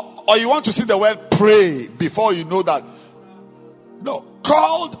 Or you want to see the word pray before you know that. No,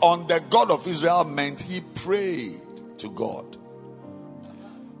 called on the God of Israel meant he prayed to God.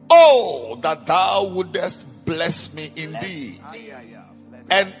 Oh, that thou wouldest bless me indeed,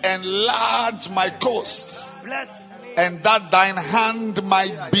 and enlarge my coasts, and that thine hand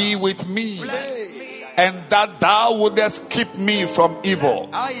might be with me, and that thou wouldest keep me from evil,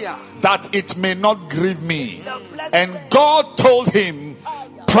 that it may not grieve me. And God told him,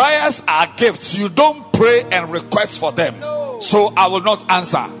 prayers are gifts. You don't pray and request for them, so I will not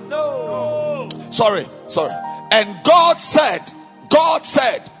answer. Sorry. And God said,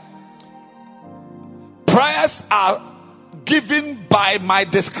 prayers are given by my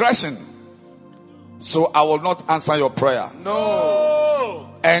discretion, so I will not answer your prayer.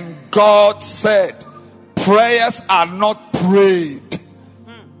 No. And God said, prayers are not prayed.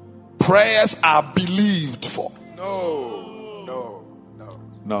 Prayers are believed for.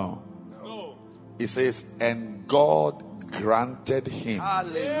 No. He says, and God granted him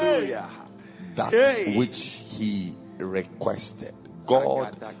that which he requested.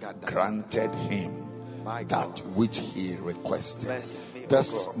 God granted him that which he requested.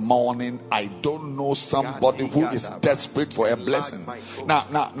 This morning, I don't know somebody who is desperate for a blessing.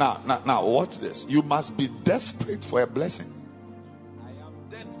 Now, watch this. You must be desperate for a blessing.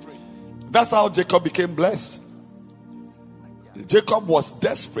 That's how Jacob became blessed. Jacob was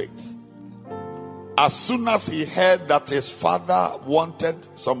desperate. As soon as he heard that his father wanted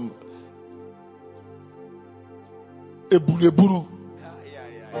some eburu,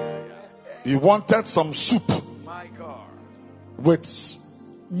 he wanted some soup with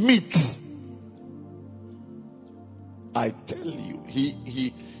meat. I tell you,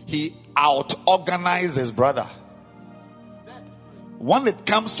 he out-organize his brother. When it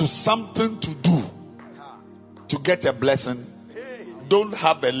comes to something to do to get a blessing, don't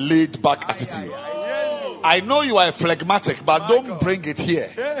have a laid-back attitude. I know you are phlegmatic, but don't bring it here.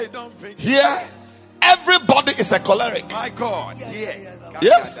 Here, everybody is a choleric. My God.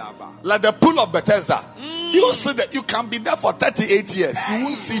 Yes, like the pool of Bethesda. You see that you can be there for 38 years, you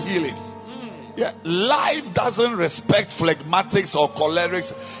won't see healing. Yeah, life doesn't respect phlegmatics or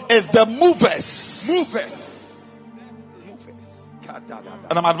cholerics. It's the movers.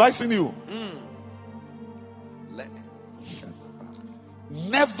 And I'm advising you,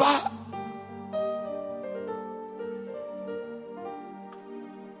 never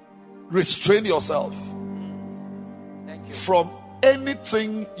restrain yourself from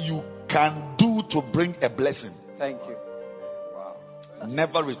anything you can do to bring a blessing. Thank you.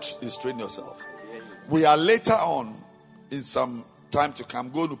 Never restrain yourself. We are later on, in some time to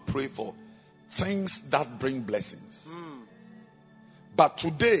come, going to pray for things that bring blessings. But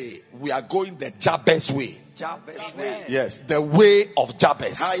today we are going the Jabez way. Jabez way. Yes, the way of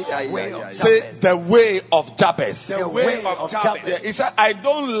Jabez. Say the way of Jabez. The way of Jabez. Yeah, he said, I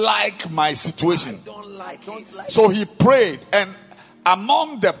don't like my situation. Don't like it. So he prayed, and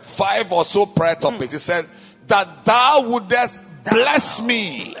among the 5 or so prayer topics, he said that thou wouldest bless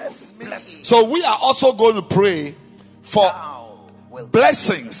me. So we are also going to pray for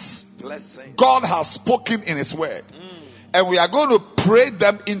blessings God has spoken in his word. And we are going to pray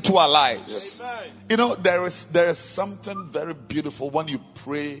them into our lives. You know, there is something very beautiful when you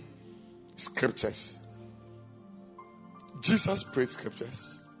pray scriptures. Jesus prayed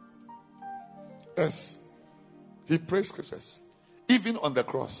scriptures. Yes. He prayed scriptures. Even on the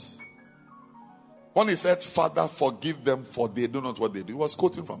cross. When he said, Father, forgive them, for they do not what they do. He was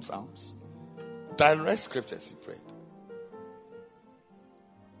quoting from Psalms. Direct scriptures he prayed.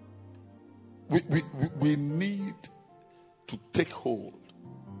 We need to take hold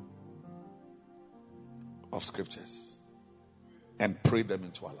of scriptures and pray them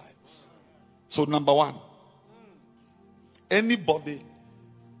into our lives. So number 1, anybody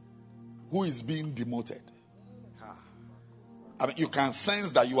who is being demoted, I mean, you can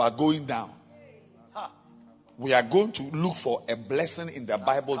sense that you are going down. We are going to look for a blessing in the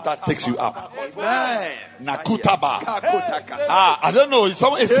Bible that takes you up. Nakutaba. I don't know.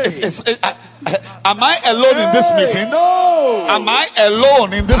 Am I alone in this meeting? No. Am I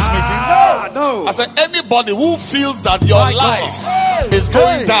alone in this meeting? No. I said, anybody who feels that your life is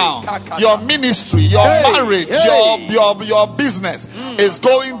going down, your ministry, your marriage, your business is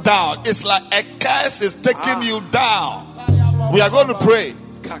going down. It's like a curse is taking you down. We are going to pray.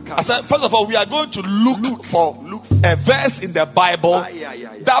 I said, first of all, we are going to look for a verse in the Bible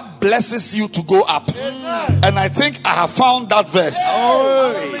that blesses you to go up. And I think I have found that verse.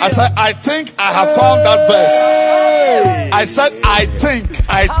 I said, I think I have found that verse. I said, I think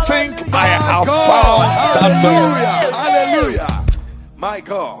I have found that verse. Hallelujah. My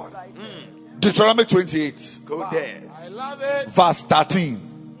God. Deuteronomy 28. Go there. I love it. Verse 13.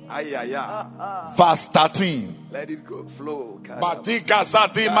 Verse 13. Let it go. Flow. And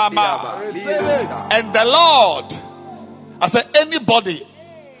the Lord, I said, anybody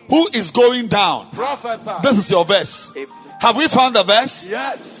who is going down, Prophesy. this is your verse. Have we found the verse?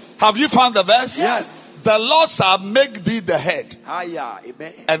 Yes. Have you found the verse? Yes. The Lord shall make thee the head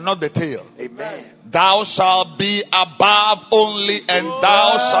Amen. and not the tail. Amen. Thou shalt be above only, and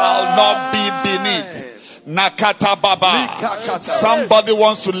thou shalt not be beneath. Nakata Baba. Somebody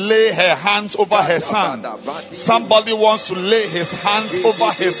wants to lay her hands over her son. Somebody wants to lay his hands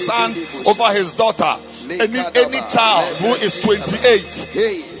over his son, over his daughter. Any child who is 28,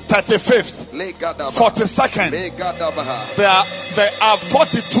 35th, 42nd. There are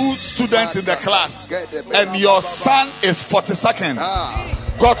 42 students in the class, and your son is 42nd.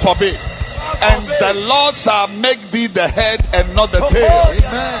 God forbid. And the Lord shall make thee the head and not the tail.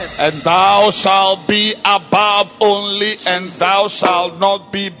 Amen. And thou shalt be above only, and thou shalt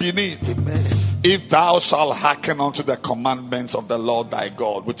not be beneath. Amen. If thou shalt hearken unto the commandments of the Lord thy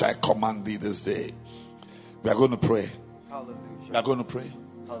God, which I command thee this day. We are going to pray. Hallelujah. We are going to pray.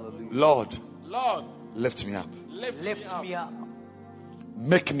 Hallelujah. Lord, Lift me up. Lift me up.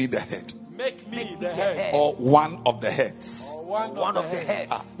 Make me the head. Make me the head. Or one of the heads. One of the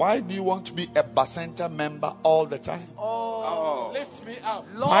heads. Why do you want to be a Bacenta member all the time? Lift me up.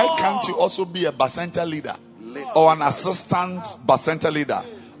 Why can't you also be a Bacenta leader? Or an assistant Bacenta leader?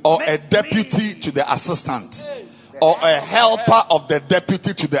 Or a deputy to the assistant? Or a helper of the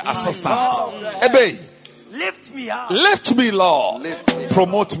deputy to the assistant? Ebe, Lift me up. lift me, Lord. Lift me.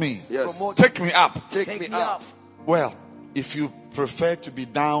 Promote me. Yes. Take me up. Take me up. Well, if you prefer to be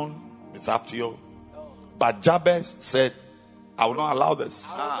down, It's up to you. But Jabez said, I will not allow this.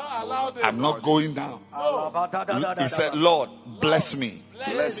 I'm not going down. He said, Lord, bless me.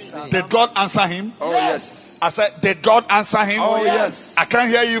 Did God answer him? Oh, yes. I said, did God answer him? Oh, yes. I can't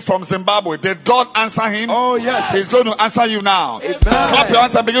hear you from Zimbabwe. Did God answer him? Oh, yes. He's going to answer you now. Amen. Clap your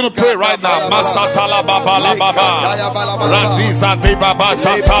hands and begin to pray right now. Masatala baba la baba. Radiza de baba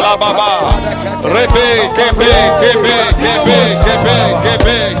satala baba. Rebe gebe gebe gebe gebe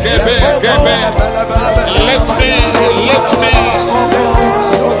gebe gebe gebe. Lift me.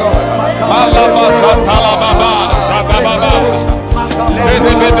 Malama satala baba satala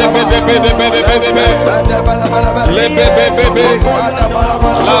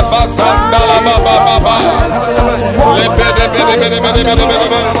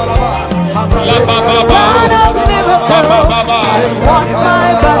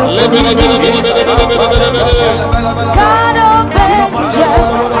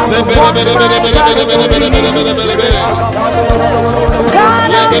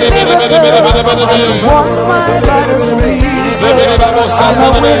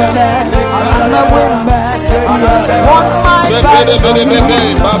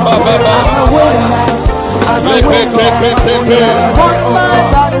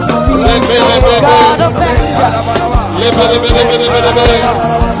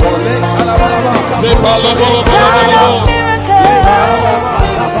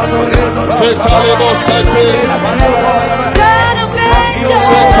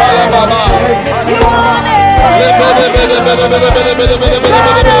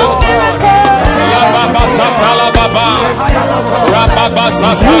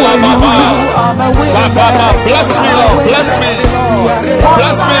Bless me, Lord. Bless me.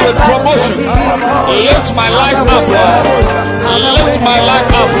 Bless me with promotion. Lift my life up, Lord. Lift my life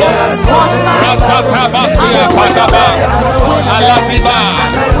up, Lord. Rasatabasia Padaba. Aladiba.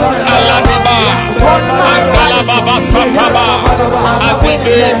 Aladiba. Andalababa Sataba.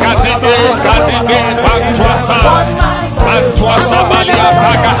 Adide, Kadide, Kadide, Bantuasa. Bantuasa Balia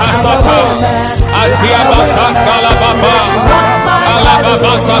Taga Hasata. Adiabazakala Baba.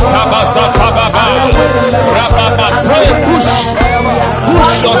 Alabazakabazakababa. Rababa. Pray, push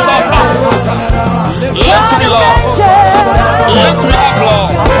yourself up. Lift me, Lord. Lift me up,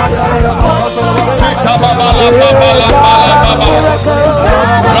 Lord. Sitababa la baba la baba.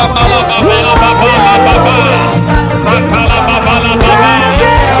 Ramala baba la baba la baba. Satala baba la baba.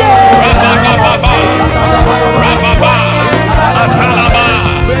 Rababa baba. Rababa. Atalaba.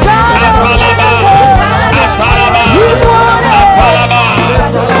 Atalaba. Atalaba. Atalaba.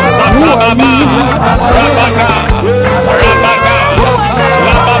 Satababa. Rabaka. Rabaka.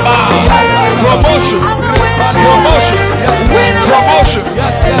 Rababa. Promotion. Promotion. Promotion.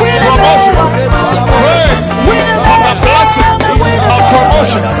 Promotion. Pray for the blessing of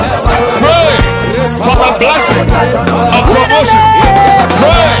promotion. Pray for the blessing of promotion.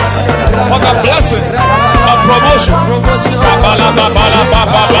 Pray for the blessing of promotion. Kabala babala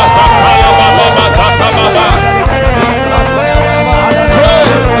babala zakala babala zakababa. Pray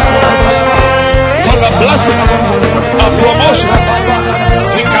for the blessing of promotion.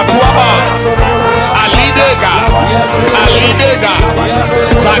 Sikatuaba. Alidega, Alidega,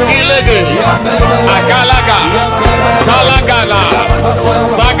 Zagilege, Agalaga, Zalagala,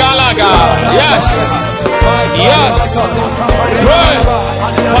 Zagalaga. Yes, yes. Pray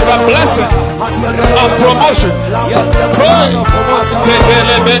for the blessing of promotion. Pray.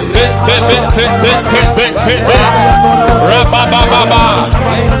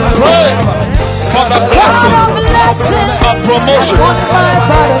 Pray for the blessing of promotion.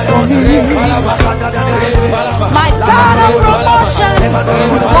 My God of promotion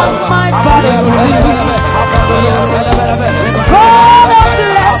is what my God is doing. God of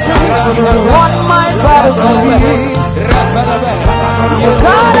blessings is what my God is doing.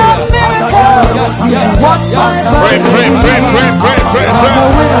 God of miracles is what my God is doing. Pray. I'm a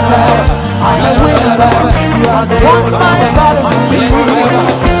winner man. I'm a winner man. You are the one my God is doing.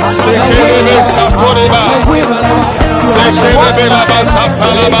 Sekele Satoriba. Sekele Baba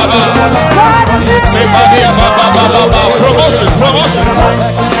Satala Baba. Sebadia Baba Baba. Promotion.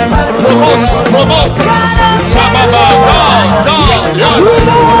 Promote. Kababa. God. Yes.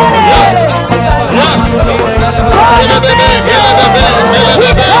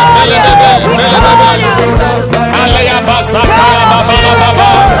 Alaya Basatala Baba Baba.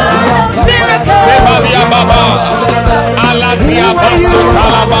 Sebadia Baba. Aladia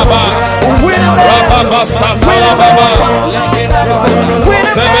Basatala Baba. Rababa Satala Baba.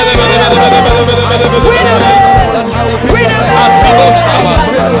 Atilo Sama.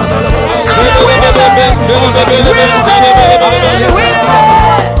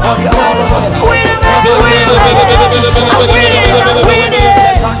 Winner.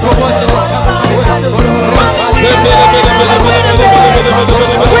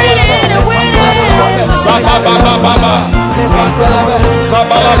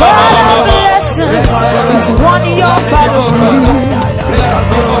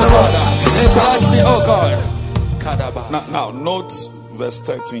 Now, note verse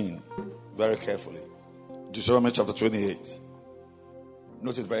 13 very carefully. Deuteronomy chapter 28.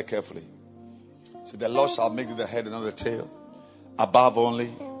 Note it very carefully. See, the Lord shall make thee the head and not the tail, above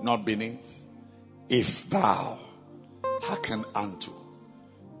only, not beneath, if thou hearken unto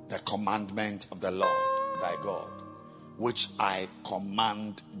the commandment of the Lord thy God, which I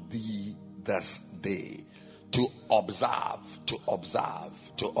command thee this day, to observe,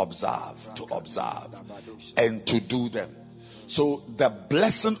 and to do them. So the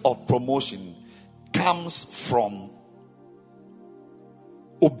blessing of promotion comes from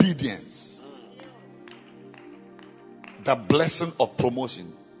obedience. The blessing of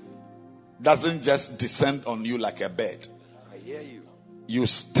promotion doesn't just descend on you like a bird. I hear you. You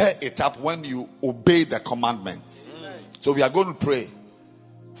stir it up when you obey the commandments. So we are going to pray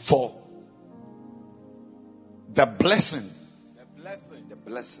for the blessing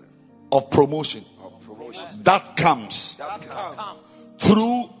of promotion that comes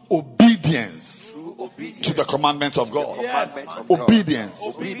through obedience to the commandments of God.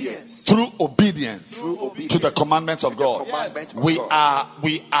 Obedience. Through obedience to the commandments of God. We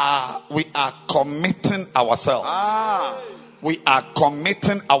are committing ourselves. We are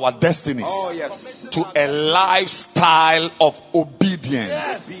committing our destinies to a lifestyle of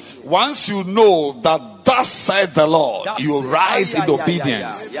obedience. Once you know that thus said the Lord, you rise in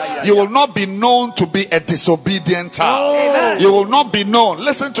obedience. You will not be known to be a disobedient child. You will not be known.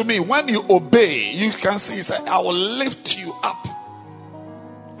 Listen to me. When you obey, you can see, he said, I will lift you up.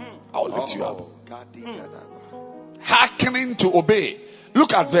 I will lift you up. Hearkening to obey.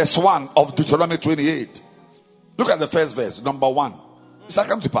 Look at verse 1 of Deuteronomy 28. Look at the first verse, number 1. It shall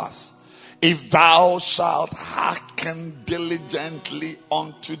come to pass, if thou shalt hearken diligently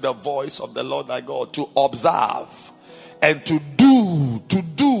unto the voice of the Lord thy God, to observe and to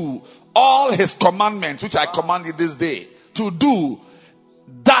do all his commandments which I command you this day, to do,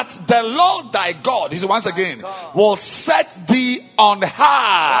 that the Lord thy God, he said once again, will set thee on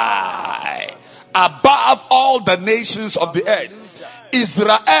high above all the nations of the earth.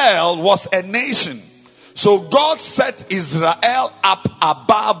 Israel was a nation. So God set Israel up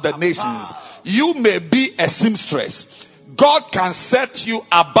above the nations. You may be a seamstress. God can set you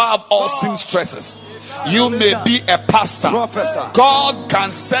above all seamstresses. You may be a pastor. God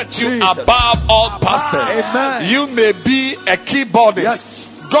can set you above all pastors. You may be a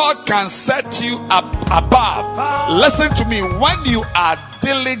keyboardist. God can set you up above. Listen to me. When you are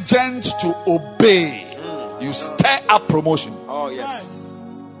diligent to obey, you stir up promotion. Oh, yes.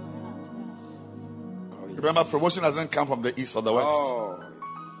 Remember, promotion doesn't come from the east or the west.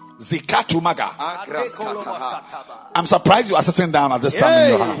 Zikatumaga. I'm surprised you are sitting down at this time in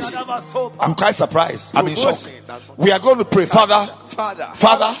your house. I'm quite surprised. I'm in shock. We are going to pray. Father,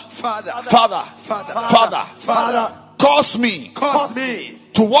 cause me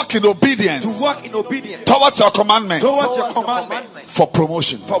to walk in obedience towards your commandment. For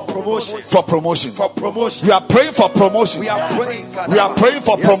promotion. We are praying for promotion. We are praying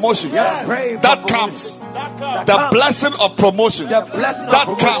for promotion. That comes. The blessing of promotion that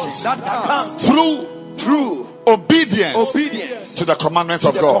comes through obedience to the commandments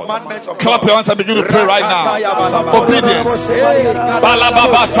of God. Clap your hands and begin to pray right now. Obedience.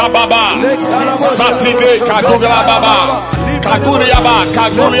 Balababa tababa. Satige kadugla baba. Kaguriaba.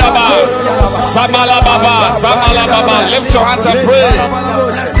 Zamala baba. Lift your hands and pray.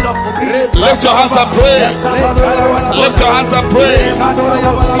 Lift your hands and pray. Lift your hands and pray.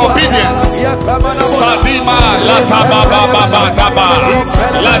 Obedience. Sadima lata baba baba daba.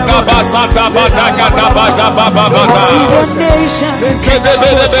 Lata basa daba daga daba daba baba daba.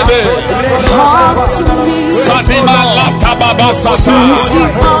 Sadima lata baba sata.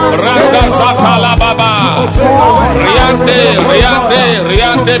 Randa sata la baba.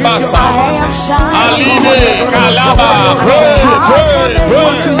 Riande basa. Aline kalaba. Pray.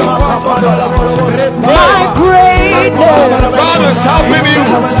 My greatness. God is helping you.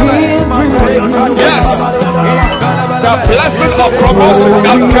 Yes. The blessing of promotion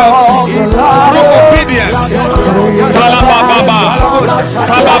that comes through obedience. Talababa.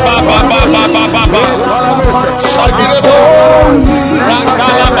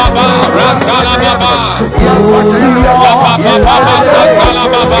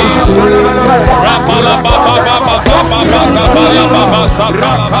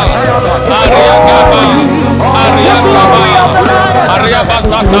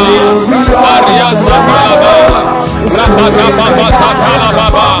 Rababasata, Maria Satalaba, Rabababa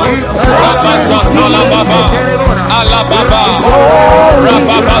Satalababa, Rabasatalababa, Alababa,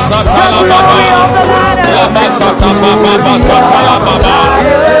 Rababasatalababa, Labasatababa Satalababa,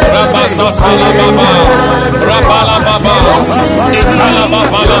 Rabasatalababa, Rabalababa,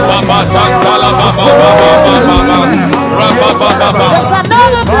 Italababa Satalababa, Rabababa.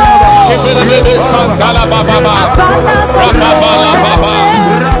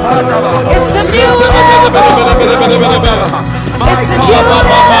 It's a new level. It's a new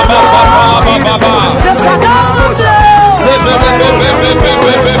level. There's another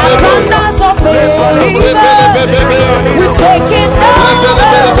abundance of favor. We're taking over.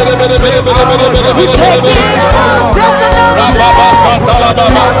 We're taking over. There's another abundance of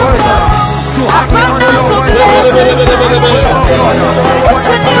blessing.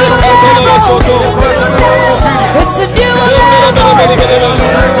 It's a new level. It's a new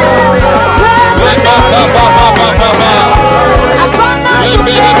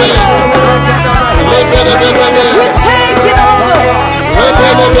we're taking over.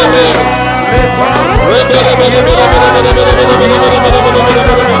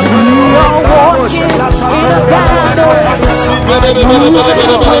 We are walking in a battle. The speed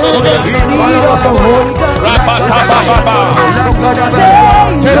of the Holy Ghost.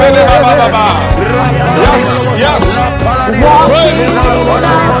 Yes, yes. Pray.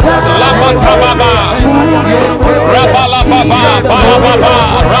 Labatababa. Rabalababa. Balababa.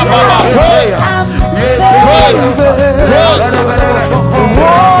 Rababa. Pray. Pray. Pray.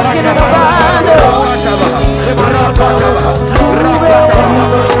 Walking in a battle.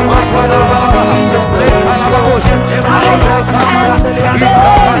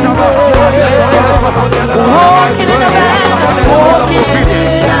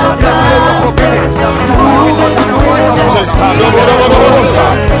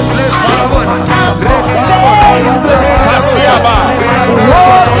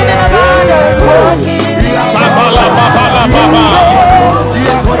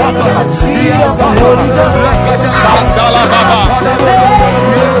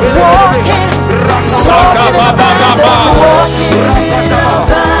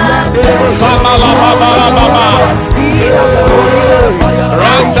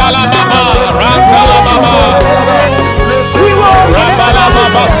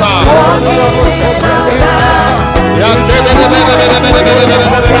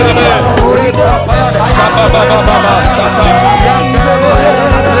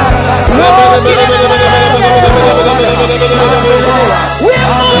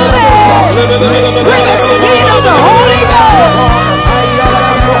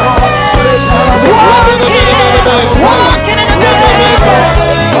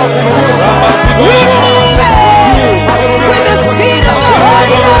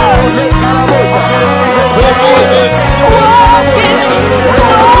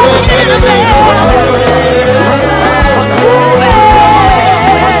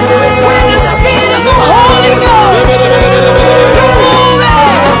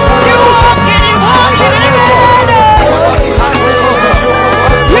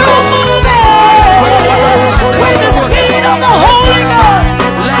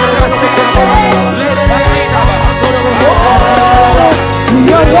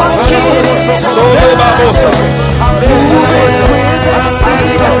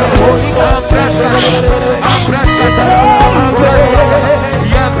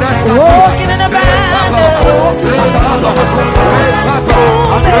 Walking in a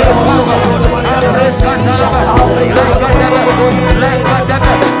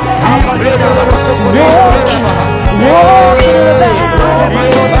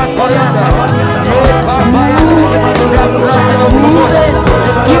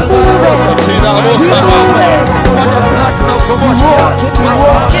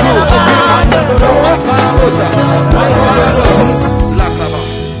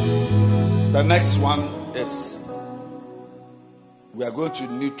The next one is we are going to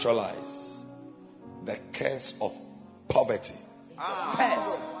neutralize the curse of poverty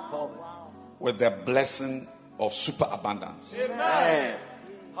with the blessing of superabundance. Amen.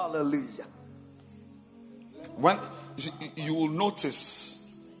 Hallelujah. When you will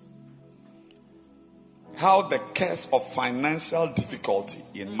notice how the curse of financial difficulty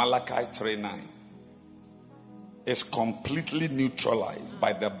in Malachi 3:9 is completely neutralized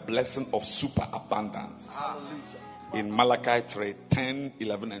by the blessing of superabundance in Malachi 3:10,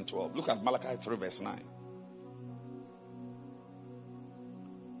 11, and 12. Look at Malachi 3 verse 9.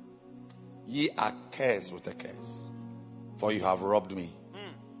 Ye are cursed with a curse, for you have robbed me,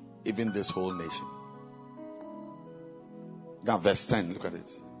 even this whole nation. Now verse 10, look at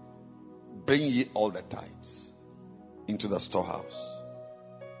it. Bring ye all the tithes into the storehouse,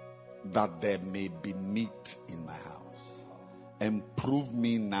 that there may be meat in my house. And prove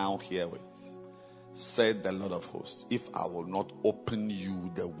me now herewith, said the Lord of hosts, if I will not open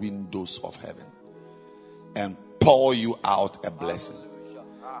you the windows of heaven and pour you out a blessing,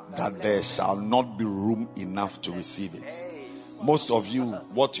 that there shall not be room enough to receive it. Most of you,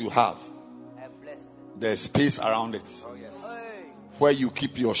 what you have, there's space around it. Where you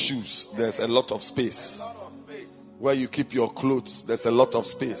keep your shoes, there's a lot of space. Where you keep your clothes, there's a lot of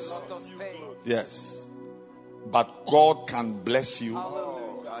space. Yes. But God can bless you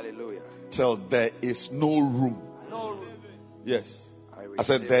till there is no room. Yes. I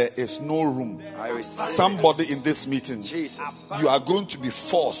said there is no room. Somebody in this meeting, you are going to be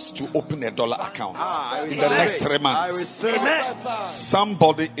forced to open a dollar account in the next 3 months.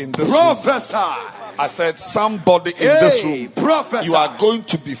 Somebody in this room, I said somebody in this room, you are going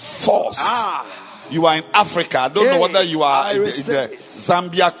to be forced. You are in Africa. I don't know whether you are in the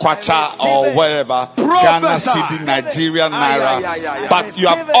Zambia, Kwacha, or wherever. Ghana, City, Nigeria, Naira. But you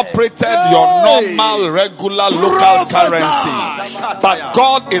have operated your normal, regular, local currency. But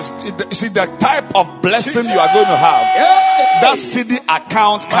God is, you see, the type of blessing you are going to have, that CD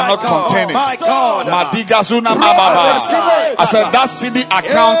account cannot contain it. Madiga Zuna Mababa. I said that CD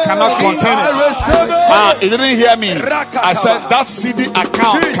account cannot contain it. You didn't hear me. I said that CD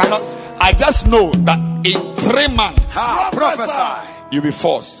account cannot. I just know that in 3 months, you'll be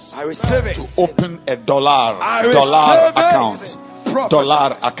forced to open a dollar account.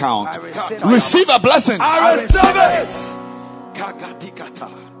 Dollar account. Receive a blessing. I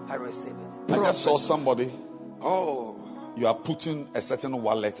receive it. I just saw somebody. Oh. You are putting a certain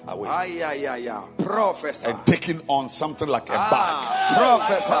wallet away. Prophesy. And taking on something like a bag.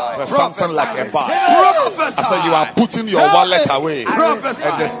 Prophesy. Something like a bag. Prophesy. I said you are putting your wallet away. Prophesy.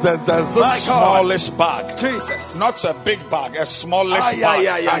 And there's this smallish bag. Jesus. Not a big bag, a smallish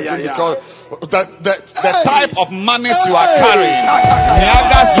bag. Because the type of monies you are carrying.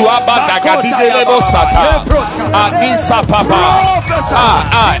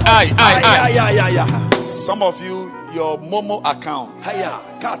 Some of you, your Momo account,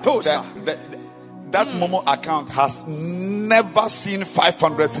 that Momo account has never seen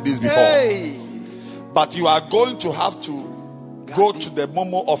 500 CDs before. But you are going to have to go to the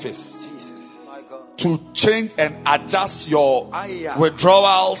Momo office to change and adjust your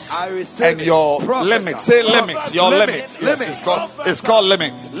withdrawals and your limit. Say limit. Your limit. Yes, it's called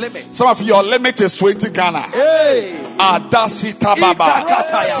limit. Some of your limit is 20 Ghana. Adasita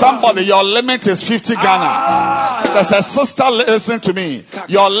Baba. Somebody, your limit is 50 Ghana. There's a sister, listen to me.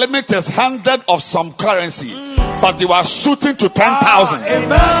 Your limit is 100 of some currency. But you are shooting to 10,000.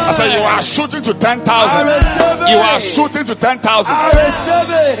 I said you are shooting to 10,000. You are shooting to 10,000.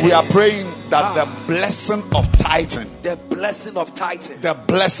 We are praying that the blessing of tithing, the blessing of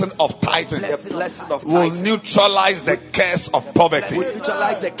tithing will neutralize the curse of poverty. Will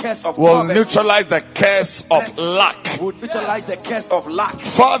neutralize the curse of will neutralize the curse of lack. Will neutralize the curse of lack.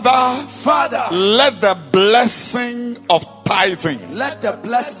 Father, let the blessing of tithing. Let the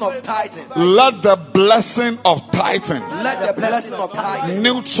blessing of tithing. Let the blessing of tithing. Let the blessing of tithing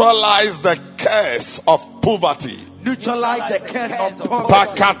neutralize the curse of poverty. Neutralize the curse of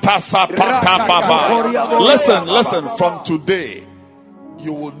poverty. Listen, from today,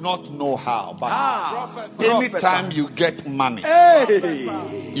 you will not know how, but anytime you get money,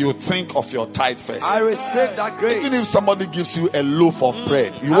 you think of your tithe first. I receive that grace. Even if somebody gives you a loaf of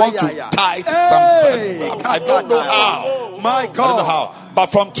bread, you want to tithe something. I don't know how. My God. I don't know how. But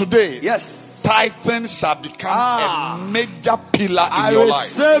from today, yes, tithing shall become a major pillar in your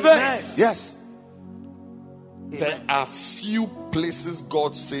life. It. Yes. There are few places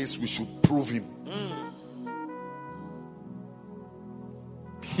God says we should prove Him.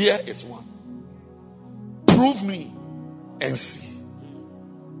 Here is one. Prove me and see.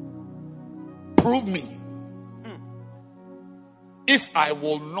 Prove me. If I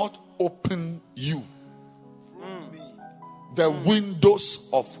will not open you the windows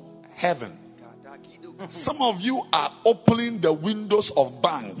of heaven. Some of you are opening the windows of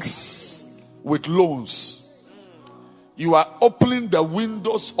banks with loans. You are opening the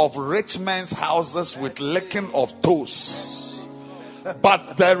windows of rich men's houses with licking of toes.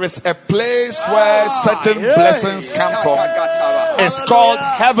 But there is a place where certain blessings come from. It's called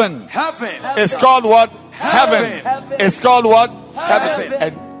heaven. It's called what? Heaven. It's called what? Heaven.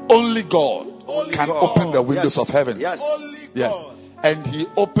 And only God can open the windows of heaven. Yes. And He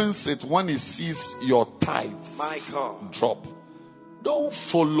opens it when He sees your tithe drop. Don't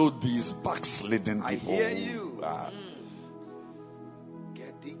follow these backslidden people. I hear you.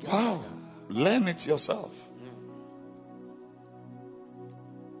 Wow. Learn it yourself.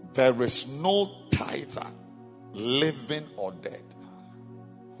 There is no tither, living or dead,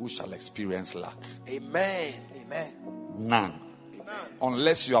 who shall experience lack. Amen. Amen. None. Amen.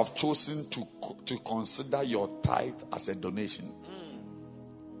 Unless you have chosen to consider your tithe as a donation.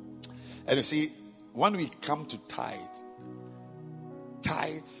 And you see, when we come to tithes,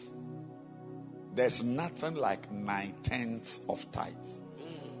 there's nothing like 9/10 of tithe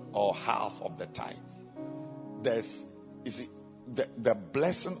or half of the tithe. There's, you see, the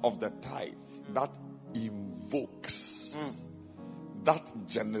blessing of the tithe that invokes, that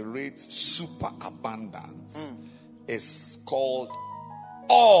generates super abundance is called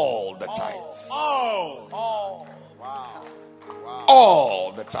all the tithes.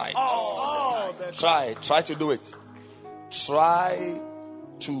 All the tithes. Try to do it. Try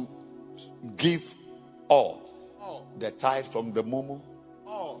to give all. The tithe from the momo,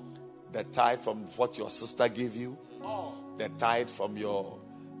 the tithe from what your sister gave you, the tithe from your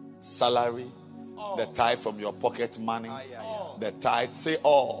salary, the tithe from your pocket money, the tithe. Say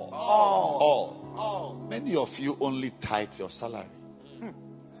all. Many of you only tithe your salary.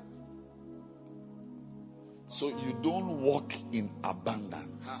 So you don't walk in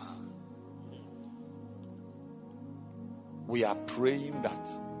abundance. We are praying that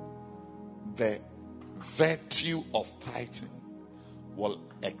the virtue of tithing will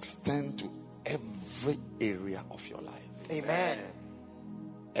extend to every area of your life. Amen.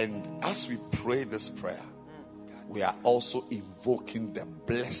 And as we pray this prayer, we are also invoking the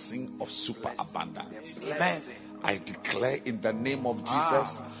blessing of super abundance. Amen. I declare in the name of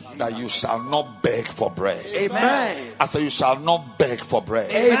Jesus that you shall not beg for bread. Amen. I say you shall not beg for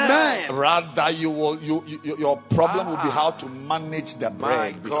bread. Amen. Rather, your problem will be how to manage the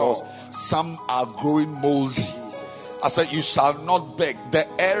bread, because some are growing moldy. I said you shall not beg. The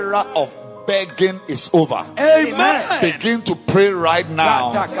era of begging is over. Amen. Begin to pray right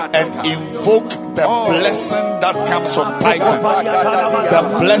now and invoke the blessing that comes from tithing. The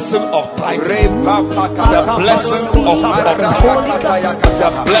blessing of tithing. The blessing of tithing.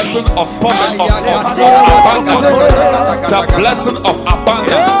 The blessing of abundance. The blessing of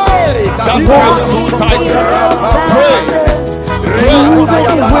abundance that comes through tithing. Pray.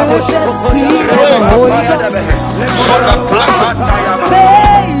 For the blessing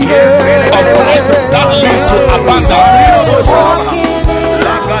that leads to abundance.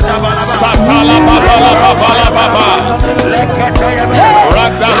 Satala babala babala baba.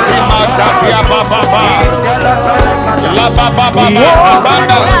 Radasima tapia baba. La baba baba.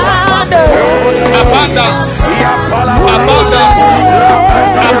 Abundance. Abundance. Abundance.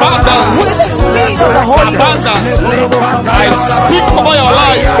 Abundance. With the speed of the Holy Ghost. Abundance. I speak over your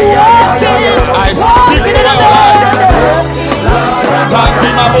life. I speak over your life.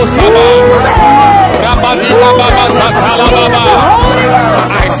 Tandima Bosaba, Rabadina Baba Satala Baba.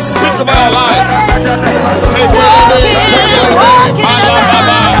 I speak about your life.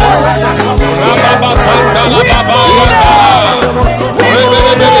 Rababa Satala Baba.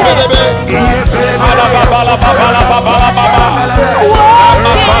 Alababa Baba Baba Baba.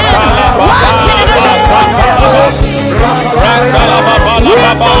 Satala Baba Satala. Randala Baba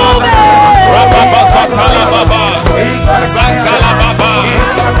Baba. Rababa Satala Baba. Zangala Baba,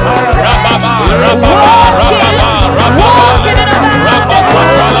 Rababa, Rababa, Rababa, Rababa, Rabba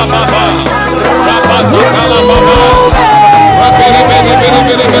Sakala Baba, Rabba Sakala Baba,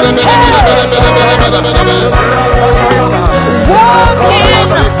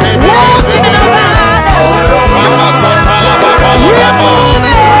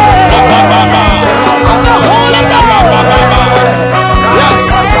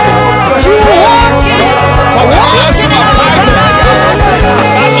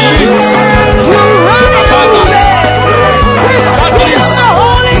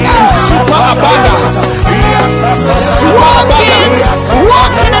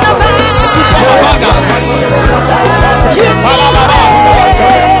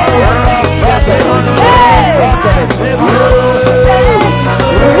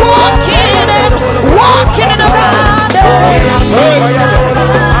 Walking in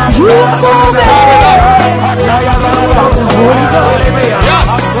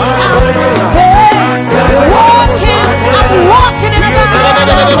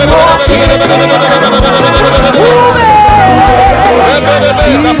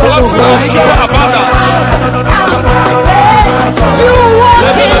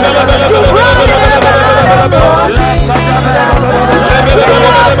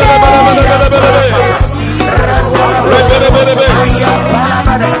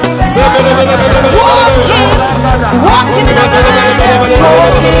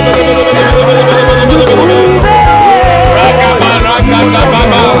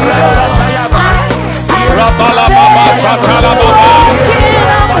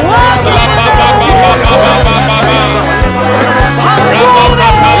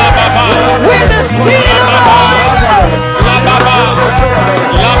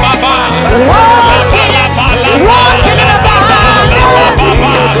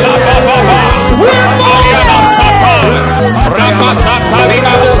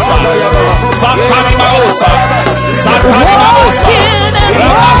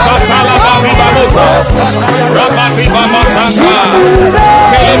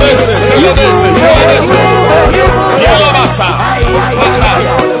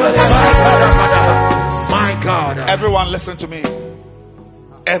Everyone listen to me.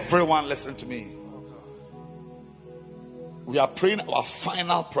 Everyone listen to me. We are praying our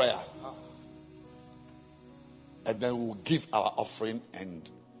final prayer. And then we'll give our offering and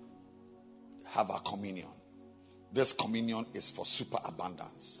have our communion. This communion is for super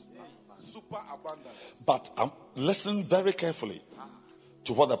abundance. Super abundance. But listen very carefully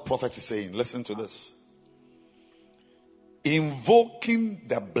to what the prophet is saying. Listen to this. Invoking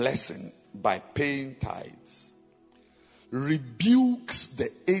the blessing by paying tithes rebukes the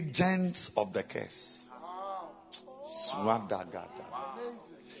agents of the curse.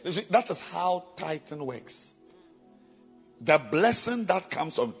 That is how tithing works. The blessing that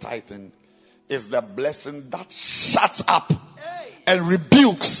comes from tithing is the blessing that shuts up and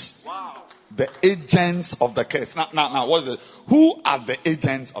rebukes the agents of the curse. Now, what is it? Who are the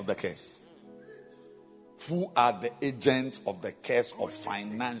agents of the curse? Who are the agents of the curse of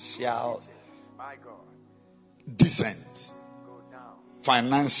financial descent?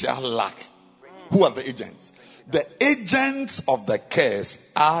 Financial lack. Who are the agents? The agents of the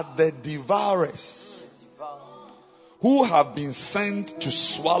curse are the devourers who have been sent to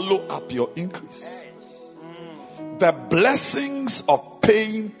swallow up your increase. The blessings of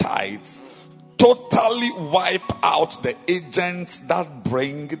paying tithes totally wipe out the agents that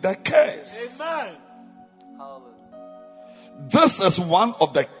bring the curse. Amen. This is one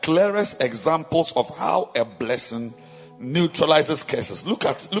of the clearest examples of how a blessing neutralizes curses. Look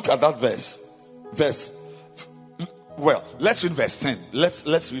at that verse. Well, let's read verse 10.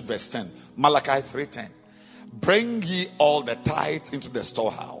 Let's read verse 10. Malachi 3:10. Bring ye all the tithes into the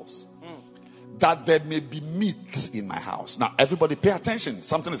storehouse, that there may be meat in my house. Now, everybody pay attention.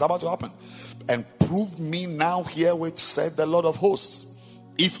 Something is about to happen. And prove me now herewith, said the Lord of hosts,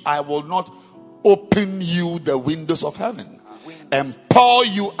 if I will not open you the windows of heaven and pour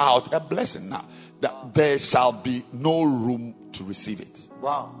you out a blessing. Now, that there shall be no room to receive it.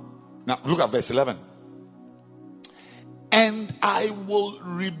 Wow. Now, look at verse 11. And I will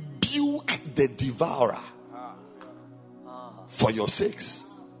rebuke the devourer for your sakes.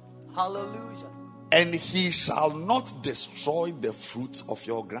 Hallelujah. And he shall not destroy the fruit of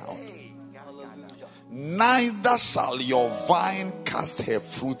your ground. Hallelujah. Neither shall your vine cast her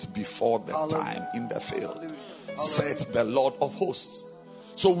fruit before the time in the field, said the Lord of hosts.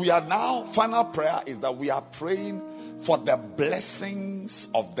 So we are now, final prayer is that we are praying for the blessings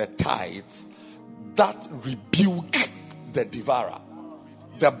of the tithe that rebuke the devourer.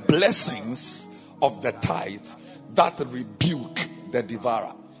 The blessings of the tithe that rebuke the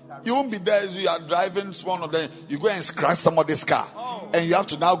devourer. You won't be there as you are driving one of them. You go and scratch somebody's car, and you have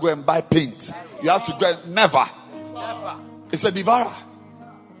to now go and buy paint. You have to go. Never. It's a devourer.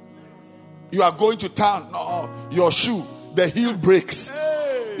 You are going to town. No, your shoe, the heel breaks.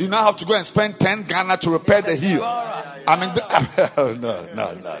 You now have to go and spend 10 Ghana to repair the heel. I mean, no.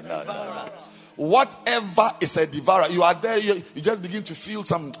 Whatever is a devourer, you are there, you just begin to feel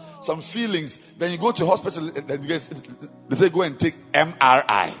some feelings. Then you go to hospital, they say go and take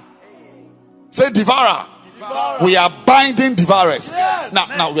MRI. Say devourer. We are binding devourers. Yes.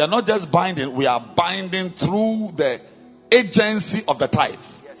 Now we are not just binding, we are binding through the agency of the tithe.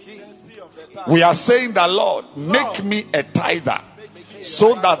 We are saying that, Lord, make me a tither,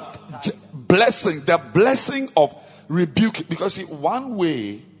 so that the blessing of rebuke, because see, one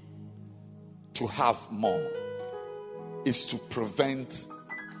way to have more is to prevent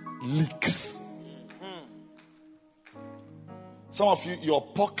leaks. Some of you, your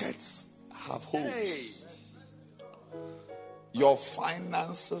pockets have holes. Your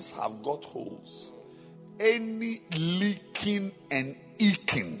finances have got holes. Any leaking and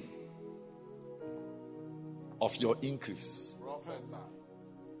eking of your increase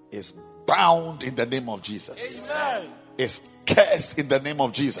is bound in the name of Jesus. Amen. Is cursed in the name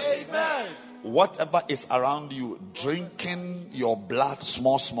of Jesus. Amen. Whatever is around you, drinking your blood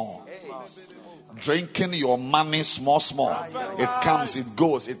small. Drinking your money small. It comes, it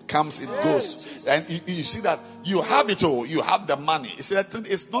goes, it comes, it goes. And you see that you have it all. You have the money. You see that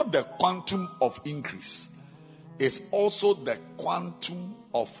it's not the quantum of increase. It's also the quantum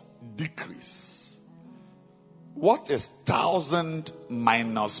of decrease. What is 1,000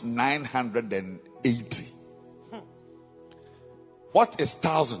 minus 980? What is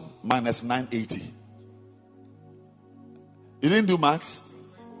 1,000 minus 980? You didn't do maths?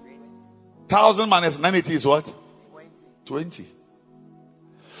 1,000 minus 980 is what? 20.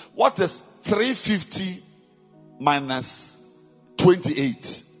 What is 350 minus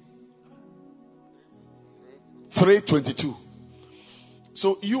 28? 322.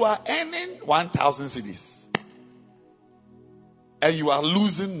 So you are earning 1,000 cedis and you are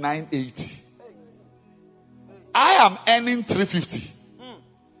losing 980. I am earning 350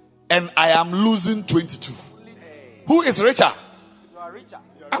 and I am losing 22. Who is richer? You are richer.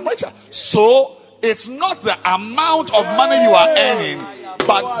 I'm richer. So it's not the amount of money you are earning,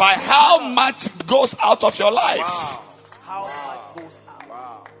 but by how much goes out of your life. How much goes out?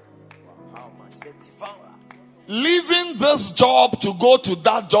 Wow. How much? The devourer. Leaving this job to go to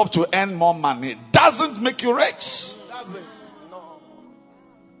that job to earn more money doesn't make you rich.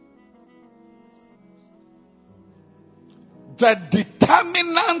 The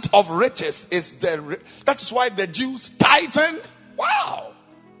determinant of riches is that is why the Jews tithe. Wow.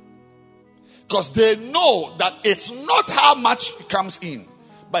 Because they know that it's not how much comes in,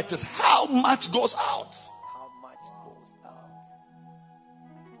 but it is how much goes out. How much goes out?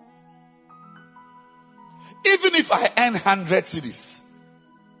 Even if I earn 100 cedis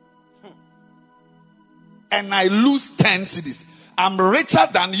and I lose 10 cedis, I'm richer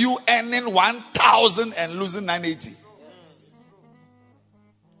than you earning 1,000 and losing 980.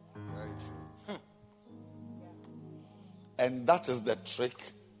 And that is the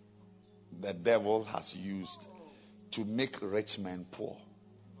trick the devil has used to make rich men poor.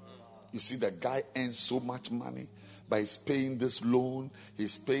 You see, the guy earns so much money, but he's paying this loan,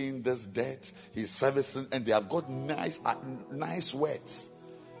 he's paying this debt, he's servicing, and they have got nice words,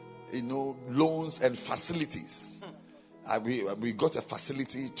 loans and facilities. We got a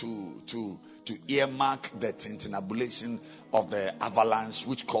facility to earmark the tintinabulation of the avalanche,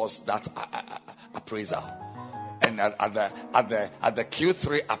 which caused that appraisal. And at the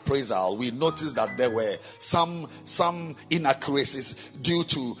Q3 appraisal, we noticed that there were some inaccuracies due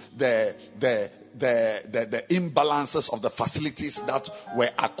to the imbalances of the facilities that were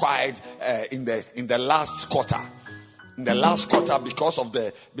acquired in the last quarter. In the last quarter, because of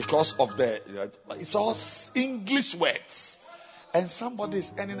the it's all English words, and somebody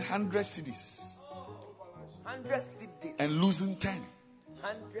is earning 100 cedis, 100 cedis, and losing 10.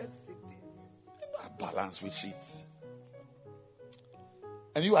 100 cedis. Balance with sheets,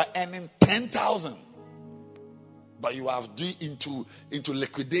 and you are earning 10,000, but you have due into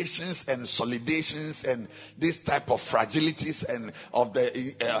liquidations and solidations and this type of fragilities and of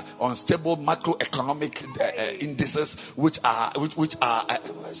the unstable macroeconomic indices, which are They are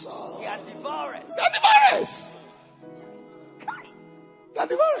devourers. They are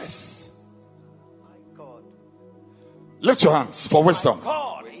devourers. My God. Lift your hands for wisdom.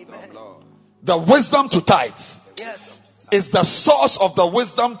 God. Amen. The wisdom to tithe. Yes. Is the source of the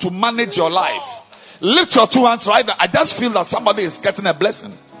wisdom to manage your life. Lift your two hands right now. I just feel that somebody is getting a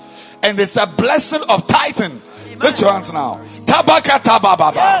blessing, and it's a blessing of tithing. Amen. Lift your hands now. Tabaka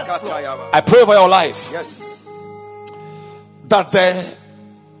tabababa. Yes. I pray for your life. Yes. That the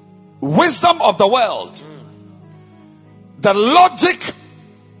wisdom of the world, the logic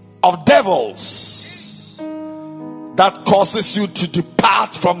of devils, that causes you to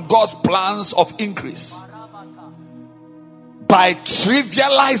depart from God's plans of increase by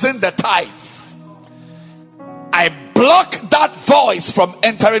trivializing the tithe. I block that voice from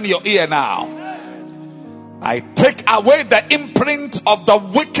entering your ear now. I take away the imprint of the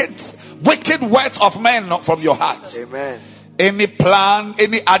wicked words of men from your heart. Amen. Any plan,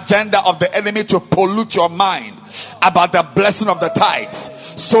 any agenda of the enemy to pollute your mind about the blessing of the tithe,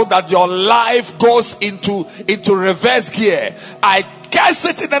 so that your life goes into reverse gear, I curse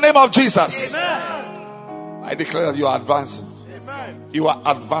it in the name of Jesus. Amen. I declare that you are advancing. Amen. You are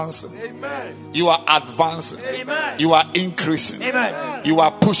advancing. Amen. You are advancing. Amen. You are increasing. Amen. You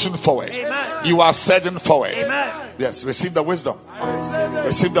are pushing forward. Amen. You are surging forward. Amen. Yes, receive the wisdom.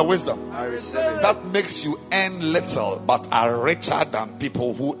 Receive the wisdom. I receive it. That makes you earn little but are richer than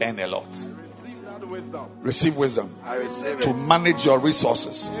people who earn a lot. Receive wisdom. I receive it. To manage your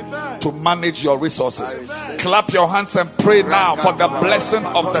resources. To manage your resources. Clap your hands and pray now for the blessing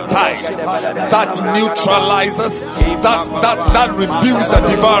of the tithe that neutralizes, that rebukes the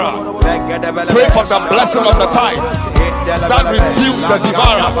devourer. Pray for the blessing of the tithe that rebukes the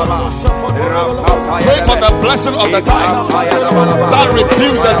devourer. Pray for the blessing of the tithe that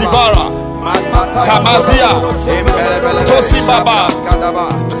rebukes the devourer. Kamazia, Tosi Baba,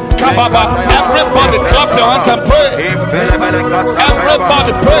 Kababa. Everybody clap your hands and pray.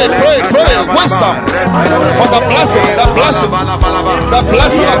 Everybody pray. Wisdom for the blessing of the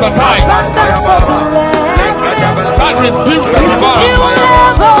tithe that rebukes the devourer.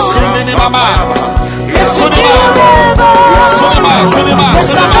 Sunini Mama, Sunima.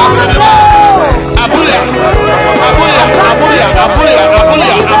 Abulia.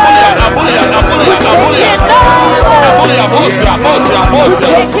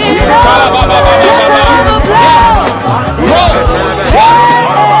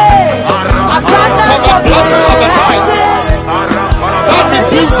 For the blessing of the tithe.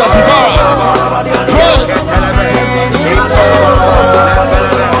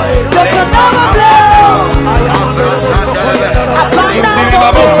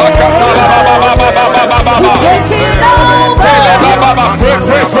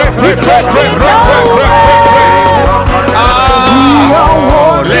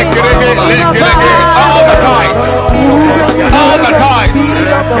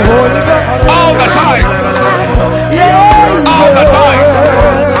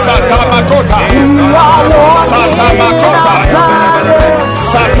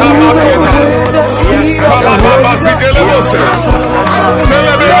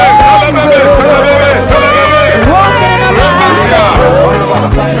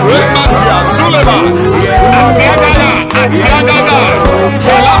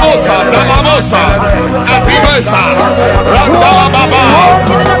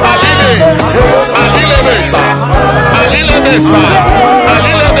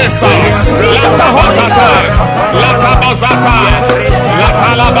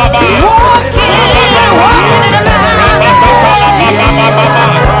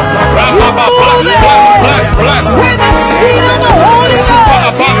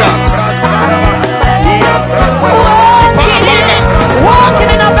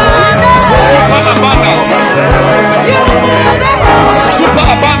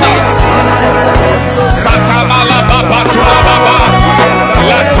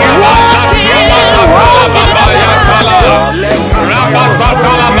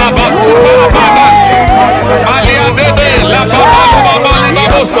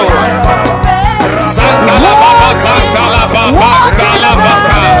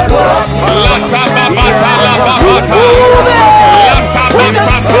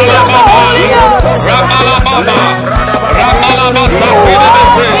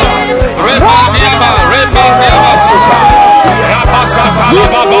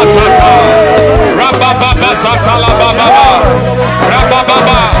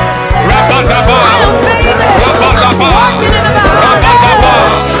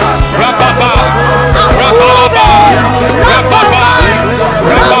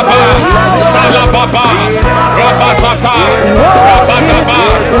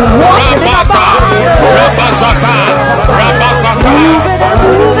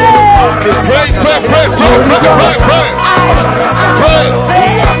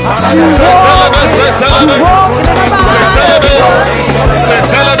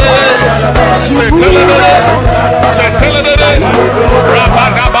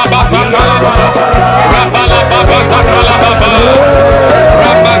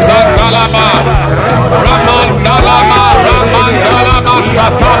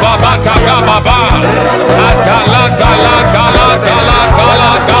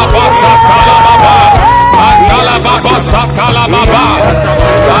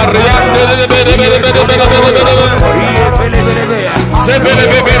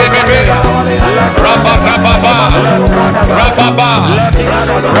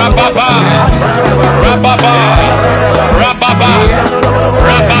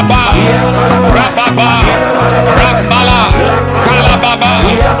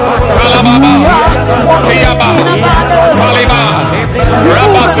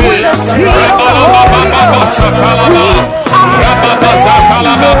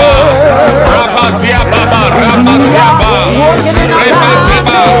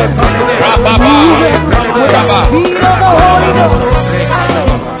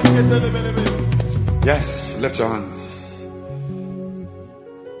 Yes, lift your hands.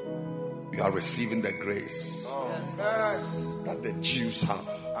 You are receiving the grace that the Jews have.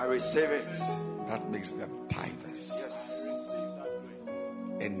 I receive it. That makes them tithers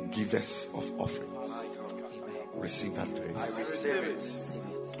and givers of offerings. Receive that grace. I receive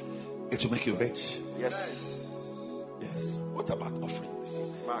it. It will make you rich. Yes. Yes. What about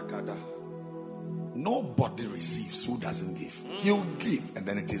offerings? Makada. Nobody receives who doesn't give. You give and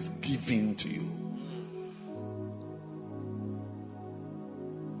then it is given to you.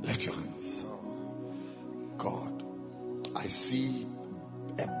 Lift your hands. God, I see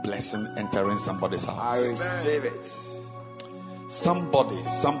a blessing entering somebody's house. I receive it.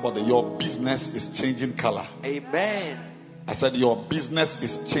 Somebody, your business is changing color. Amen. I said your business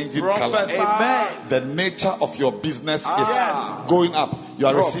is changing color. Amen. The nature of your business is going up. You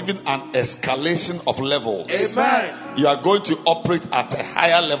are receiving an escalation of levels. Amen. You are going to operate at a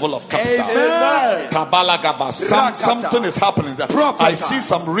higher level of capital. Amen. Something is happening there. I see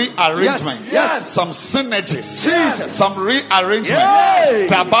some rearrangement. Yes. Some synergies. Jesus. Some rearrangement. Yes.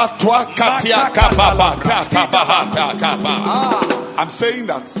 I'm saying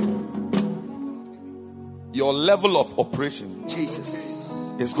that your level of operation, Jesus,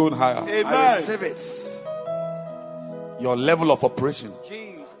 is going higher. Amen. I receive it. Your level of operation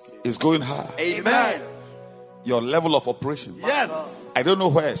is going higher. Amen. Your level of operation I don't know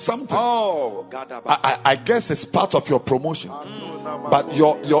where. Something. Oh, I guess it's part of your promotion. But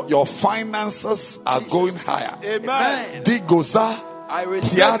your finances are going higher. Amen. Digoza. I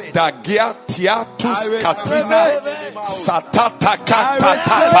receive Tia it. dagia tia tus I receive katina it. satata I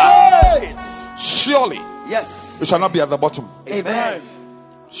katapa. receive it. Surely Yes. you shall not be at the bottom. Amen.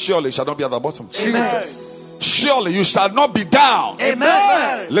 Surely you shall not be at the bottom. Jesus. Surely you shall not be down.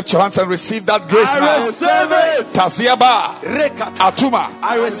 Amen. Lift your hands and receive that grace now. I receive it. Taziaba, Rekata. Atuma,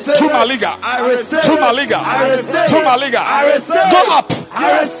 I receive Tumaliga, it. I receive it. Tumaliga, I receive it. Tumaliga. I receive Go it. up,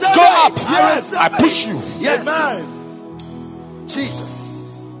 I receive go it. up. I receive I it. push you. Yes.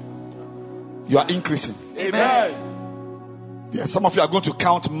 Jesus. You are increasing. Amen. Yes, some of you are going to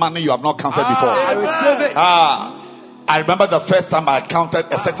count money you have not counted before. I receive it. I remember the first time I counted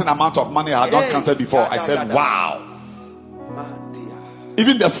a certain amount of money I had not counted before. I said, wow.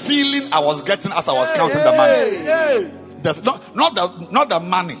 Even the feeling I was getting as I was counting the money. Not the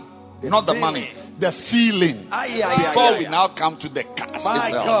money. Not the money. The feeling. Before we now come to the cash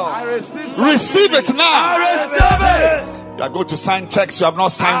itself. Receive it now. I receive it. You are going to sign checks you have not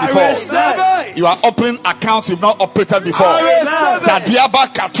signed I before. receive it. You are opening accounts you've not operated before. I receive it. Dadiaba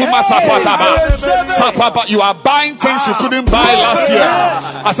katuma sapataba. Sapapa. You are buying things you couldn't buy last year.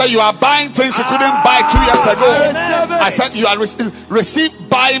 I said you are buying things you couldn't buy 2 years ago. I said you are receive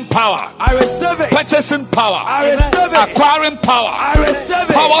buying power. I receive it. Purchasing power. I receive it. Acquiring power. I receive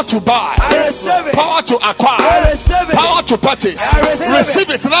it. Power to buy. I receive it. Power to acquire. I receive it. Power to purchase. I receive it. Receive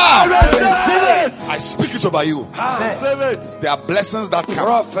it now. I receive it. I speak it over you. There are blessings that come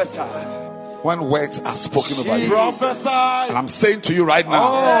Prophesy. when words are spoken over you. Prophesy. And I'm saying to you right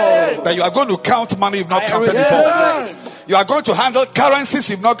now that you are going to count money you've not counted receive before. it. You are going to handle currencies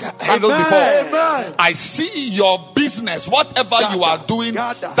you've not handled before. I see your business, whatever you are doing,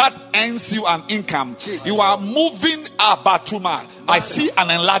 that earns you an income. You are moving Abatuma. I see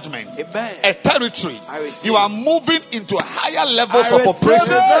an enlargement, a territory. You are moving into higher levels of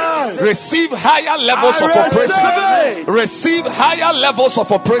operation. Receive higher levels of operation. Receive higher levels of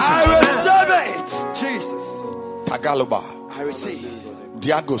operation. I receive it. Jesus. Tagaloba. I receive.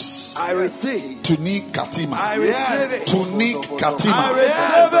 Diagos. I receive. Tuni Katima. I receive it. Tuni Katima. I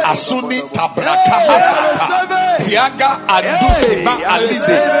receive it. Asuni Tabraka Hasaka. Tiaga Andusima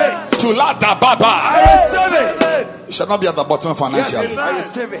Alide. Tulada Baba. I receive it. You shall not be at the bottom financially. Yes, I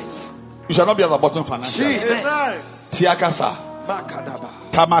receive it. You shall not be at the bottom financially. Jesus. Tiagasa. Makadaba.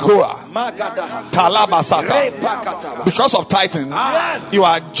 Tamakoa. Magadaha. Talabasata. Repakataba. Because of tithing, you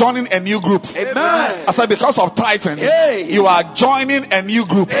are joining a new group. Amen. I said, because of tithing, Hey. you are joining a new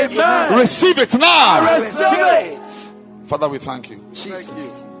group. Amen. Receive it now. I receive it. Father, we thank you.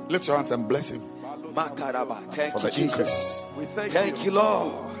 Jesus. Lift your hands and bless him Makadaba. Thank for you, the Jesus. increase. Thank you,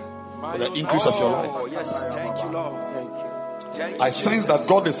 Lord. For the increase of your life. Oh, yes. Thank you, Lord. Thank you. I sense that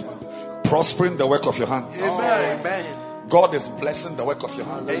God is prospering the work of your hands. Amen. God is blessing the work of your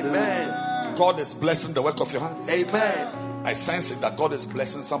hands. Amen. God is blessing the work of your hands. Amen. I sense it that God is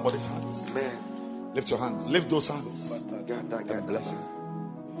blessing somebody's hands. Amen. Lift your hands. Lift those hands. God Bless him.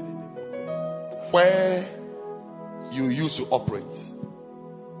 Where you used to operate,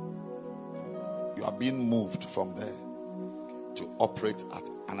 you are being moved from there to operate at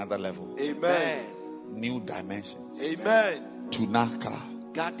another level. Amen. New dimensions. Amen. Tunaka.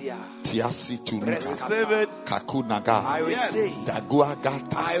 Gadia. Tiasi tunuka. Receive it. Kakunaga. I receive. Dagua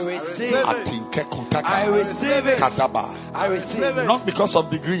gatas. I receive. Atinke kontaka. I receive it. Kadaba. I receive it. Not because of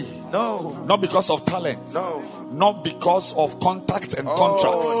degree. No. Not because of talent. No. Not because of contact and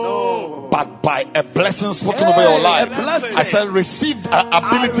contracts. No. But by a blessing spoken over your life. a blessing. I said, receive an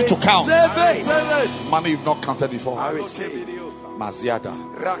ability to count. Receive it. Money you've not counted before. I receive. Maziada.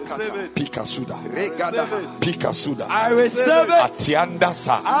 Rakata. Pikasuda. Regadaha. Pikasuda. I receive it. Atianda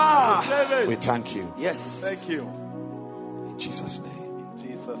sa. Ah. We thank you. Yes. Thank you. In Jesus' name. In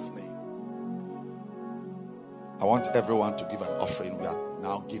Jesus' name. I want everyone to give an offering. We are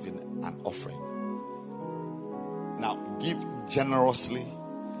now giving an offering. Now, give generously.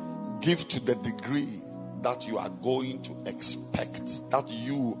 Give to the degree that you are going to expect, that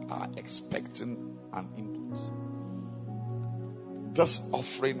you are expecting an input. This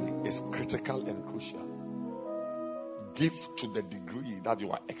offering is critical and crucial. Give to the degree that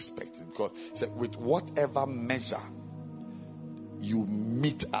you are expecting. Because with whatever measure you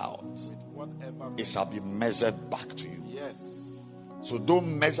mete out, it shall be measured back to you. Yes. So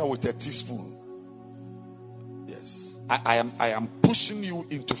don't measure with a teaspoon. Yes. I am pushing you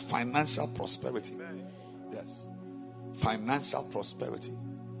into financial prosperity. Yes. Financial prosperity.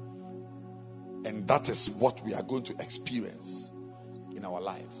 And that is what we are going to experience in our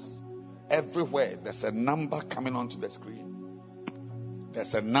lives. Everywhere there's a number coming onto the screen.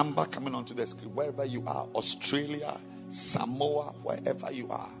 There's a number coming onto the screen wherever you are, Australia, Samoa, wherever you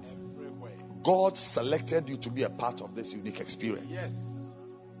are. God selected you to be a part of this unique experience. Yes.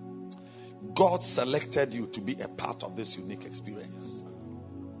 God selected you to be a part of this unique experience.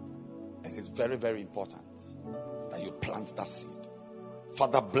 And it's very, very important that you plant that seed.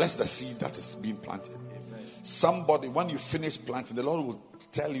 Father, bless the seed that is being planted. Amen. Somebody, when you finish planting, the Lord will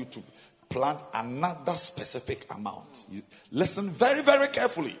tell you to plant another specific amount. You listen very, very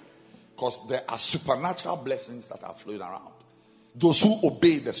carefully, because there are supernatural blessings that are flowing around. Those who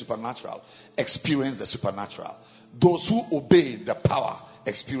obey the supernatural experience the supernatural. Those who obey the power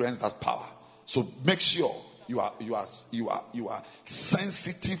experience that power. So make sure you are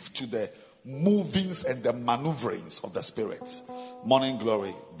sensitive to the movings and the maneuverings of the Spirit. Morning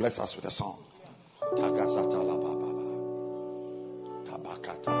Glory, bless us with a song.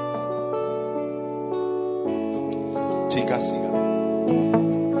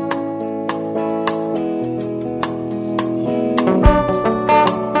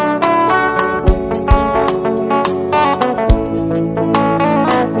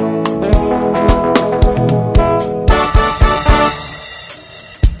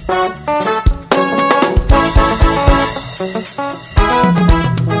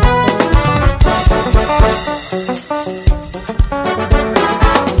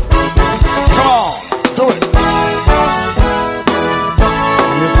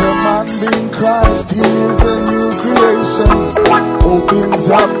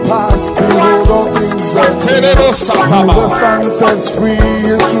 The sun sets free,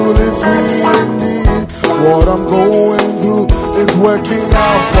 is truly free indeed. What I'm going through is working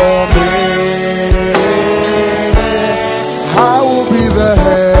out for me. I will be the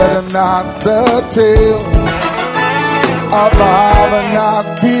head and not the tail, above and not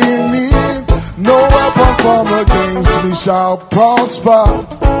beneath. No weapon formed against me shall prosper.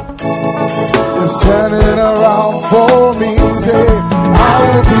 It's turning around for me. Say, I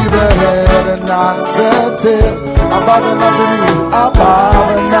will be the head and not the tail, above and not beneath, above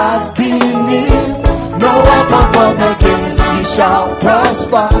and not beneath. No weapon formed against me shall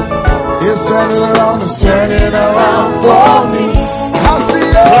prosper. It's turning around, it's turning around for me. I see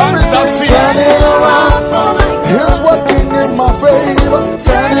everything turning around. It's working in my favor.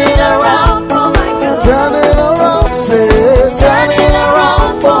 Turning around for my good. Turning around, say, turning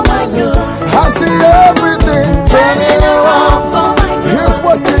around for my good. I see everything turning around. It's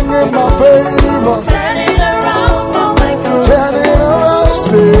working in my favor. Turning around for my good. Turning around,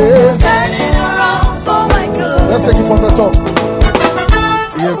 say, turning around for my good. Let's take it from the top.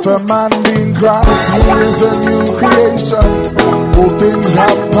 If a man be in Christ, he is a new creation. All things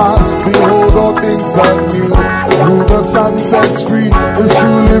have passed, behold, all things are new. Who the sun sets free is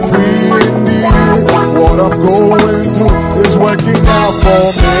truly free indeed. What I'm going through is working out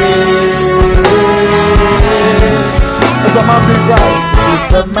for me. If a man be in Christ,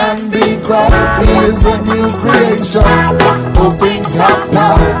 if a man be in Christ, he is a new creation. All things have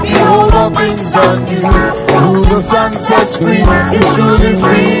passed, behold, all things are new. Who the sun sets free is truly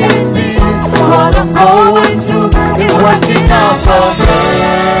free indeed. What I'm going through is working out for me.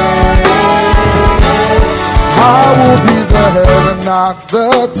 I will be the head and not the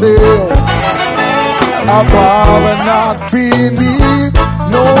tail, above and not beneath.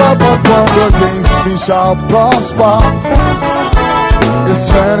 No weapon formed against me shall prosper. It's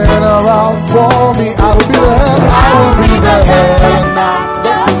turning around for me. I will be the head, I will be the head and not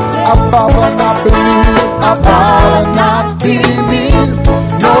the tail, above and not beneath, above and not beneath.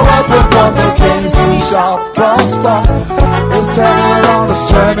 No weapon formed against me shall prosper. It's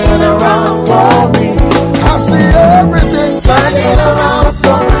turning around for me. I see everything turning around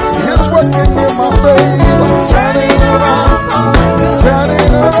for me. It's working in my favor.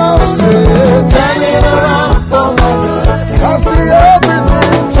 Turning around, say, turning around for my good. I see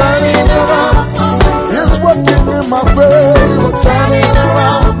everything turning around. It's working in my favor. Turning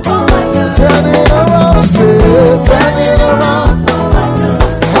around, say, turning around.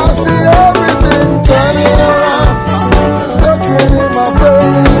 I see everything turning around. It's working in my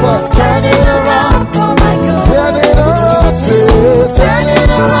favor. Turning around, say,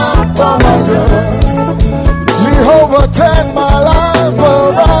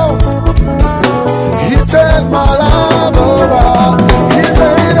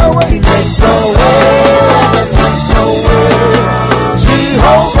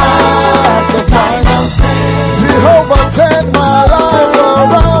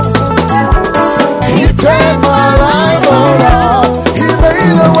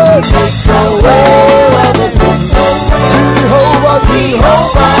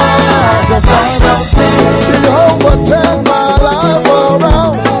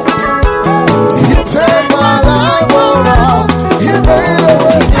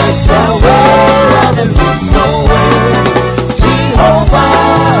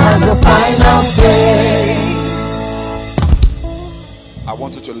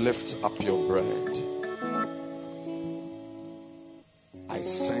 you to lift up your bread. I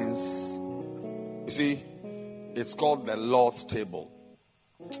sense, you see, it's called the Lord's table.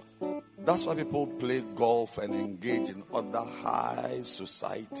 That's why people play golf and engage in other high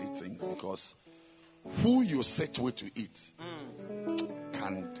society things, because who you sit with to eat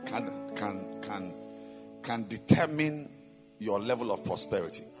can determine your level of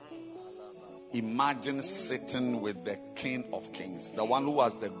prosperity. Imagine sitting with the King of Kings, the one who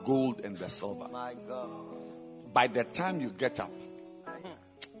has the gold and the silver. My God. By the time you get up,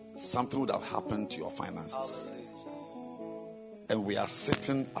 something would have happened to your finances. And we are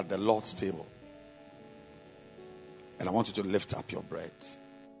sitting at the Lord's table. And I want you to lift up your bread,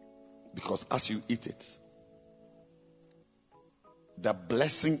 because as you eat it, the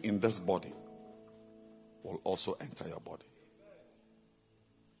blessing in this body will also enter your body.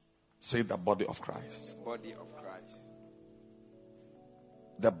 Say the body of Christ. Body of Christ.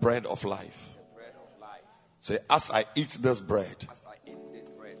 The bread of life. The bread of life. Say, as I eat this bread, As I eat this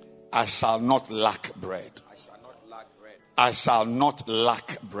bread, I shall not lack bread. I shall not lack bread. I shall not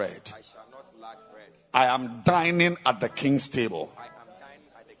lack bread. I shall not lack bread. I am dining at the King's table. I am dining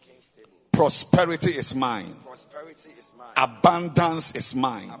at the King's table. Prosperity is mine. Prosperity is mine. Abundance is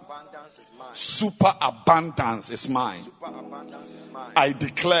mine. Abundance is mine. Super abundance is mine. Super abundance is mine. I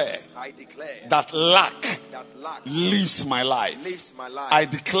declare declare that lack that lack leaves my life. leaves my life. I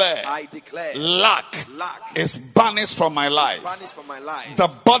declare lack is banished from my life. Banished from my life. The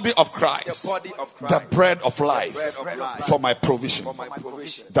body of Christ. The body of Christ. The bread of life. The bread of life. For my provision. For my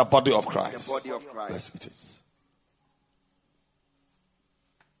provision. The body of Christ. The body of Christ. Let's eat it.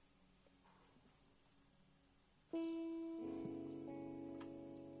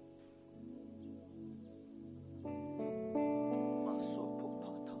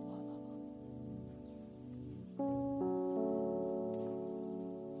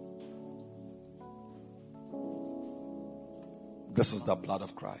 This is the blood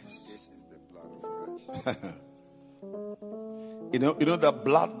of Christ. This is the blood of Christ. You know the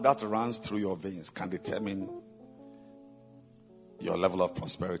blood that runs through your veins can determine your level of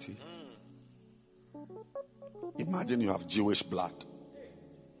prosperity. Imagine you have Jewish blood.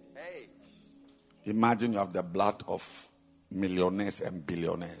 Hey. Imagine you have the blood of millionaires and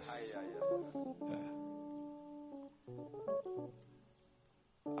billionaires. Yeah.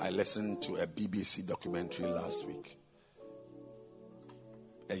 I listened to a BBC documentary last week.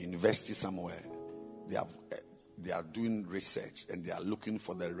 A university somewhere, they are doing research and they are looking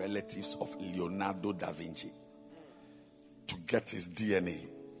for the relatives of Leonardo da Vinci to get his DNA,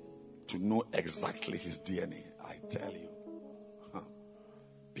 to know exactly his DNA. I tell you,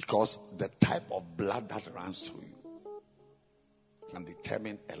 because the type of blood that runs through you can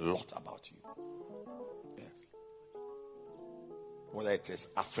determine a lot about you. Yes. Whether it is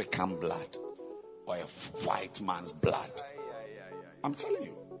African blood or a white man's blood, I'm telling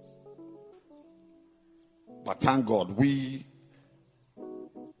you. But thank God we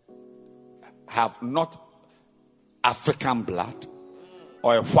have not African blood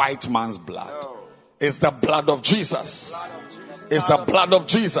or a white man's blood. It's the blood of Jesus. It's the blood of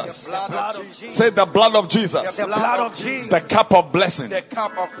Jesus. Say the blood of Jesus. The blood of Jesus. The cup of blessing. The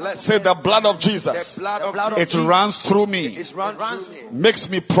cup of blessing. Say the blood of Jesus. The blood of Jesus. It runs through me. It runs through me. Makes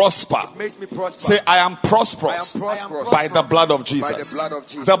me prosper. Makes me prosper. Say I am prosperous. I am prosperous. By the blood of Jesus. By the blood of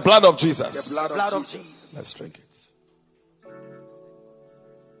Jesus. The blood of Jesus. The blood of Jesus. Let's drink it.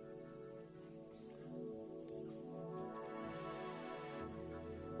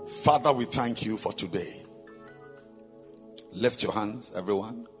 Father, we thank you for today. Lift your hands,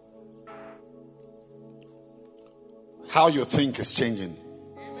 everyone. How you think is changing.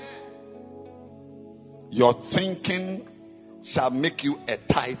 Your thinking shall make you a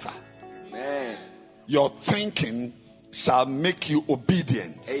tither. Amen. Your thinking shall make you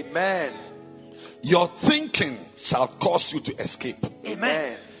obedient. Amen. Your thinking shall cause you to escape.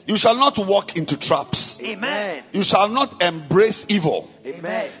 Amen. You shall not walk into traps. Amen. You shall not embrace evil.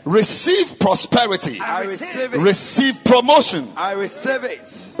 Amen. Receive prosperity. I receive it. Receive promotion. I receive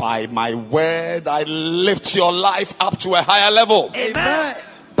it. By my word, I lift your life up to a higher level. Amen.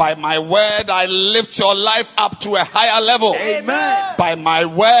 By my word, I lift your life up to a higher level. Amen. By my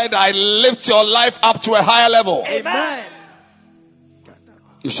word, I lift your life up to a higher level. Amen.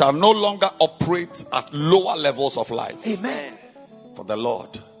 You shall no longer operate at lower levels of life. Amen. For the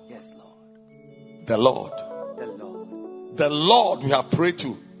Lord, Yes, Lord. the Lord, The Lord. the Lord we have prayed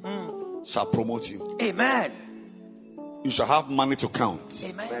to shall promote you. Amen. You shall have money to count.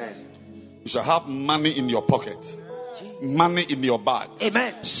 Amen. You shall have money in your pocket, money in your bag,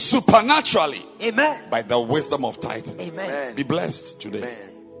 Amen. supernaturally, Amen. by the wisdom of tithing. Amen. Be blessed today.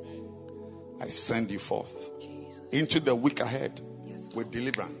 Amen. I send you forth into the week ahead with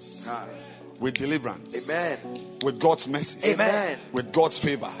deliverance. With deliverance. Amen. With God's mercy. Amen. With God's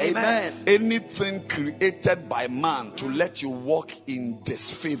favor. Amen. Anything created by man to let you walk in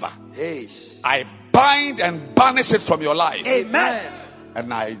disfavor, I bind and banish it from your life. Amen.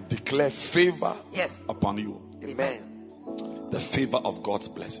 And I declare favor upon you. Amen. The favor of God's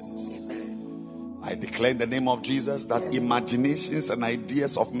blessings. I declare in the name of Jesus that imaginations and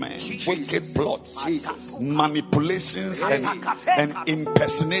ideas of men, wicked plots, manipulations and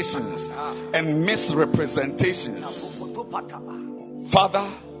impersonations and misrepresentations, Father,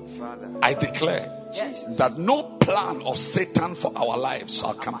 I declare that no plan of Satan for our lives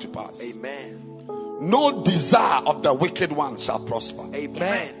shall come to pass. Amen. No desire of the wicked one shall prosper.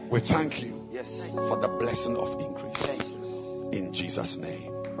 Amen. We thank you for the blessing of increase. In Jesus'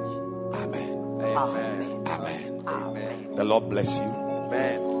 name. Amen. Amen. Amen. Amen. The Lord bless you.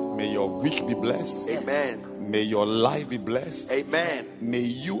 Amen. May your week be blessed. Amen. May your life be blessed. Amen. May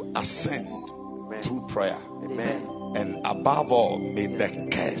you ascend through prayer. Amen. And above all, may the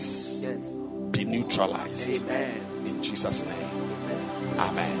curse be neutralized. Amen. In Jesus' name.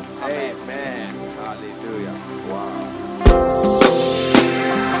 Amen. Amen. Hallelujah. Wow.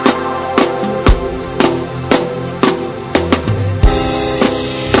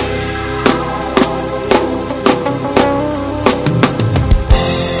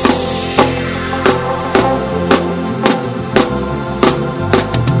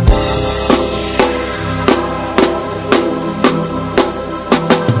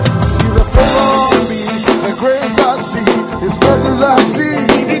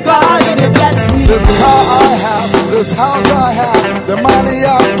 This car I have, this house I have, the money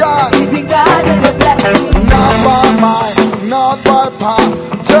I've got. Not by might, not by power,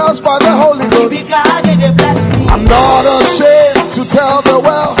 just by the Holy Ghost. I'm not ashamed to tell the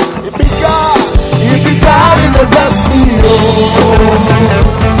world, it be God in the bless me.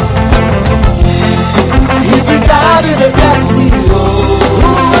 It be God in the bless me. Who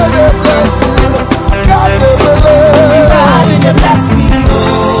will they bless you? God will bless. God in the bless me.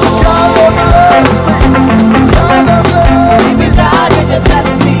 God will bless me. God will bless me. God will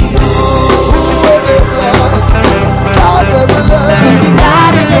bless me. Who will they bless? God will bless.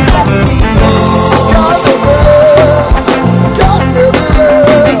 God will bless me. God will bless. God will bless. God will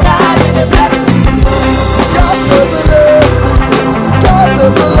bless me. God will bless me. God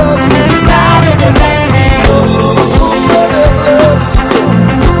will bless me. God will bless me. Who will they bless you?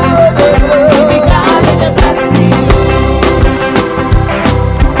 Who will they bless? God will bless me.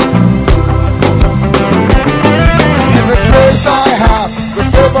 This grace I have, the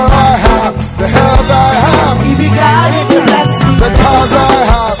favor I have, the health I have, the cars I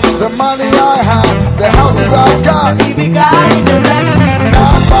have, the money I have, the houses I've got.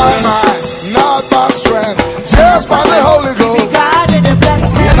 Not by might, not by strength, just by the Holy Ghost.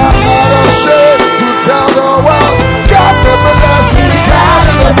 And I'm not ashamed to tell the world, God will bless me, God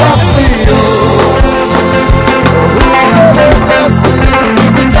will bless me. Who will bless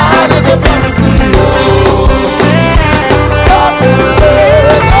me? God will bless me. God will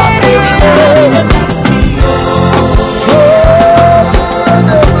bless, God will bless me.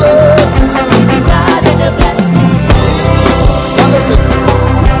 God will bless me. Now listen.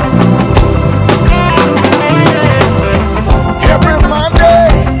 Every Monday,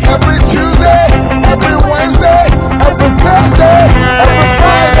 every Tuesday, every Wednesday, every Thursday, every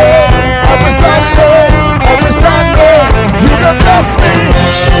Friday, every Saturday, every Sunday, you can bless me.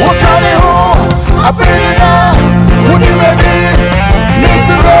 We're coming home. I bring it down. Would you let me?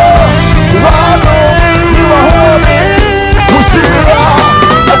 Misero, Wano, you are holy. Mushira,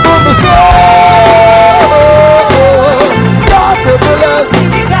 I put the soul. God will bless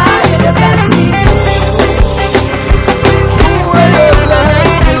me. God will bless me. Who will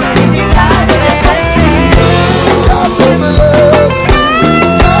bless me? God will bless me. God will bless me.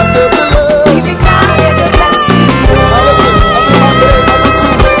 God will bless me. God will bless me. Now listen, every Monday, every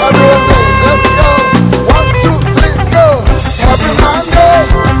Tuesday, every Wednesday, let's go.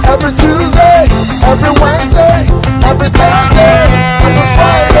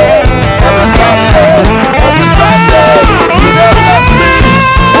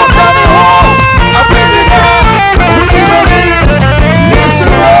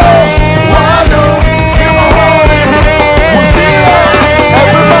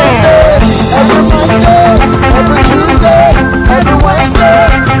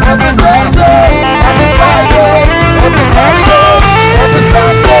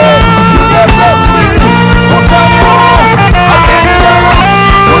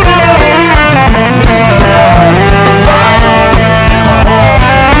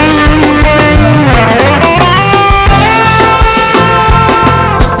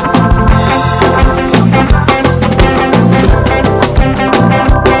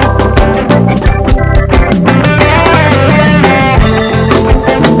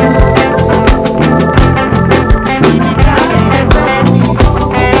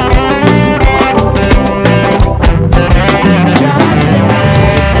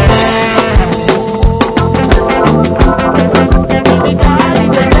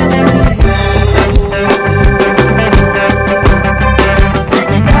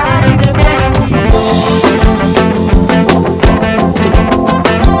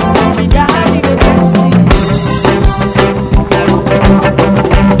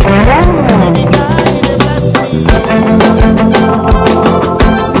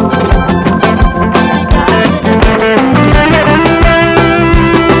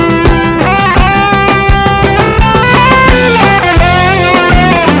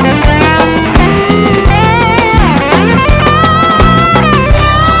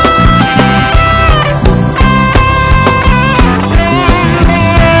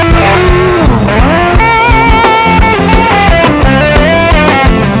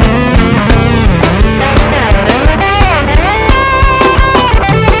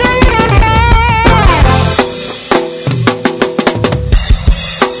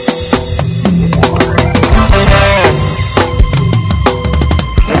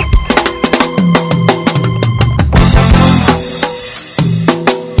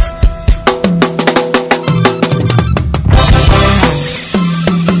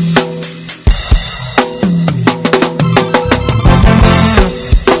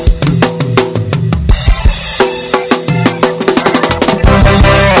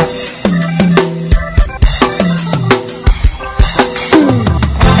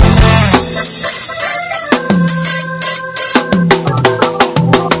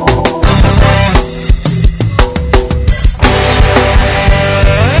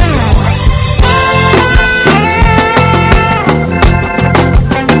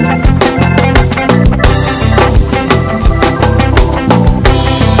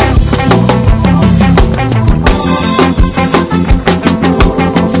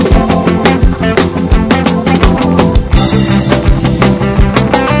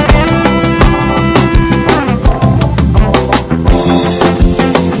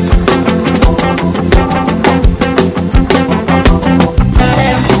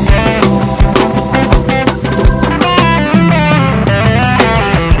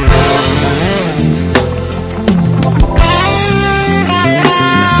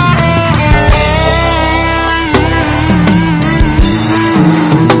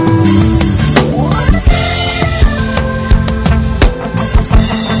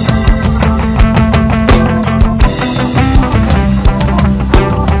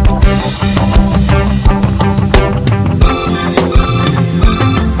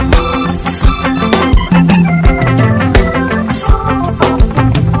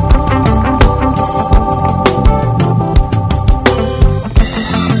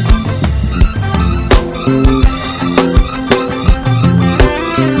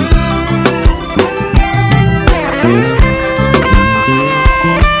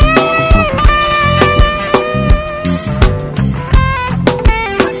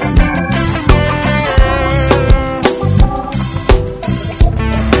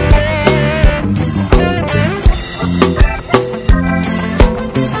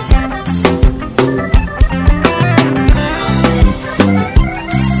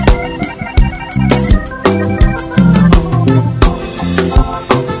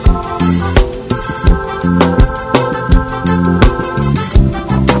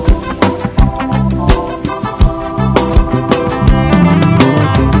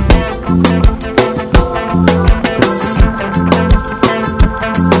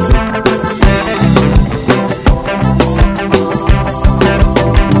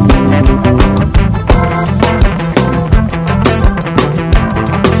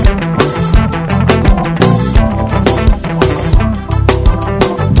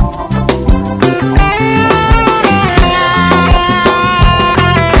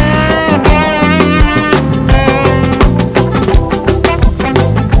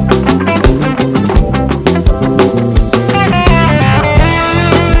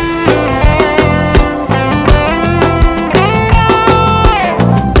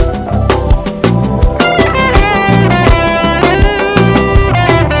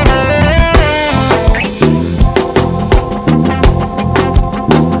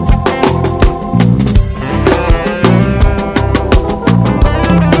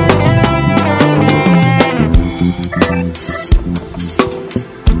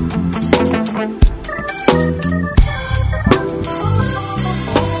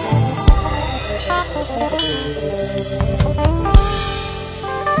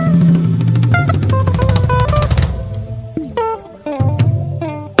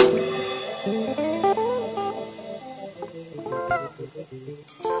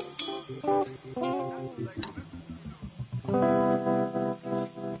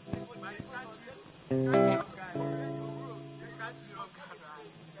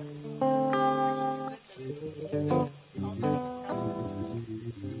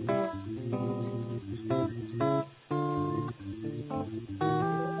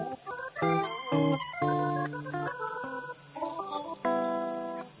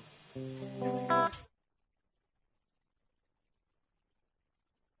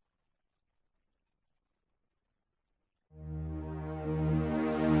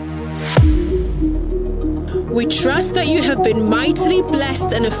 We trust that you have been mightily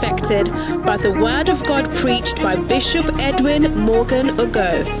blessed and affected by the word of God preached by Bishop Edwin Morgan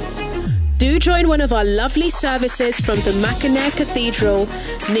Ogo. Do join one of our lovely services from the Mackinac Cathedral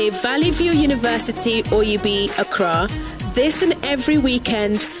near Valley View University, Oyibi, Accra, this and every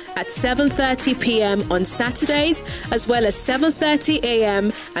weekend at 7:30 p.m. on Saturdays, as well as 7:30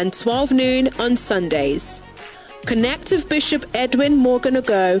 a.m. and 12 noon on Sundays. Connect with Bishop Edwin Morgan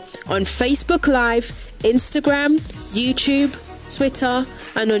Ogo on Facebook Live, Instagram, YouTube, Twitter,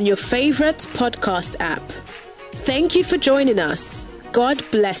 and on your favorite podcast app. Thank you for joining us. God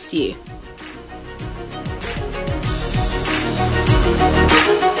bless you.